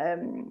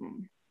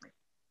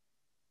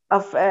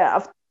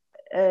of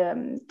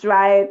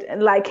dried,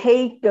 like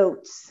hay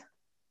goats.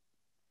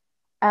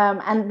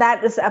 And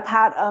that is a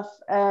part of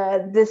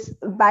this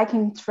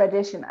Viking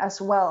tradition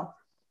as well.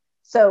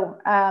 So,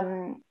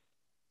 and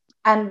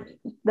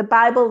the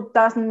Bible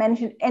doesn't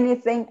mention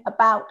anything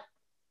about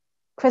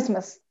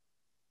Christmas.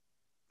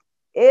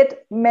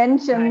 It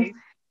mentions,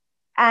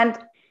 and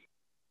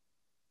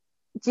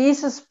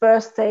Jesus'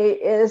 birthday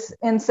is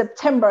in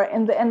September,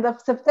 in the end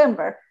of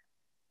September.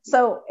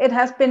 So it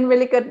has been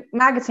really good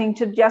marketing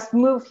to just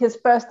move his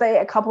birthday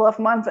a couple of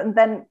months and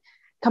then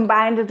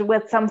combine it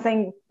with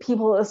something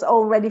people is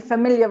already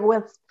familiar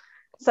with.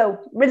 So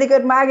really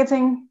good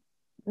marketing,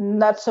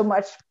 not so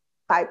much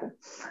Bible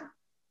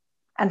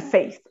and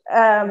faith.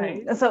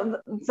 Right. So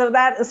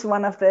that is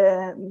one of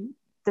the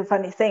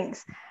funny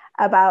things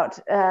about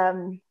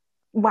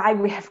why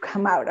we have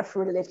come out of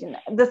religion.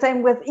 The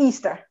same with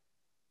Easter.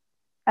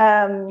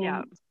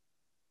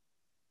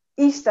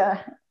 Easter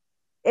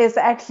is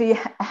actually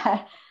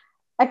a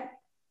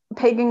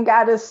pagan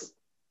goddess,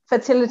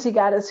 fertility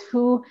goddess,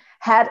 who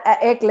had an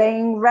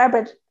egg-laying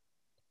rabbit.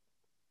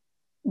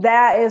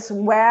 There is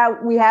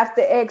where we have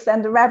the eggs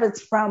and the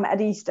rabbits from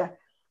at Easter.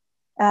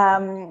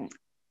 But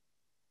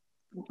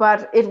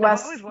it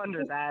was. I've always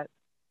wondered that.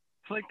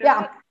 Like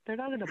they're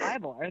not in the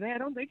Bible, are they? I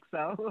don't think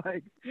so.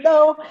 Like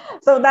no,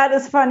 so that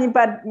is funny.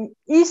 But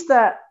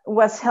Easter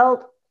was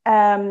held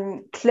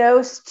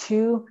close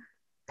to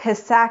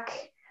Pesach,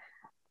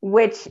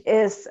 which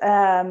is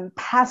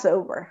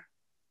Passover.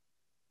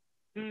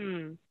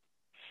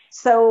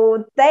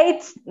 So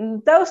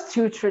those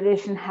two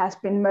traditions has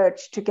been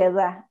merged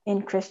together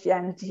in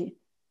Christianity.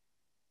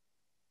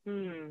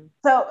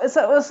 So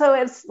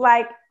it's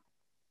like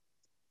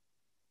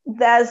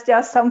there's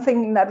just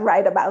something not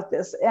right about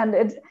this,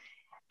 and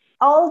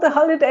all the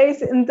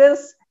holidays in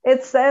this,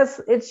 it says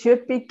it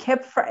should be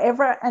kept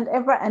forever and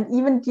ever, and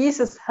even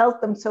Jesus held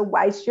them. So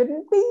why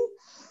shouldn't we?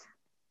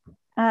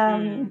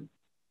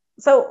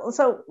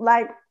 So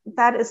like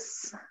that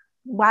is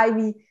why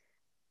we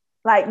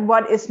like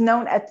what is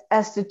known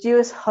as the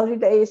Jewish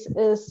holidays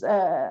is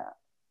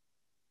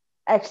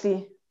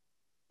actually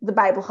the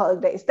Bible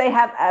holidays. They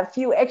have a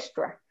few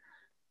extra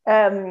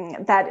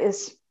that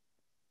is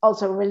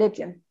also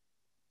religion,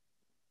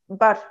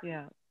 but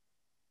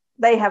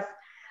they have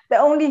the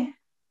only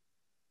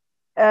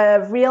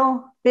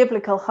real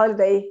biblical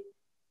holiday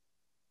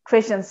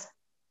Christians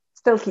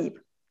still keep,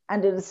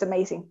 and it is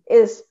amazing,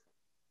 is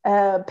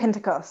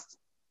Pentecost.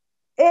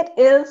 It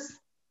is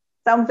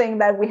something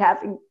that we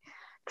have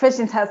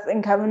Christians have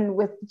in common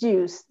with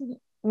Jews.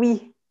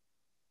 We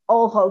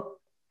all hold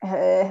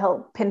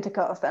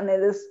Pentecost, and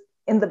it is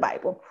in the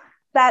Bible.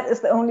 That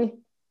is the only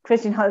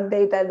Christian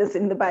holiday that is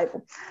in the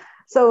Bible.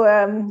 So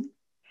and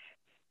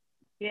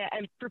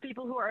for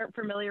people who aren't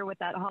familiar with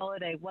that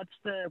holiday, what's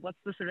the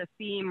sort of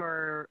theme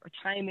or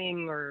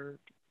timing or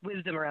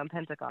wisdom around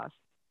Pentecost?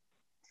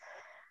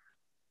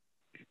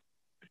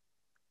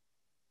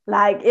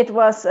 Like it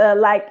was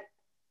like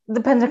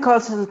the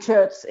Pentecostal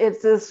church.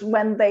 It is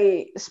when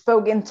they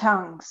spoke in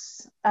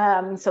tongues.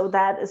 So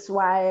that is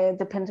why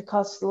the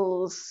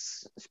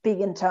Pentecostals speak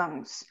in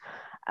tongues.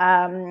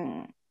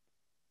 And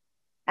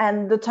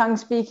the tongue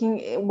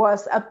speaking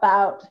was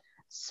about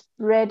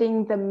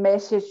spreading the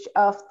message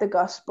of the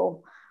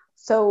gospel.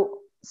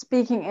 So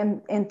speaking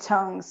in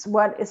tongues,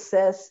 what it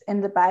says in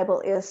the Bible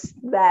is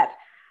that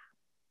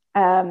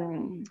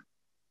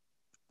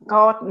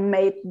God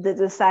made the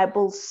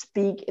disciples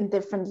speak in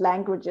different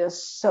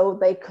languages so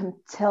they could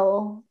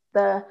tell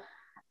the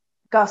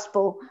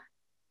gospel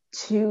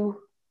to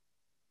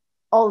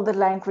all the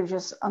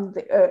languages on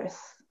the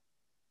earth.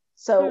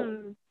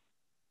 So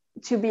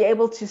to be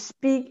able to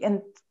speak,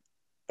 and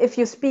if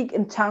you speak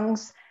in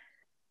tongues,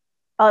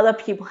 other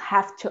people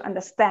have to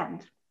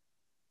understand.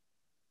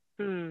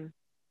 So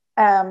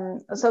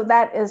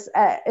that is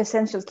an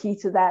essential key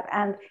to that.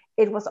 And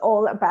it was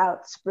all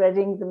about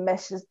spreading the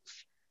message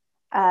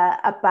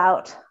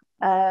about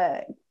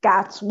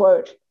God's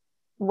word.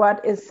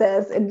 What it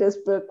says in this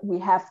book, we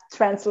have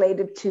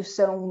translated to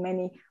so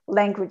many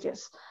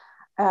languages.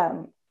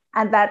 And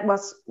that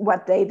was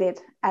what they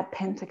did at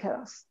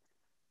Pentecost.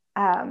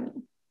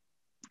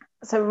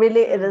 So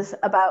really it is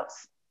about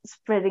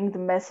spreading the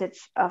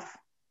message of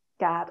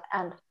God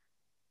and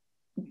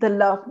the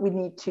love we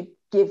need to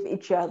give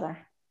each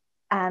other,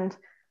 and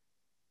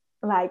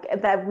like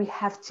that we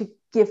have to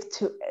give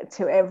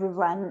to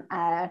everyone.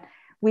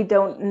 We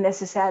don't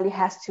necessarily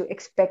have to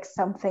expect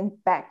something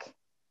back.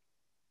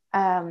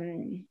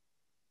 So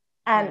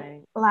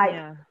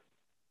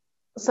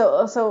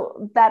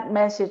that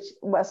message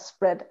was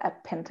spread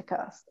at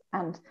Pentecost,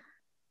 and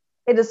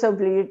it is so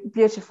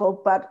beautiful.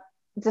 But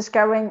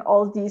discovering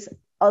all these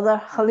other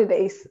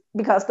holidays,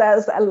 because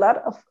there's a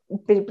lot of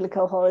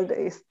biblical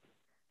holidays,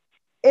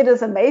 it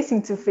is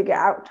amazing to figure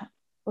out.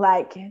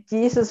 Like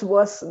Jesus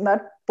was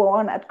not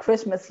born at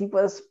Christmas; he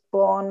was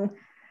born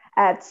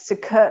at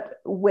Sukkot,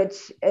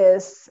 which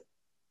is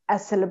a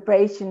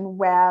celebration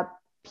where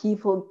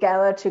people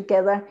gather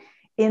together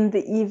in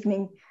the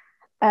evening,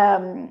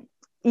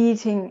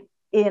 eating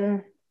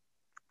in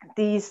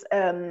these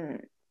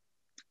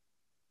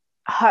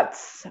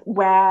huts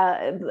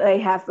where they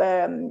have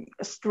a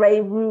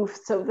stray roof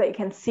so they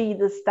can see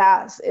the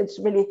stars. It's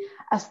really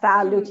a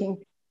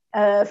star-looking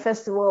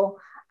festival,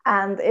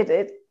 and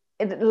it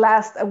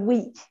lasts a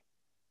week.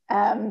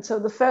 So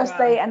the first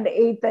day and the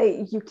 8th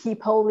day you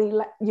keep holy,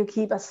 you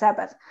keep a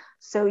Sabbath.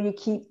 So you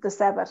keep the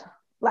Sabbath,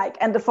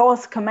 and the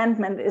 4th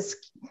commandment is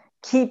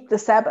keep the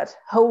Sabbath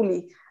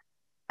holy.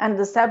 and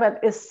the Sabbath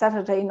is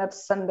Saturday, not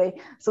Sunday.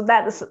 So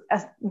that is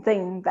a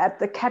thing that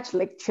the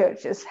Catholic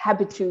Church is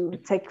happy to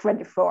take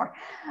credit for.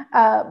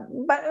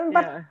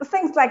 But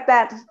things like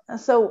that.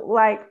 So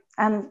like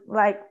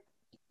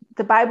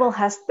the Bible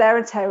has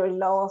dietary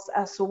laws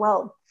as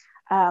well.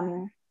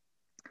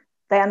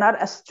 They are not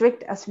as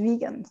strict as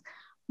vegans,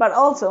 but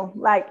also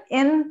like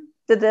in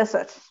the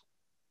desert,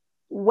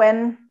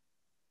 when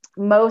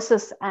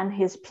Moses and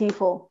his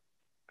people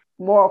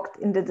walked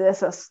in the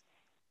desert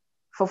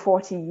for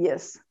 40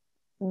 years.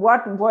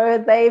 What were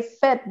they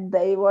fed?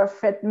 They were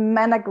fed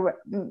manna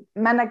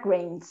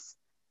grains,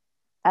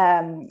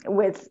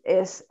 which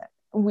is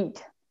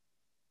wheat.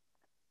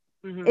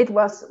 Mm-hmm. It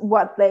was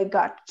what they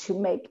got to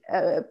make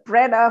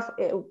bread of,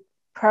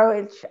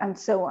 porridge, and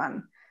so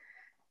on.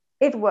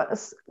 It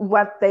was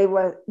what they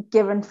were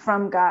given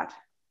from God,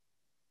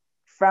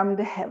 from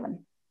the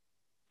heaven.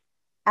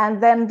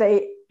 And then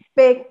they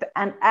begged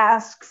and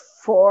asked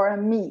for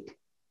meat.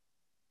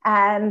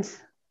 And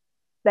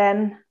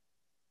then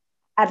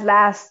at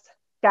last,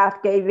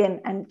 God gave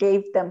in and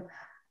gave them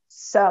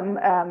some,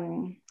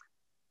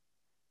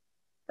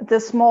 the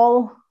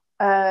small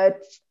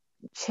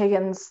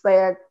chickens.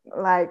 They're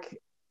like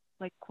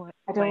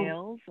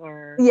quails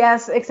or?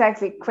 Yes,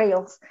 exactly,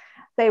 quails.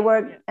 They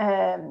were,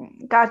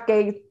 God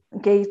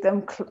gave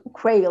them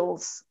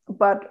quails,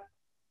 but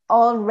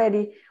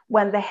already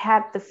when they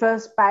had the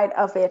first bite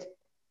of it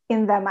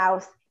in their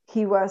mouth,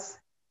 he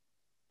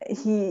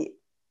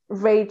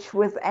raged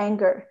with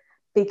anger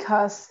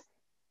because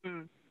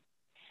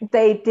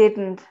they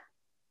didn't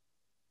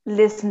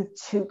listen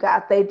to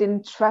God. They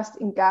didn't trust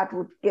in God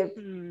would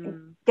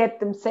get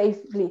them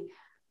safely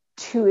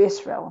to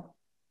Israel.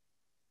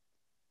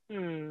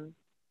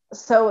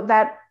 So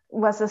that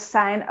was a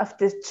sign of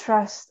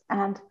distrust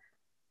and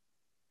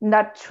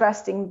not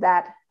trusting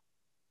that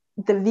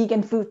the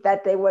vegan food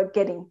that they were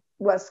getting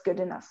was good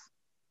enough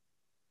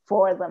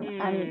for them,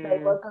 and they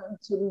were going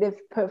to live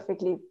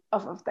perfectly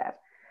off of that.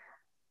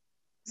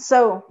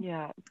 So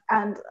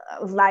and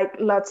like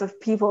lots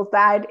of people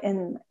died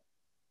in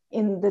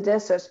the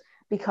desert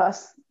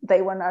because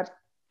they were not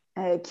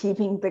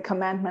keeping the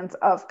commandments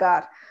of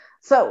God.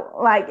 So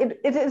like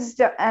it is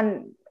just,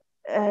 and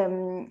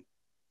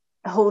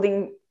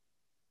holding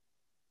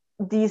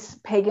these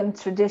pagan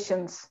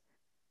traditions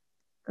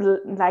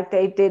like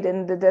they did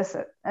in the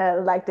desert,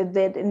 like they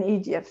did in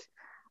Egypt.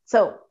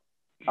 So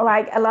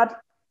like a lot,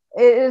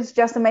 it is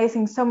just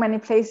amazing. So many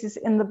places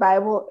in the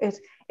Bible,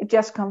 it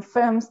just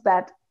confirms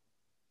that.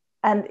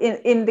 And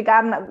in the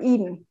Garden of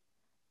Eden,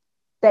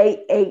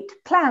 they ate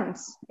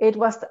plants. It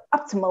was the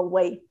optimal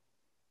way.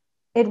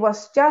 It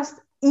was just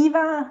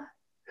Eva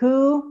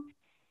who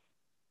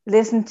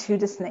listened to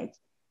the snake.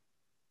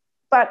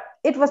 But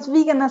it was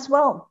vegan as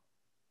well.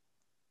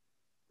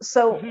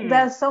 So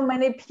there's so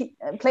many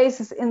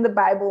places in the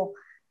Bible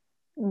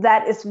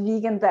that is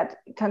vegan, that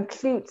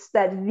concludes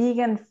that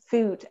vegan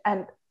food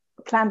and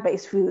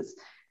plant-based foods,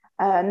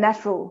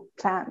 natural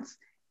plants,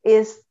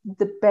 is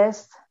the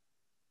best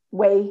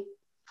way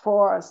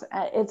for us.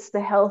 It's the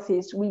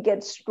healthiest. We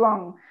get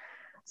strong.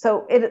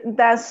 So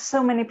there's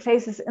so many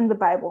places in the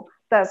Bible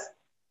that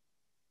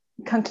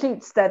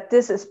concludes that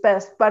this is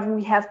best, but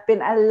we have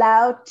been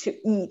allowed to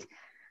eat.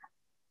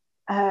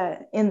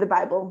 In the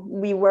Bible,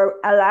 we were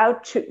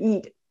allowed to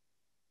eat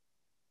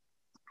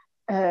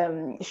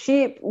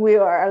sheep, we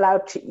were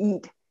allowed to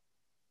eat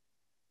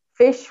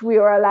fish, we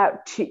were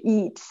allowed to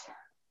eat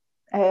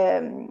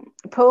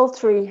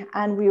poultry,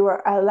 and we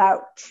were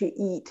allowed to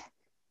eat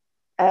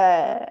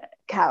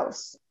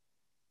cows.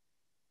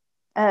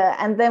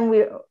 And then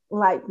we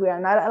are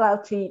not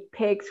allowed to eat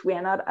pigs, we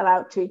are not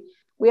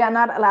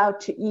allowed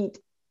to eat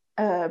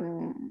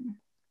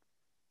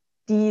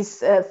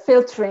these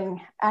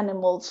filtering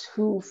animals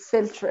who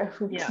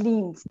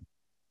cleans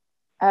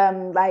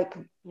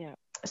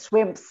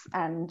shrimps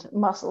and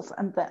mussels,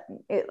 and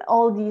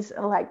all these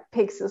like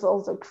pigs is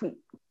also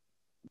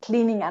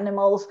cleaning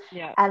animals,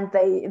 and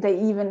they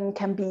even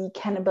can be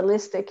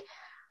cannibalistic.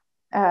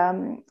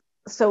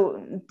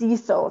 So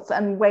these sorts,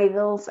 and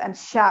whales and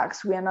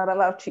sharks we are not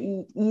allowed to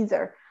eat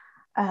either.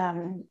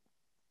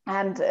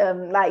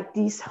 Like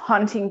these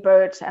hunting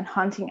birds and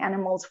hunting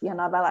animals we are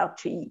not allowed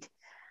to eat.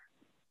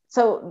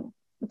 So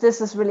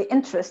this is really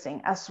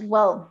interesting as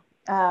well,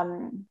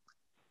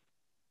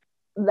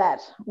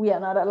 that we are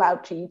not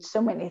allowed to eat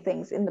so many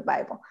things in the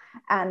Bible.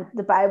 And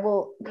the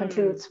Bible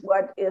concludes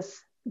what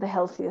is the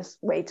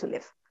healthiest way to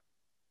live.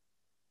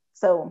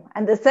 So,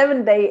 and the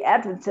Seventh-day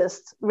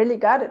Adventists really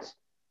got it.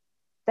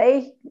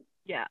 They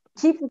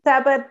keep the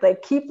Sabbath, they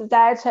keep the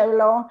dietary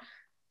law.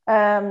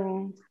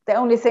 The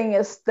only thing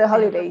is the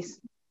holidays.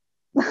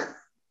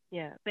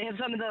 Yeah, they have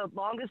some of the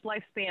longest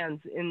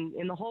lifespans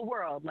in the whole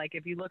world. Like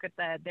if you look at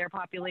their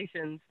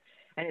populations,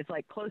 and it's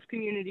like close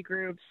community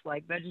groups,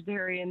 like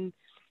vegetarian,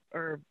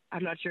 or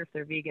I'm not sure if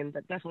they're vegan,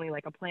 but definitely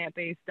like a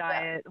plant-based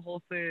diet,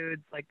 whole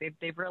foods. Like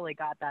they've really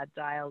got that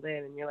dialed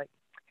in, and you're like,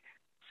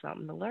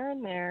 something to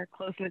learn there.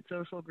 Close-knit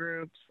social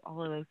groups,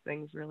 all of those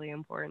things really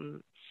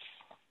important.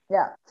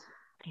 Yeah.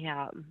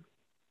 Yeah.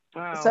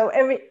 Wow. So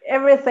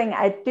everything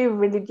I do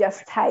really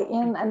just tie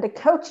in, and the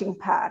coaching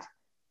part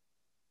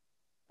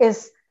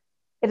is,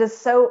 it is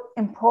so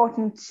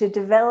important to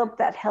develop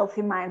that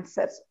healthy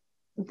mindset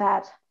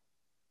that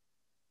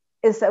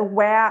is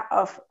aware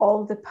of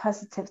all the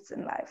positives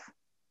in life.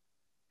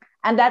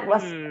 And that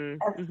was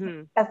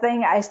a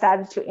thing I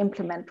started to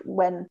implement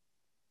when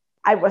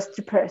I was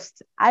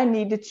depressed. I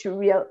needed to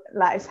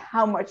realize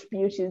how much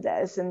beauty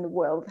there is in the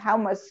world, how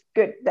much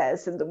good there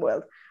is in the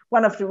world.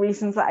 One of the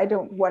reasons I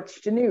don't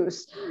watch the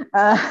news.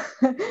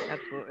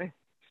 Absolutely.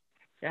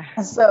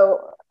 Yeah.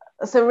 So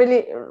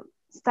really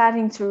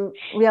starting to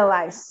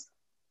realize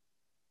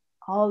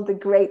all the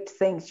great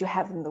things you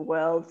have in the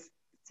world,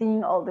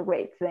 seeing all the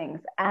great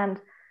things, and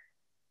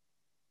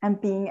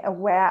being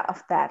aware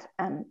of that.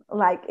 And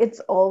like, it's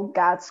all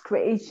God's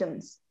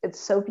creations. It's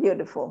so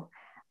beautiful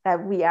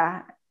that we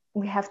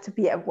have to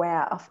be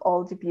aware of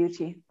all the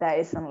beauty there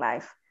is in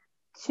life.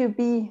 To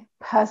be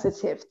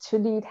positive, to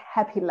lead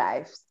happy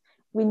lives,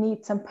 we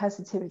need some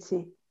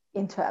positivity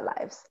into our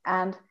lives.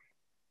 And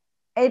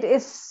it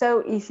is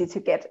so easy to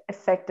get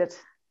affected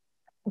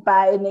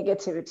by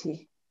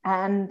negativity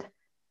and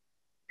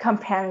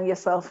comparing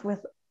yourself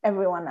with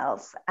everyone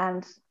else.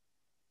 And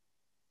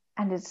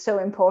it's so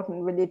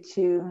important really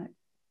to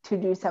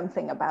do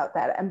something about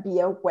that and be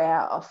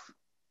aware of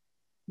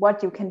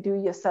what you can do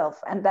yourself.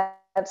 And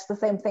that's the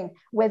same thing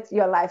with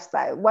your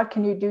lifestyle. What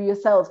can you do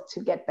yourself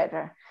to get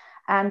better?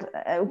 And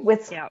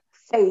with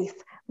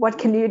faith, what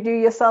can you do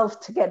yourself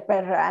to get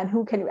better? And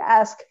who can you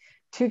ask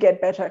to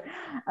get better?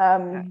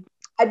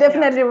 I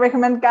definitely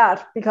recommend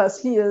God,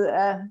 because he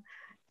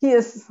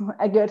is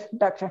a good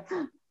doctor.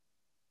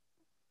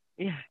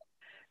 Yeah.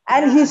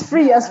 And he's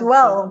free as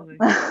well.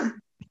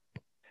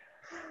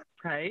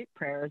 Right?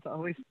 Prayer is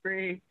always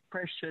free.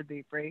 Prayer should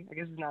be free. I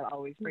guess it's not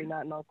always free,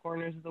 not in all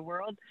corners of the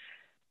world.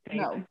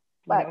 Thank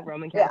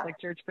Roman Catholic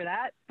Church for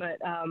that. But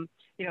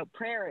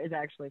prayer is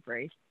actually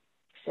free.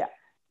 Yeah.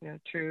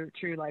 True,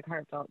 like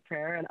heartfelt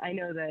prayer. And I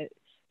know that,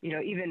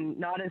 even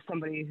not as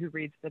somebody who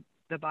reads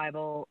the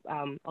Bible,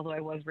 although I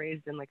was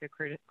raised in like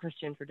a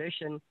Christian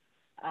tradition,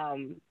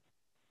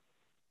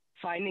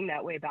 finding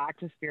that way back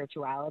to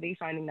spirituality,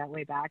 finding that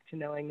way back to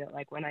knowing that,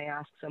 like, when I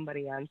ask,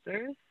 somebody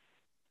answers,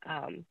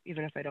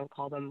 even if I don't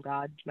call them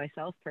God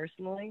myself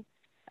personally,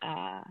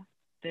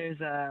 there's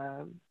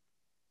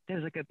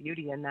like a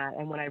beauty in that.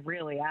 And when I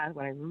really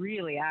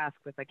ask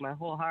with like my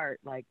whole heart,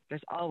 like,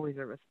 there's always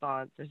a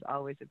response. There's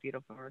always a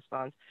beautiful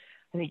response.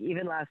 I think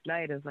even last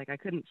night, it was like I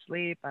couldn't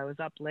sleep. I was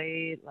up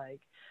late.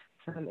 Like,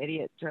 some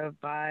idiot drove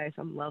by,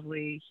 some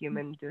lovely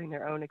human doing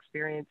their own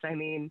experience. I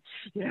mean,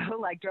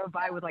 like, drove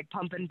by with like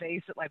pumping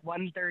bass at like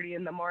 1:30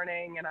 in the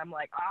morning. And I'm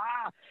like,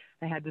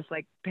 I had this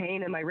like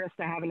pain in my wrist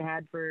I haven't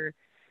had for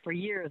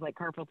years, like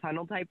carpal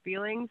tunnel type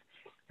feelings.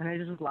 And I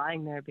just was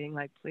lying there being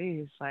like,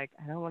 please, like,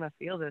 I don't want to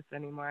feel this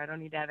anymore. I don't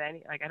need to have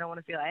I don't want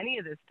to feel any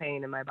of this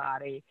pain in my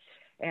body.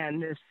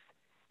 And this,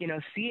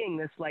 seeing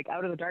this, like,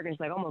 out of the darkness,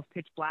 like almost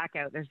pitch black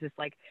out, there's this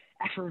like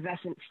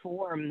effervescent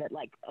form that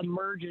like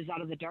emerges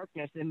out of the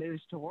darkness and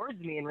moves towards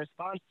me in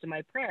response to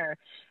my prayer.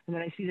 And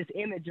then I see this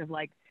image of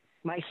like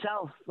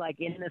myself, like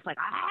in this like,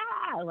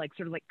 like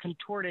sort of like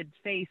contorted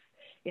face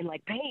in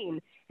like pain.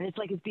 And it's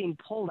like it's being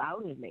pulled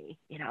out of me,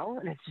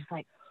 and it's just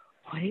like,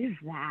 what is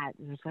that?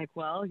 And it's like,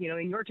 well,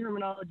 in your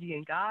terminology,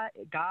 and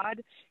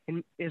God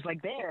is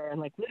like there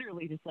and like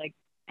literally just like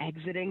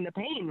exiting the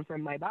pain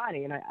from my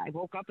body. And I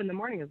woke up in the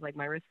morning, it's like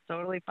my wrist's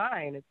totally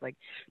fine. It's like,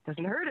 it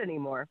doesn't hurt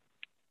anymore.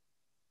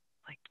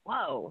 Like,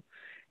 whoa.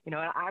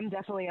 I'm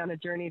definitely on a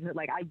journey to,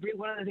 like,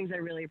 one of the things I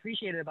really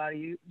appreciated about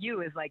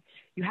you is like,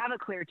 you have a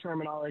clear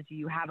terminology,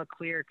 you have a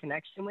clear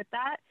connection with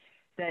that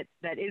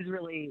is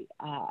really,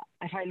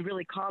 I find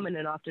really common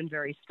and often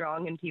very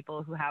strong in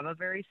people who have a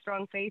very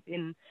strong faith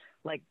in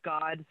like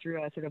God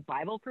through a sort of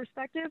Bible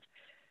perspective.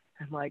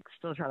 I'm like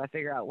still trying to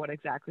figure out what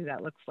exactly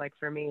that looks like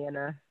for me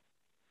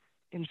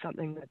in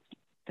something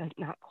that's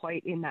not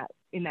quite in that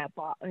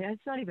box.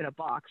 It's not even a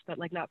box, but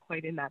like not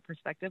quite in that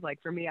perspective. Like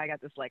for me, I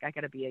got this, like, I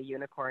got to be a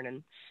unicorn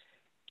and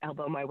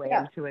elbow my way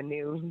into a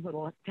new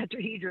little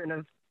tetrahedron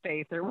of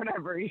faith or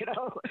whatever,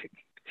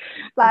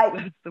 like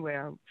that's the way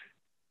I'm.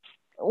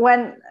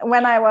 When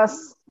I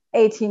was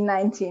 18,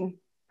 19,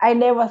 I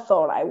never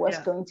thought I was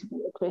going to be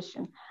a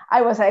Christian.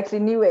 I was actually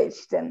New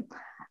Age then.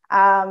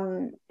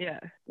 But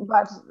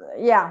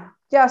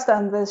just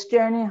on this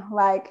journey,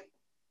 like,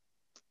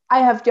 I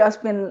have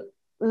just been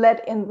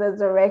led in the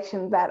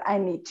direction that I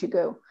need to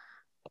go.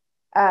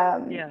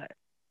 And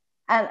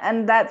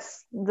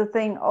that's the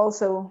thing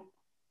also,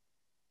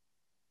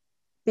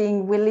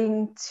 being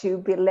willing to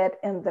be led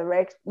in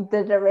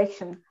the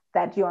direction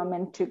that you are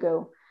meant to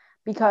go.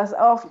 Because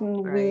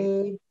often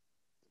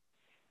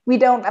we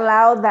don't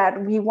allow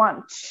that. We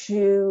want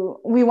to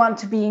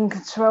be in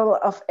control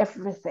of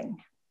everything.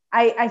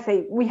 I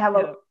say we have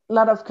a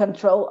lot of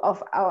control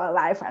of our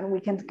life, and we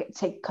can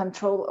take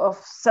control of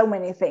so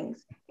many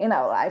things in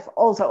our life,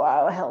 also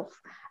our health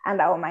and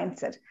our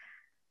mindset,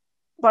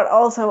 but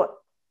also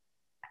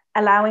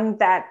allowing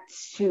that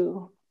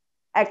to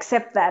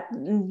accept that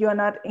you're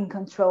not in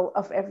control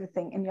of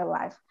everything in your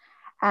life,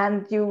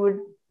 and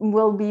you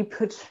will be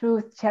put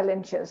through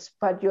challenges,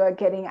 but you are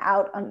getting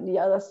out on the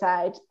other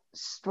side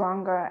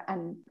stronger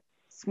and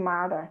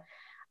smarter,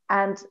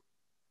 and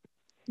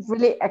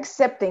really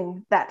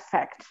accepting that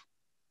fact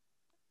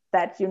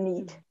that you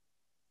need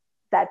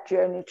that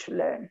journey to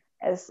learn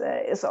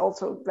is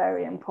also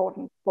very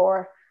important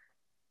for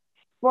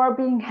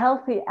being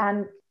healthy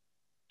and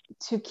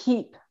to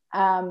keep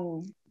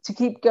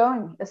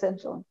going,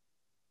 essentially.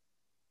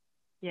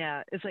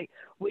 Yeah, it's like,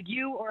 would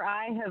you or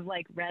I have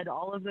like read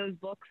all of those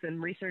books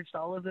and researched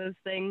all of those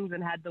things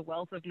and had the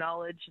wealth of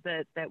knowledge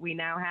that we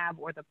now have,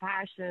 or the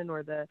passion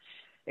or the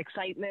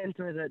excitement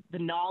or the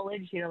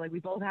knowledge, you know, like we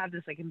both have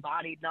this like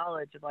embodied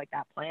knowledge of like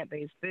that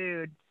plant-based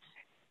food.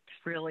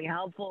 It's really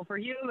helpful for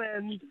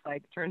humans.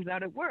 Like, turns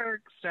out it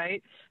works,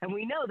 right? And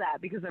we know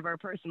that because of our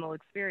personal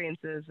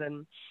experiences,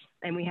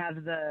 and we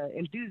have the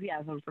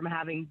enthusiasm from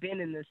having been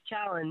in this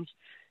challenge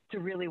to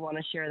really want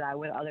to share that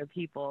with other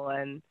people.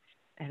 And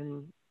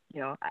you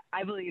know,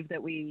 I believe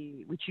that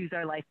we choose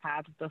our life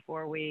paths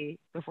before we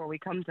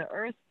come to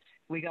Earth.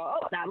 We go,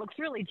 oh, that looks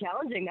really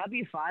challenging. That'd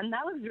be fun.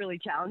 That looks really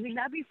challenging.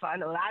 That'd be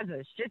fun. Oh, that's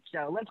a shit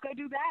show. Let's go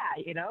do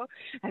that, you know?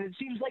 And it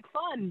seems like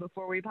fun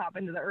before we pop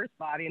into the Earth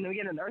body. And then we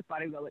get in the Earth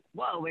body, we go like,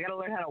 whoa, we got to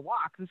learn how to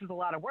walk. This is a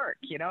lot of work,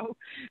 you know?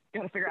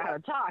 Got to figure out how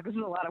to talk. This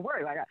is a lot of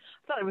work. Like, I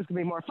thought it was going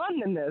to be more fun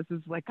than this.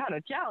 It's like kind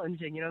of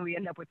challenging, you know? We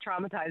end up with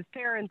traumatized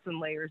parents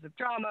and layers of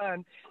trauma,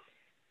 and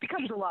it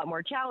becomes a lot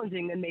more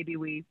challenging than maybe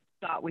we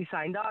thought we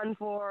signed on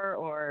for,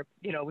 or,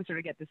 you know, we sort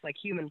of get this like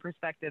human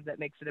perspective that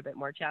makes it a bit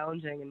more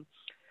challenging. And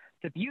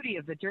the beauty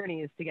of the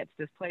journey is to get to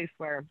this place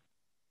where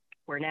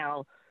we're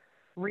now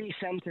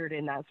re-centered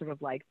in that sort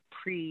of like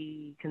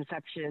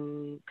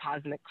preconception,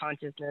 cosmic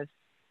consciousness,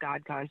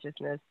 God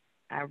consciousness,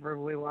 however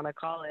we want to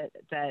call it,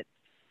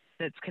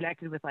 that's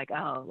connected with like,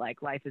 oh,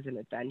 like life is an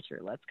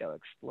adventure. Let's go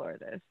explore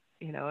this,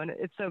 you know. And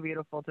it's so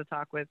beautiful to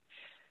talk with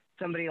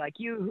somebody like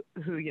you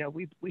who, you know,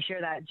 we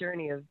share that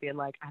journey of being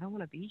like, I don't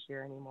want to be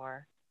here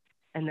anymore.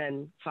 And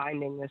then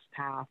finding this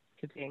path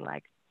to being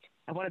like,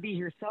 I want to be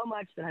here so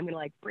much that I'm going to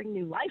like bring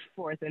new life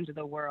forth into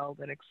the world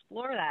and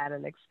explore that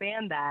and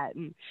expand that.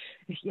 And,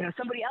 you know,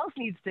 somebody else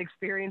needs to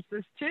experience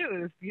this too,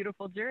 this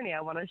beautiful journey.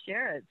 I want to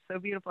share it. It's so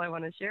beautiful. I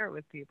want to share it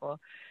with people,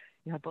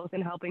 you know, both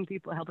in helping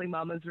people, helping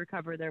mamas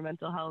recover their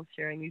mental health,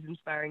 sharing these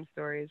inspiring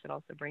stories, and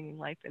also bringing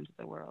life into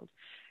the world.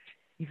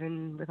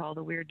 Even with all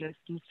the weirdness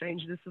and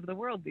strangeness of the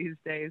world these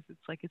days, it's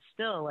like, it's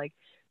still like,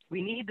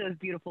 we need those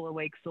beautiful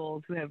awake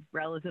souls who have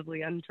relatively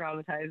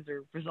untraumatized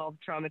or resolved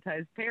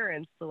traumatized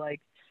parents to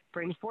like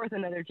bring forth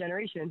another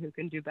generation who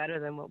can do better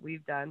than what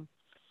we've done.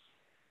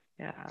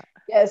 Yeah.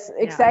 Yes,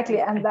 exactly.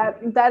 Yeah,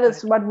 and that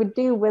is what we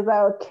do with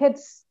our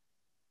kids.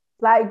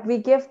 Like, we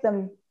give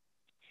them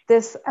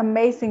this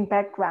amazing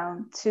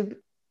background to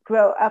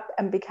grow up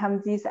and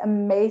become these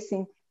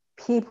amazing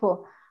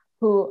people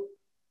who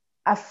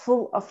are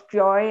full of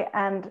joy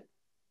and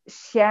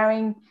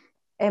sharing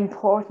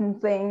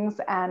important things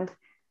and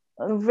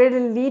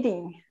really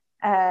leading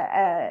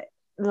a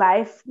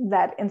life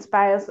that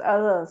inspires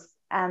others.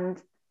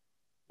 And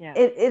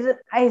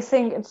I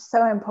think it's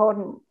so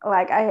important.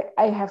 Like,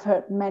 I have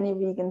heard many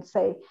vegans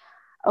say,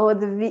 oh,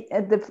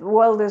 the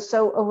world is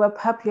so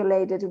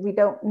overpopulated, we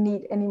don't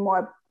need any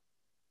more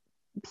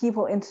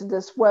people into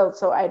this world,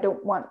 so I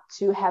don't want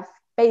to have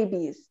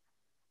babies.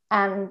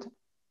 And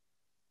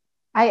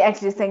I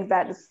actually think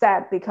that is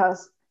sad,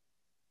 because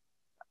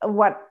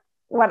what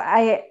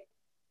I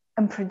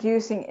am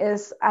producing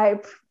is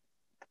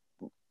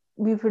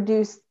we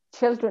produce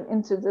children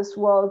into this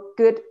world,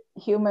 good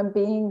human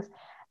beings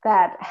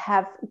that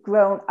have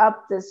grown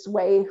up this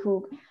way.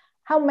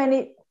 How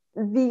many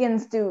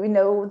vegans do we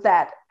know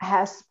that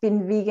has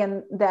been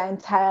vegan their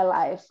entire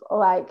life?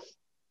 Like,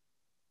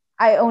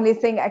 I only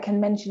think I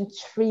can mention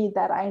 3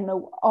 that I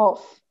know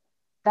of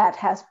that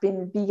has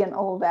been vegan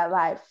all their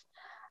life.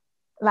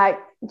 Like,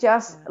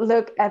 just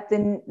look at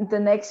the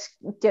next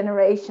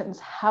generations,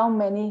 how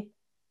many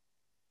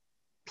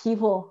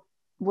people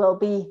will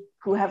be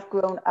who have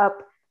grown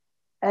up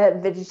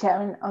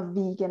vegetarian or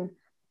vegan.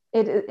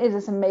 It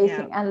is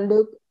amazing. Yeah. And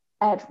look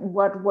at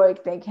what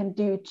work they can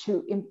do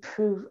to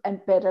improve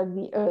and better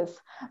the earth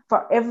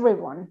for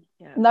everyone,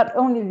 not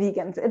only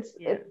vegans.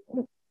 It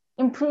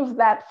improve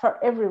that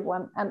for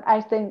everyone. And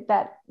I think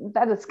that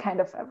is kind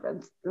of a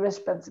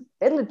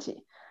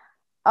responsibility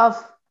of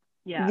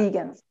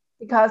vegans.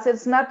 Because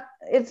it's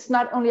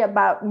not only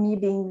about me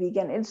being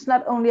vegan. It's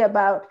not only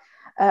about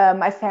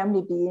my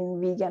family being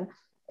vegan.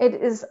 It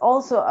is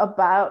also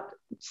about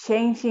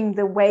changing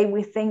the way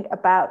we think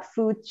about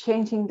food,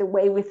 changing the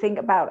way we think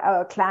about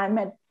our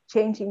climate,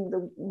 changing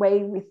the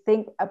way we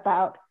think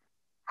about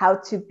how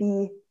to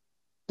be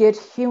good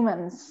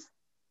humans,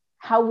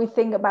 how we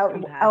think about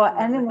our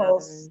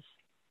animals.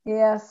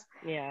 Yes.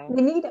 Yeah.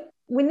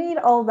 We need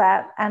all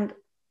that, and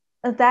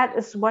that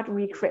is what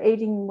we're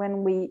creating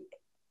when we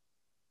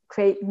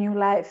create new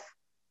life.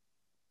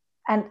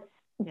 And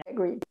I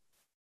agree.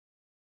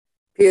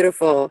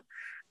 Beautiful.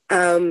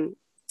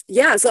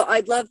 yeah, so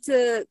I'd love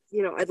to,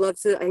 I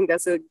think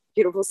that's a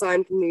beautiful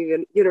sign from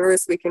the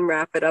universe. We can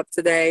wrap it up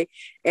today.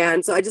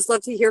 And so I just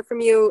love to hear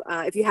from you.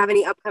 If you have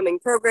any upcoming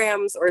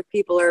programs, or if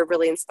people are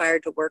really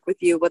inspired to work with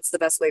you, what's the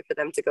best way for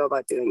them to go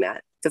about doing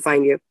that, to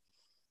find you?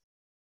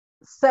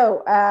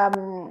 So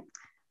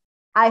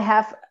I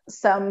have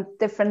some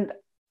different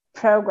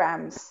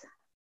programs.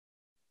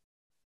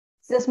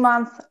 This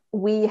month,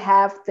 we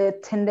have the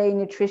 10-day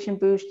nutrition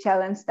boost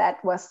challenge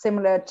that was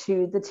similar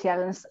to the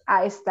challenge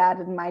I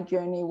started my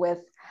journey with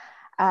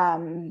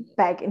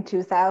back in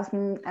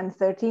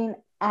 2013.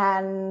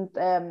 And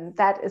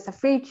that is a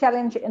free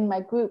challenge in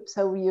my group.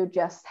 So you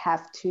just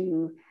have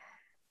to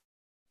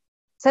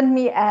send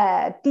me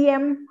a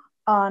DM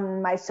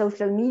on my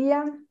social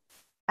media,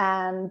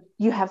 and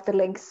you have the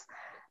links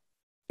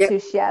to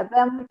share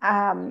them.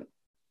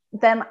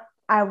 Then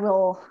I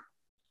will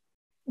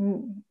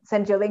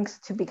send you links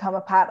to become a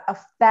part of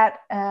that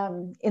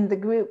in the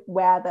group,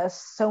 where there's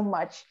so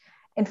much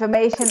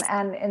information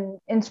and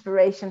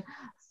inspiration.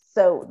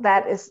 So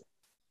that's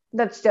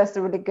just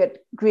a really good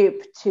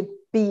group to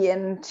be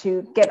in,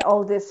 to get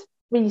all this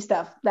free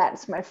stuff.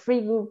 That's my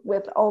free group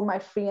with all my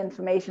free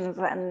information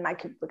and my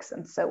cookbooks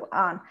and so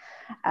on.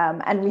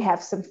 And we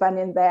have some fun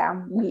in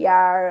there. We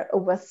are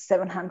over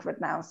 700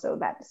 now, so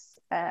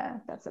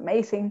that's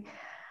amazing.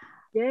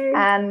 Yay.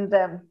 And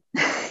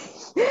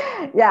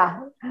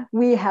yeah,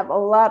 we have a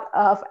lot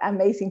of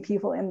amazing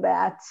people in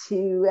there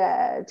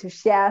to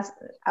share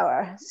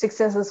our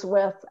successes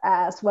with,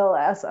 as well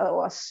as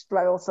our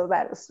struggles. So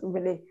that is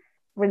really,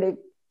 really,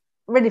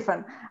 really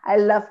fun. I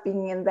love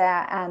being in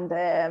there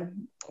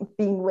and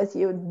being with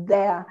you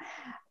there.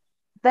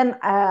 Then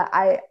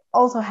I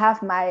also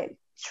have my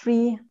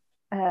tree,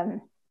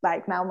 my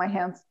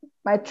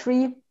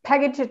tree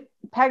package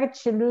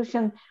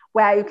solution,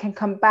 where you can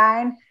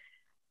combine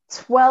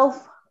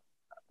 12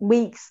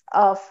 weeks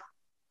of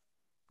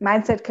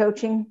mindset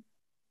coaching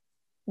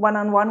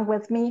one-on-one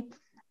with me,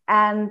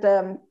 and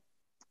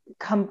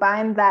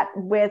combine that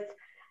with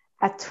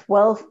a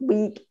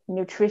 12-week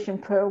nutrition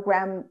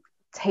program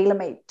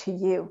tailor-made to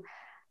you.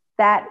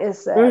 That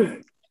is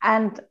and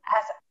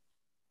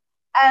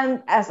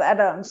as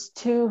add-ons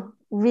to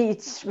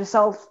reach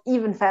results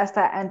even faster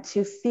and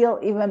to feel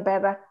even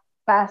better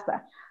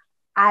faster,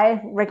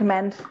 I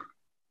recommend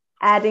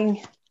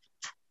adding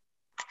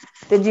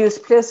the Juice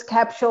Plus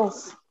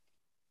capsules,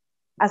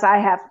 as I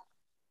have,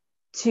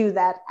 to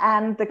that,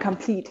 and the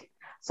complete.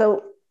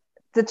 So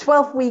the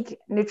 12-week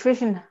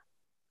nutrition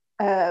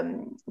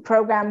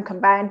program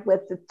combined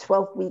with the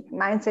 12-week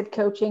mindset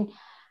coaching,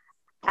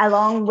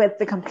 along with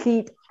the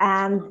complete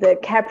and the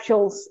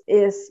capsules,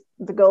 is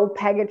the gold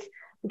package,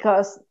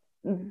 because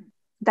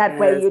that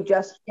way you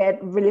just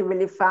get really,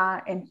 really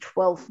far in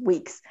 12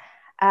 weeks.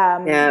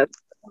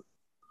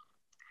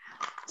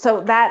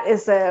 So that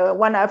is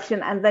one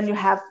option. And then you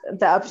have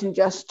the option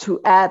just to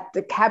add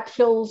the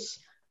capsules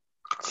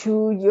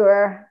to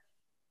your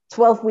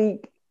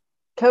 12-week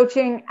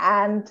coaching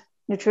and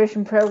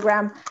nutrition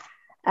program.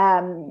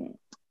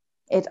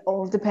 It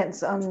all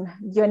depends on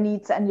your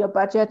needs and your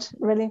budget,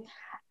 really.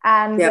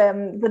 And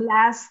the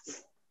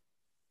last,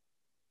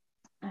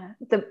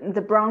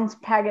 the bronze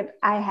packet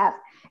I have,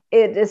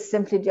 it is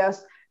simply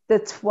just the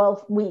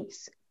 12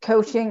 weeks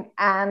coaching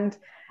and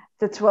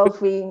the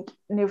 12-week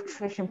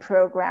nutrition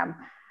program.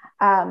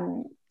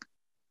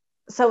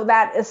 So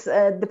that is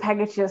the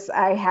packages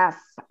I have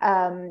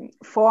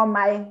for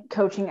my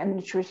coaching and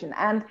nutrition.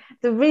 And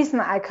the reason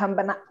I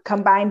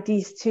combine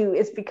these two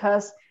is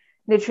because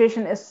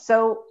nutrition is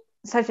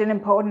such an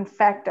important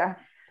factor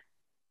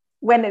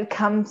when it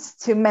comes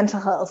to mental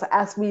health,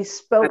 as we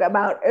spoke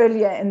about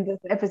earlier in this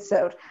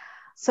episode.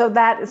 So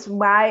that is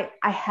why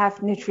I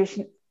have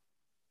nutrition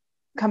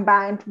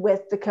combined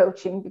with the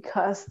coaching,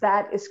 because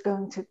that is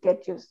going to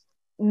get you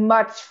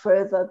much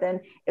further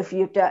than if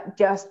you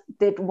just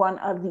did one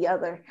or the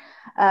other.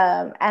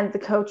 And the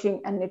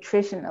coaching and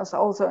nutrition is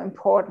also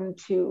important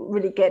to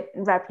really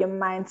wrap your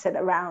mindset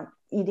around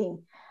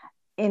eating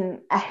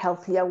in a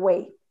healthier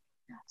way.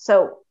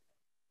 So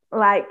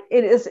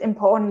it is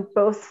important,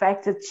 both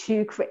factors,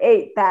 to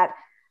create that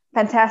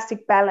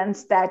fantastic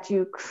balance that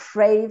you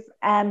crave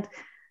and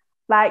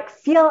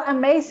feel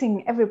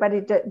amazing.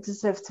 Everybody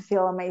deserves to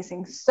feel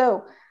amazing.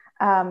 So,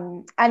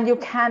 and you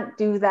can't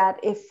do that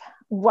if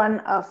one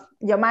of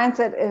your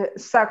mindset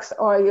sucks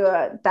or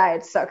your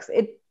diet sucks.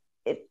 It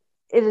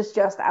is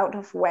just out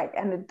of whack,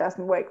 and it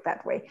doesn't work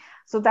that way.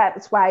 So that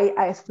is why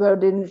I throw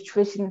the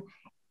nutrition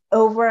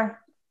over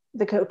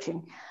the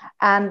coaching.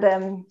 And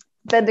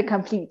then the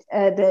complete,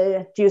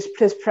 the Juice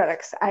Plus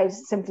products, I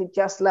simply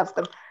just love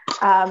them.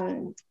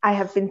 I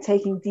have been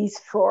taking these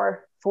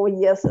for 4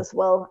 years as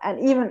well. And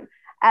even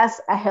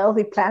as a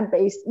healthy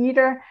plant-based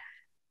eater,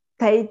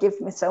 they give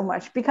me so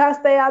much, because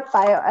they are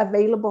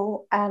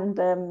bioavailable, and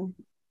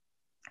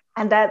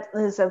that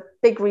is a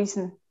big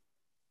reason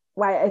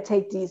why I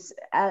take these.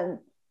 And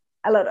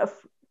a lot of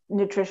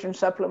nutrition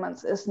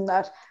supplements is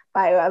not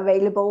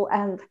bioavailable,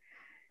 and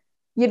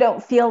you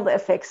don't feel the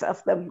effects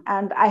of them.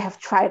 And I have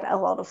tried a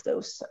lot of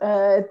those.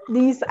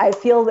 These, I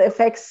feel the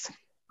effects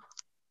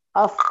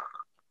of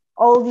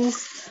all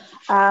these.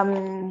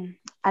 And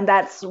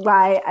that's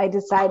why I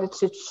decided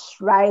to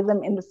try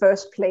them in the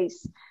first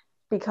place,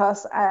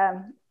 because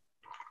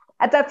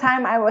at that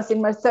time I was in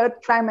my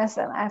third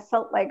trimester and I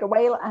felt like a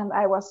whale, and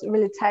I was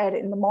really tired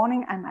in the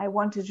morning and I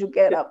wanted to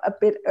get up a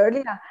bit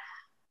earlier.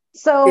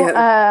 So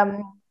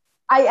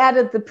I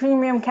added the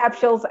premium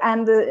capsules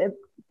and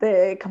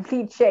the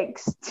complete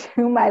shakes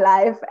to my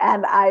life,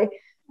 and I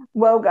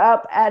woke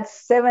up at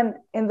 7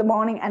 in the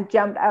morning and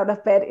jumped out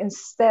of bed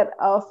instead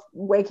of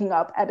waking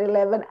up at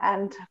 11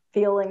 and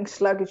feeling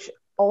sluggish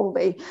all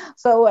day.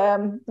 So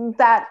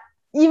that,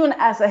 even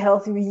as a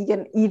healthy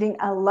vegan, eating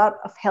a lot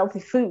of healthy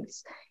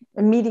foods,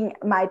 meeting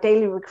my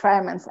daily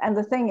requirements. And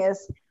the thing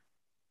is,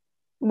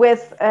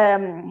 with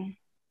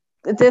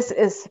this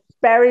is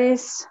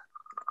berries,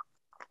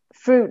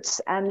 fruits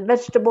and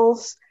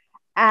vegetables,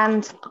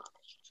 and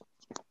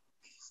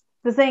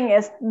the thing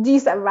is,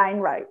 these are vine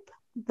ripe.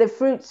 The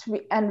fruits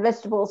and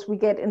vegetables we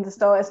get in the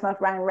store is not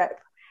vine ripe,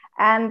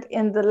 and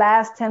in the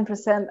last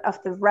 10%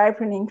 of the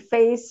ripening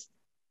phase,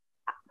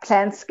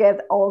 plants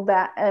get all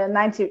that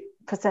 90%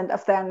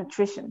 of their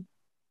nutrition.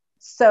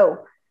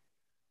 So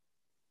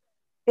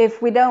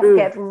if we don't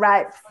get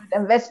ripe fruit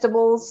and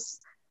vegetables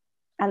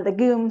and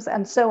legumes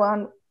and so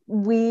on,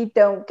 we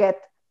don't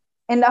get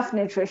enough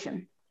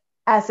nutrition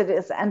as it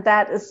is. And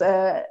that is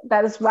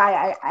why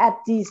I add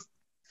these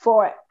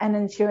for an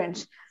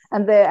insurance.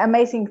 And the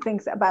amazing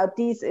things about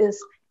these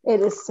is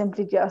it is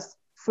simply just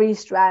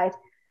freeze-dried,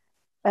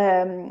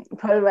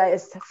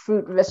 pulverized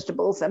fruit,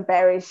 vegetables, and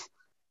berries.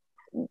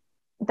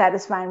 That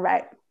is fine,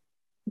 right?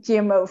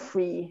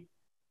 GMO-free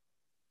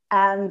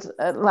and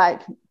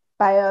like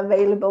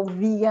bioavailable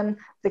vegan.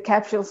 The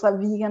capsules are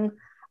vegan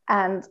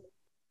and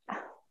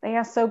they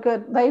are so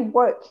good. They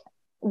work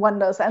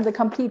wonders. And the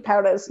complete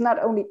powder is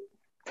not only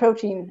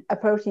a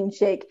protein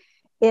shake.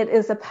 It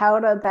is a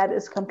powder that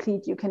is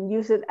complete. You can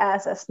use it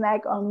as a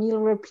snack or meal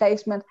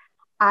replacement.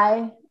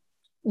 I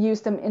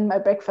use them in my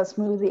breakfast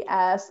smoothie,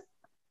 as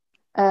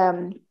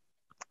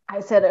I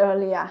said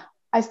earlier.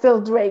 I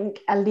still drink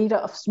a liter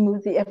of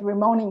smoothie every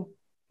morning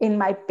in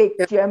my big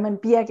German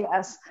beer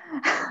glass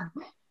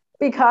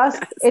because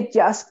it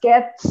just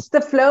gets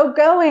the flow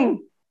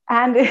going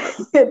and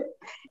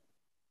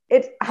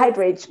it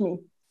hydrates me.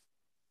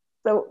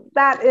 So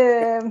that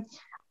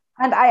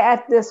and I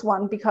add this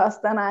one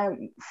because then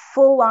I'm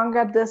full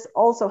longer. This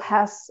also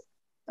has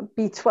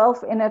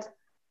B12 in it.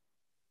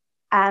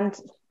 And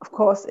of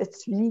course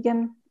it's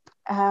vegan.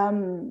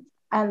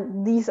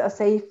 And these are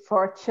safe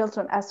for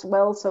children as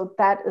well. So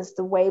that is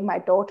the way my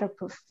daughter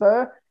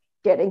prefer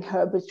getting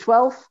her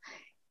B12,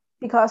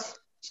 because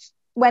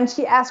when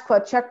she asks for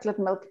chocolate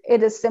milk,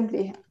 it is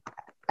simply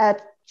a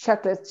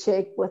chocolate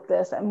shake with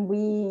this. And we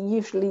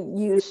usually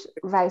use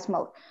rice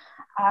milk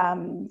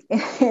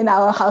in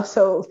our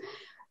household.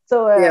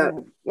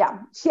 So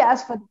she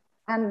asks for,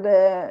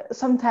 and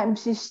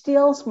sometimes she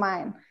steals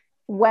mine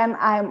when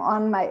I'm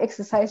on my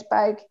exercise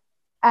bike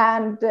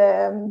and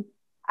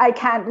I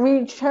can't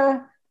reach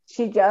her.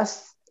 She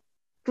just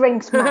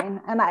drinks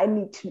mine and I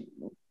need to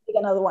take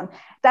another one.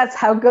 That's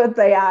how good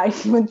they are.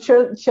 Even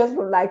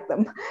children like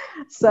them.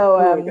 So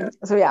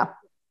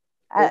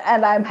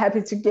and I'm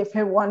happy to give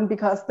her one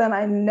because then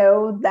I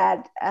know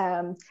that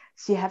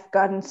she have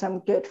gotten some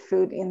good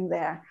food in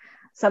there.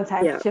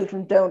 Sometimes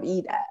children don't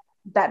eat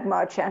that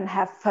much and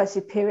have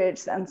fuzzy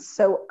periods and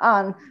so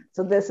on.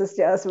 So this is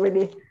just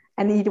really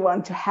a neat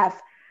one to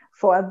have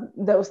for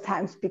those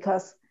times,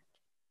 because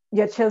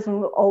your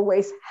children will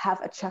always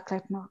have a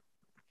chocolate milk,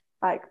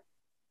 like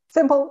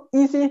simple,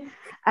 easy,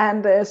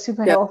 and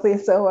super healthy.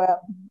 So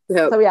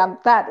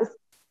that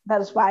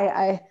is why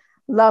I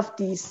love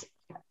this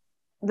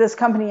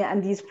company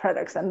and these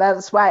products, and that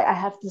is why I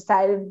have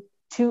decided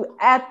to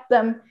add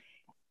them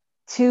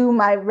to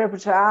my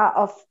repertoire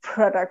of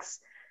products,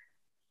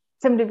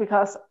 simply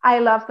because I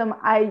love them.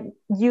 I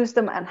use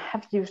them and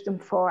have used them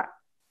for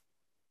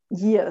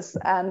years,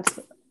 and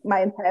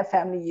my entire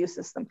family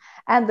uses them.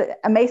 And the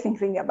amazing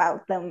thing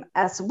about them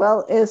as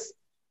well is,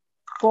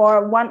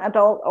 for one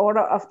adult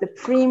order of the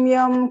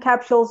premium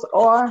capsules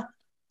or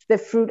the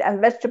fruit and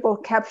vegetable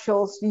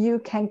capsules, you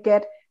can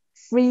get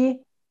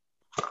free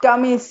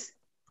gummies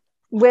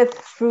with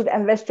fruit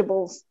and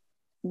vegetables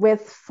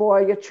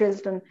for your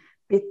children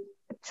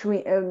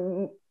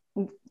between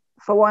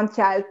for one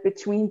child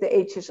between the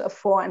ages of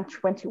 4 and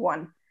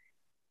 21,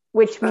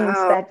 which means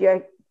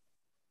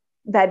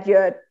that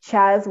your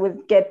child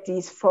will get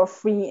these for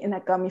free in a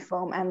gummy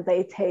form, and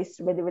they taste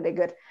really, really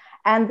good.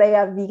 And they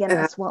are vegan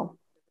as well.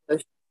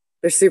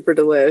 They're super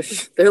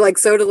delish. They're like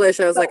so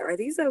delicious. I was like, are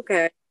these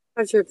okay?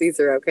 I'm not sure if these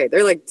are okay.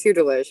 They're like too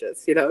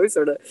delicious,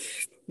 sort of.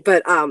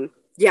 But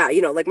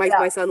like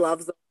my son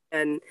loves them.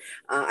 And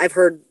I've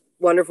heard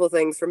wonderful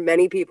things from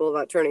many people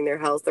about turning their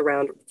health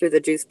around through the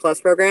Juice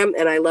Plus program.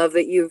 And I love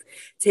that you've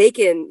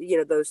taken,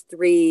 those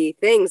three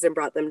things and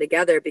brought them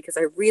together, because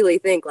I really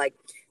think like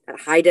that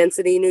high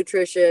density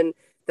nutrition,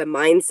 the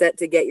mindset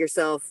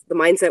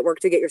work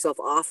to get yourself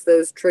off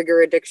those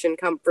trigger addiction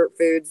comfort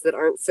foods that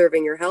aren't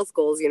serving your health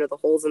goals, the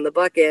holes in the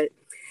bucket.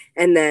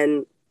 And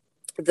then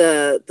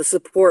the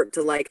support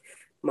to like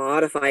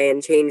modify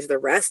and change the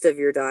rest of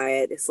your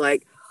diet is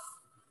like,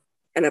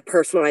 and a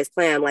personalized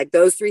plan, like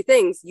those three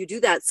things, you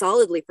do that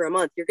solidly for a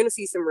month, you're going to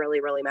see some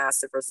really, really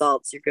massive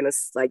results. You're going to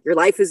like, your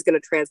life is going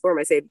to transform.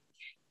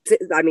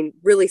 I mean,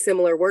 really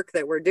similar work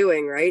that we're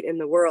doing right in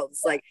the world.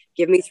 It's like,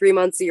 give me 3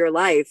 months of your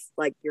life,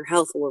 like your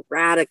health will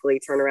radically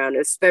turn around,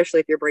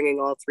 especially if you're bringing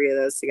all three of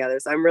those together.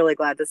 So I'm really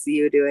glad to see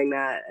you doing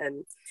that.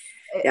 And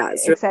yeah,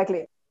 it's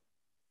exactly.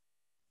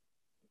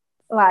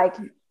 Like,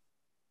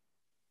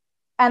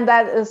 and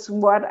that is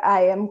what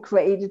I am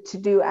created to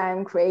do. I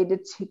am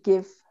created to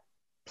give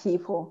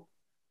people,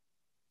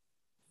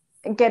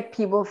 get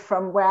people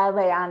from where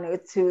they are now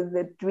to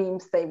the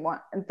dreams they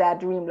want, their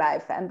dream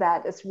life. And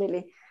that is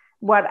really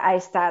what I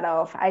start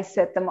off. I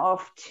set them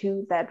off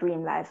to their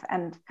dream life,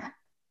 and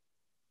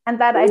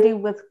that I do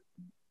with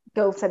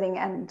goal setting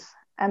and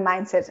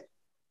mindset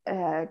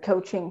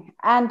coaching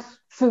and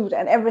food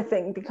and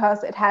everything,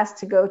 because it has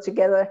to go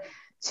together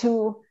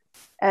to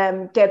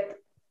get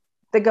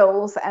the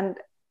goals and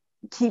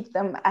keep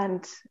them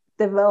and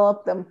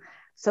develop them.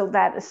 So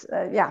that is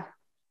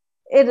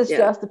it is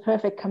just the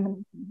perfect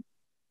combination.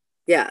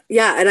 Yeah.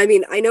 And I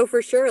mean, I know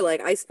for sure,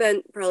 like I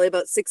spent probably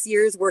about 6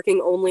 years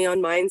working only on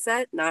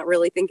mindset, not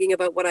really thinking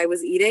about what I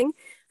was eating.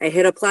 I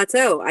hit a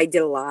plateau. I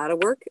did a lot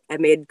of work. I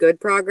made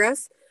good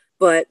progress,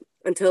 but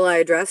until I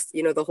addressed,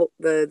 you know,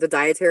 the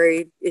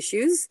dietary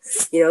issues,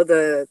 you know,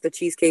 the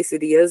cheese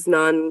quesadillas,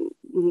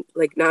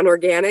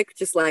 non-organic,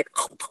 just like,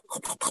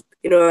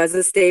 you know, as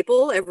a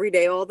staple every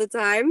day, all the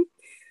time.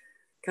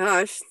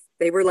 Gosh,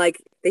 they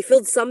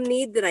filled some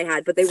need that I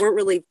had, but they weren't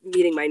really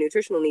meeting my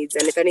nutritional needs.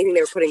 And if anything, they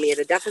were putting me at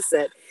a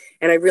deficit.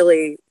 And I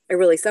really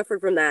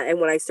suffered from that. And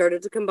when I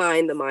started to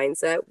combine the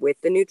mindset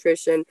with the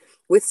nutrition,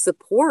 with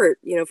support,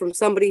 you know, from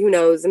somebody who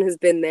knows and has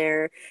been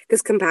there,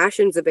 because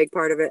compassion's a big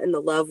part of it. And the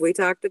love we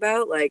talked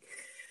about, like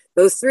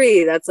those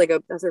three, that's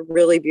a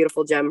really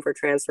beautiful gem for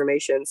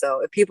transformation.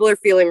 So if people are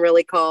feeling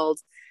really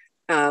called,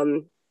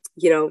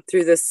 you know,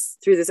 through this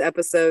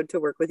episode to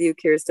work with you,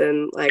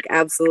 Kirsten, like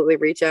absolutely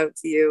reach out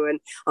to you,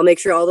 and I'll make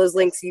sure all those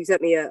links, you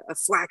sent me a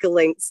slack of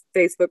links,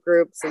 Facebook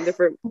groups and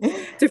different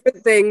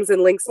things,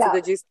 and links to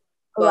the juice.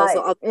 Well,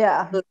 so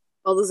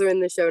all those are in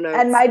the show notes.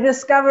 And my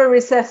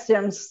discovery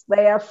sessions,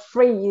 they are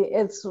free.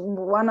 It's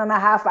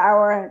 1.5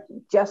 hours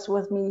just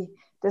with me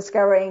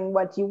discovering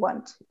what you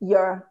want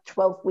your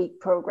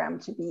 12-week program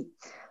to be.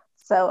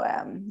 So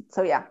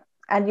yeah,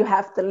 and you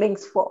have the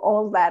links for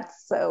all that.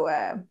 So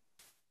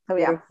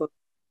yeah,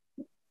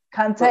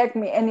 contact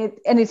me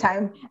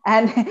anytime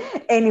and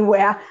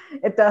anywhere.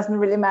 It doesn't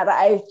really matter.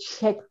 I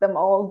check them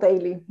all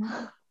daily.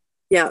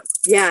 Yeah,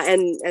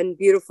 and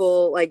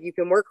beautiful. Like you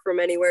can work from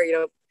anywhere. You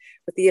know,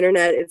 with the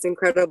internet, it's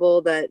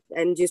incredible that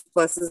Juice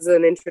Plus is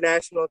an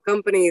international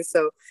company,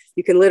 so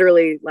you can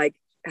literally like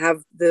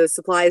have the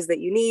supplies that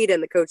you need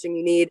and the coaching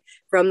you need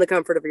from the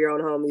comfort of your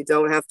own home. You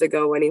don't have to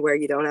go anywhere.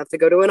 You don't have to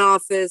go to an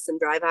office and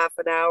drive half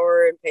an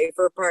hour and pay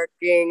for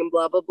parking and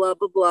blah, blah, blah,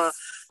 blah, blah.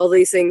 All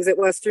these things that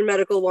Western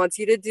Medical wants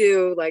you to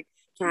do, like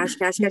cash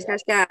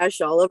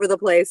all over the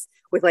place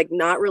with like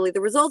not really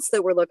the results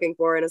that we're looking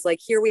for. And it's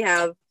like, here we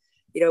have,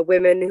 you know,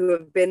 women who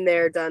have been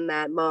there, done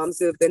that, moms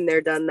who have been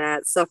there, done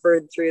that,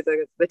 suffered through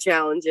the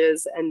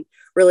challenges and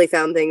really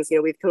found things. You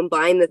know, we've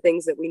combined the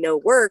things that we know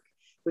work,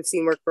 we've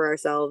seen work for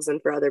ourselves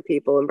and for other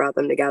people, and brought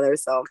them together.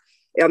 So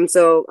I'm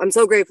so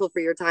grateful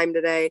for your time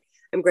today.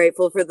 I'm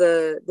grateful for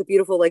the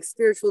beautiful like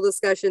spiritual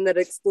discussion that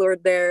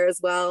explored there as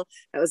well.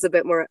 That was a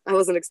bit more, I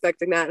wasn't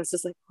expecting that. It's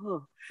just like,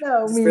 oh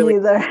no, me really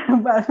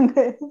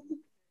neither.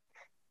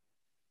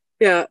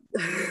 Yeah.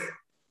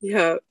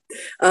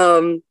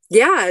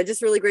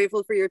 Just really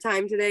grateful for your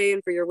time today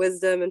and for your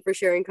wisdom and for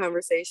sharing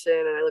conversation.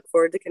 And I look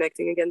forward to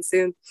connecting again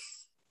soon.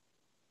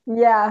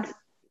 Yeah,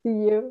 see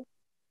you.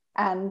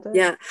 And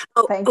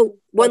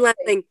one last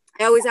thing.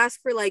 I always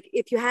ask for like,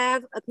 if you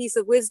have a piece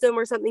of wisdom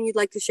or something you'd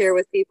like to share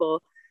with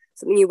people,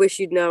 something you wish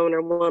you'd known,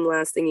 or one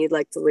last thing you'd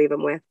like to leave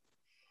them with.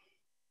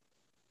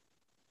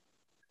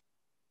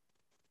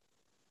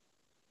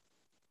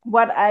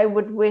 What I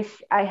would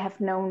wish I have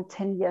known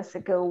 10 years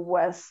ago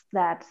was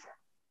that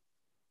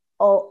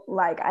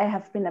I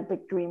have been a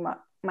big dreamer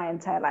my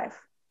entire life.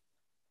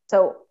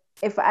 So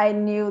if I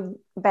knew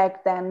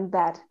back then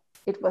that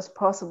it was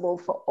possible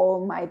for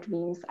all my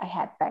dreams I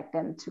had back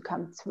then to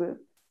come through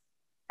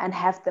and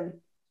have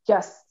them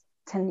just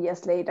 10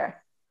 years later,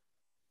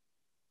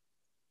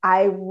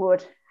 I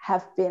would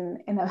have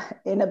been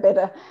in a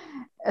better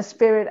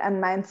spirit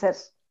and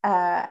mindset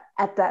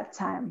at that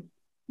time.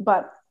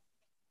 But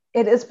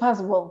it is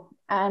possible,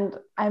 and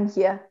I'm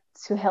here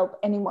to help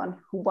anyone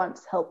who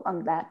wants help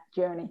on that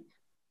journey.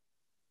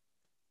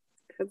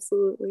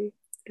 Absolutely.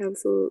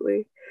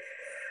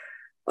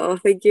 Oh,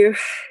 thank you.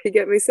 You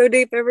get me so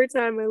deep every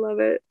time. I love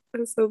it.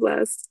 I'm so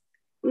blessed.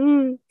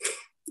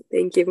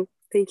 Thank you.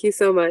 Thank you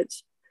so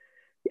much.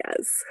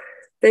 Yes.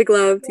 Big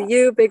love to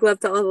you. Big love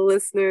to all the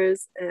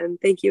listeners. And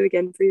thank you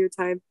again for your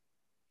time.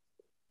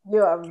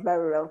 You are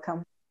very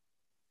welcome.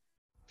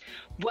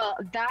 Well,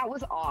 that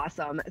was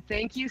awesome.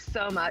 Thank you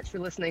so much for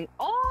listening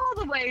all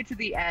the way to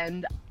the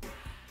end.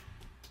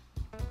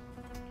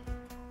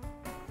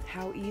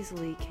 How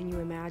easily can you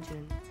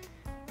imagine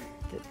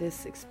that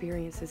this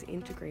experience is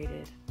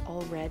integrated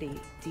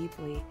already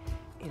deeply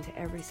into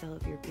every cell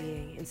of your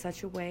being in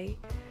such a way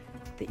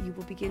that you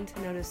will begin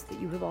to notice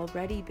that you have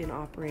already been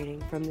operating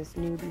from this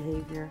new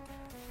behavior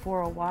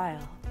for a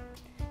while,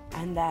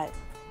 and that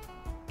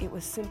it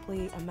was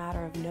simply a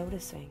matter of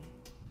noticing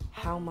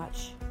how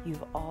much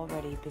you've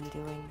already been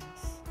doing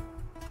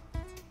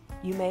this.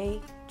 You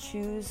may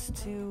choose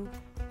to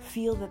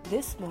feel that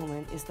this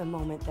moment is the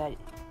moment that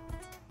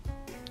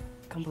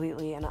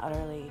completely and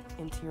utterly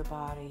into your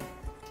body,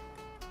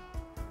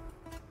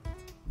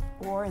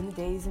 or in the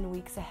days and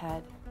weeks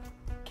ahead,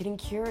 getting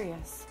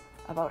curious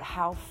about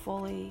how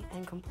fully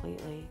and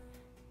completely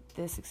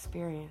this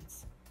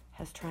experience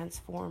has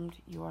transformed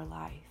your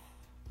life,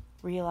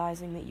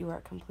 realizing that you are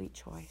at complete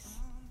choice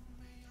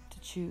to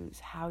choose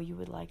how you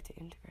would like to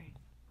integrate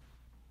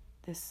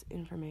this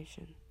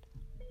information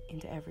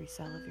into every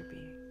cell of your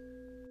being.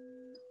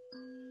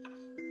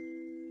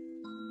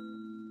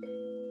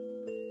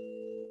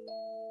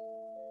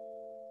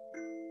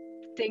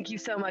 Thank you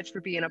so much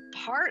for being a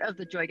part of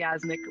the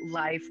Joygasmic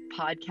Life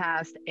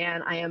podcast,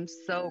 and I am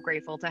so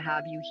grateful to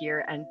have you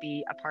here and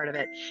be a part of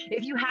it.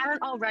 If you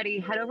haven't already,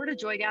 head over to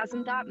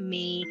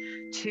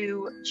joygasm.me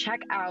to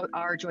check out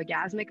our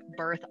Joygasmic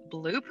Birth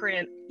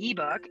Blueprint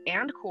ebook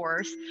and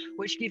course,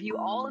 which give you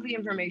all of the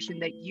information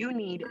that you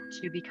need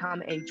to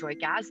become a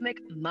Joygasmic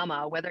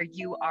mama. Whether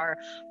you are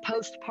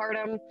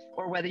postpartum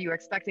or whether you're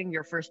expecting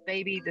your first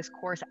baby, this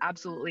course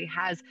absolutely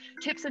has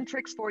tips and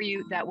tricks for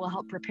you that will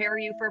help prepare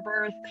you for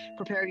birth,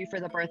 prepare you for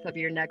the birth of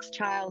your next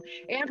child,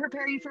 and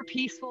prepare you for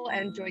peaceful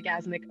and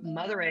joygasmic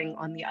mothering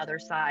on the other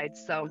side.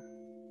 So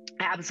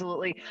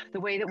absolutely, the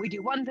way that we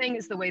do one thing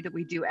is the way that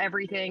we do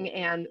everything.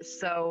 And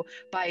so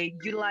by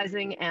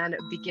utilizing and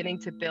beginning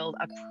to build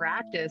a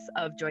practice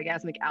of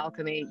joygasmic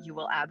alchemy, you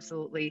will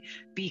absolutely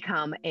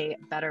become a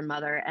better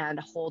mother and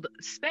hold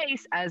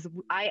space, as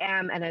I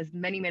am and as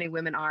many, many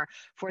women are,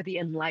 for the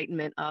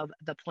enlightenment of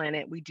the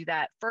planet. We do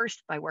that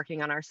first by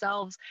working on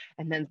ourselves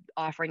and then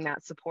offering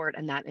that support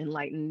and that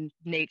enlightened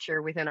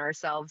nature within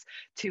ourselves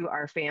to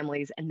our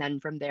families. And then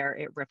from there,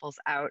 it ripples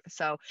out.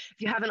 So if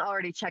you haven't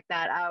already checked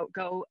that out,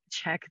 go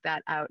check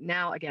that out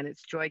now. Again,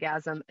 it's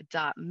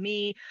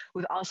joygasm.me.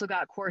 We've also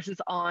got courses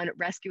on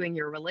rescuing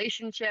your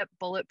relationship,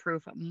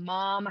 bulletproof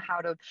mom, how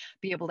to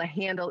be able to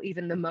handle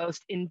even the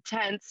most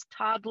intense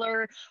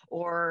toddler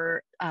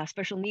or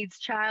special needs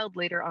child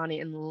later on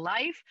in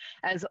life,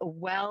 as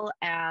well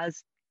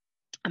as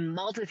a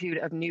multitude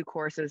of new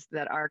courses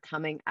that are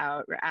coming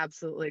out. We're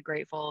absolutely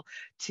grateful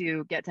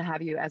to get to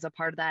have you as a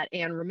part of that.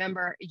 And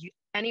remember,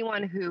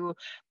 anyone who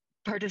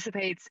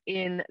participates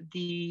in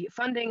the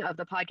funding of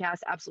the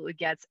podcast absolutely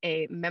gets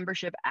a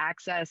membership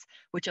access,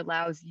 which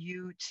allows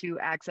you to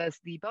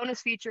access the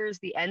bonus features,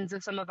 the ends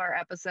of some of our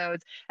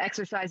episodes,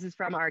 exercises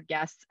from our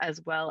guests,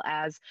 as well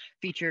as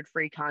featured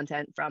free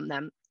content from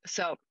them.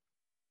 So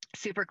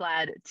super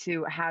glad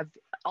to have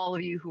all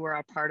of you who are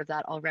a part of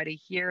that already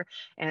here.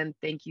 And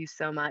thank you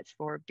so much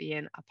for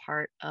being a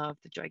part of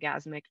the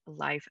Joygasmic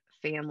Life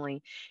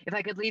family. If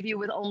I could leave you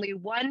with only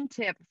one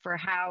tip for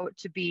how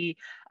to be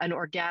an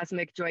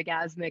orgasmic,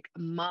 joygasmic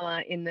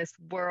mama in this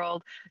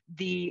world,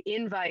 the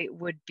invite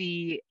would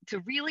be to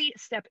really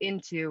step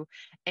into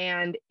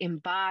and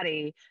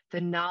embody the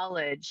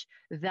knowledge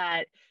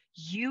that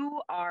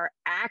you are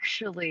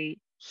actually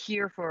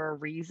here for a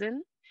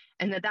reason,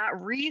 and that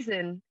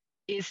reason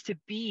is to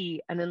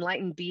be an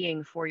enlightened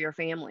being for your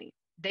family.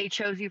 They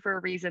chose you for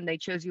a reason. They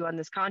chose you on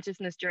this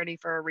consciousness journey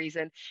for a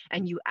reason.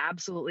 And you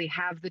absolutely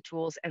have the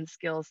tools and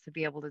skills to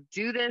be able to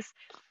do this.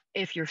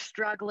 If you're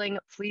struggling,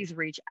 please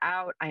reach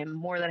out. I am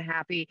more than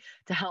happy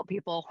to help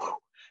people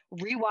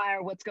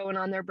rewire what's going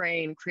on in their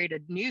brain, create a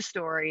new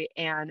story,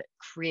 and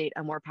create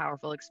a more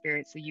powerful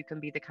experience so you can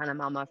be the kind of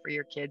mama for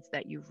your kids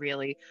that you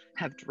really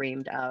have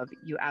dreamed of.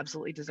 You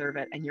absolutely deserve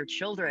it, and your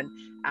children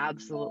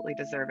absolutely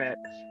deserve it.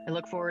 I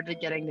look forward to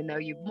getting to know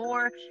you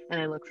more, and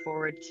I look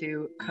forward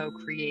to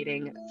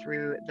co-creating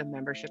through the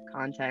membership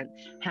content.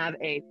 Have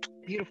a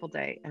beautiful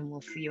day, and we'll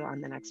see you on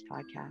the next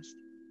podcast.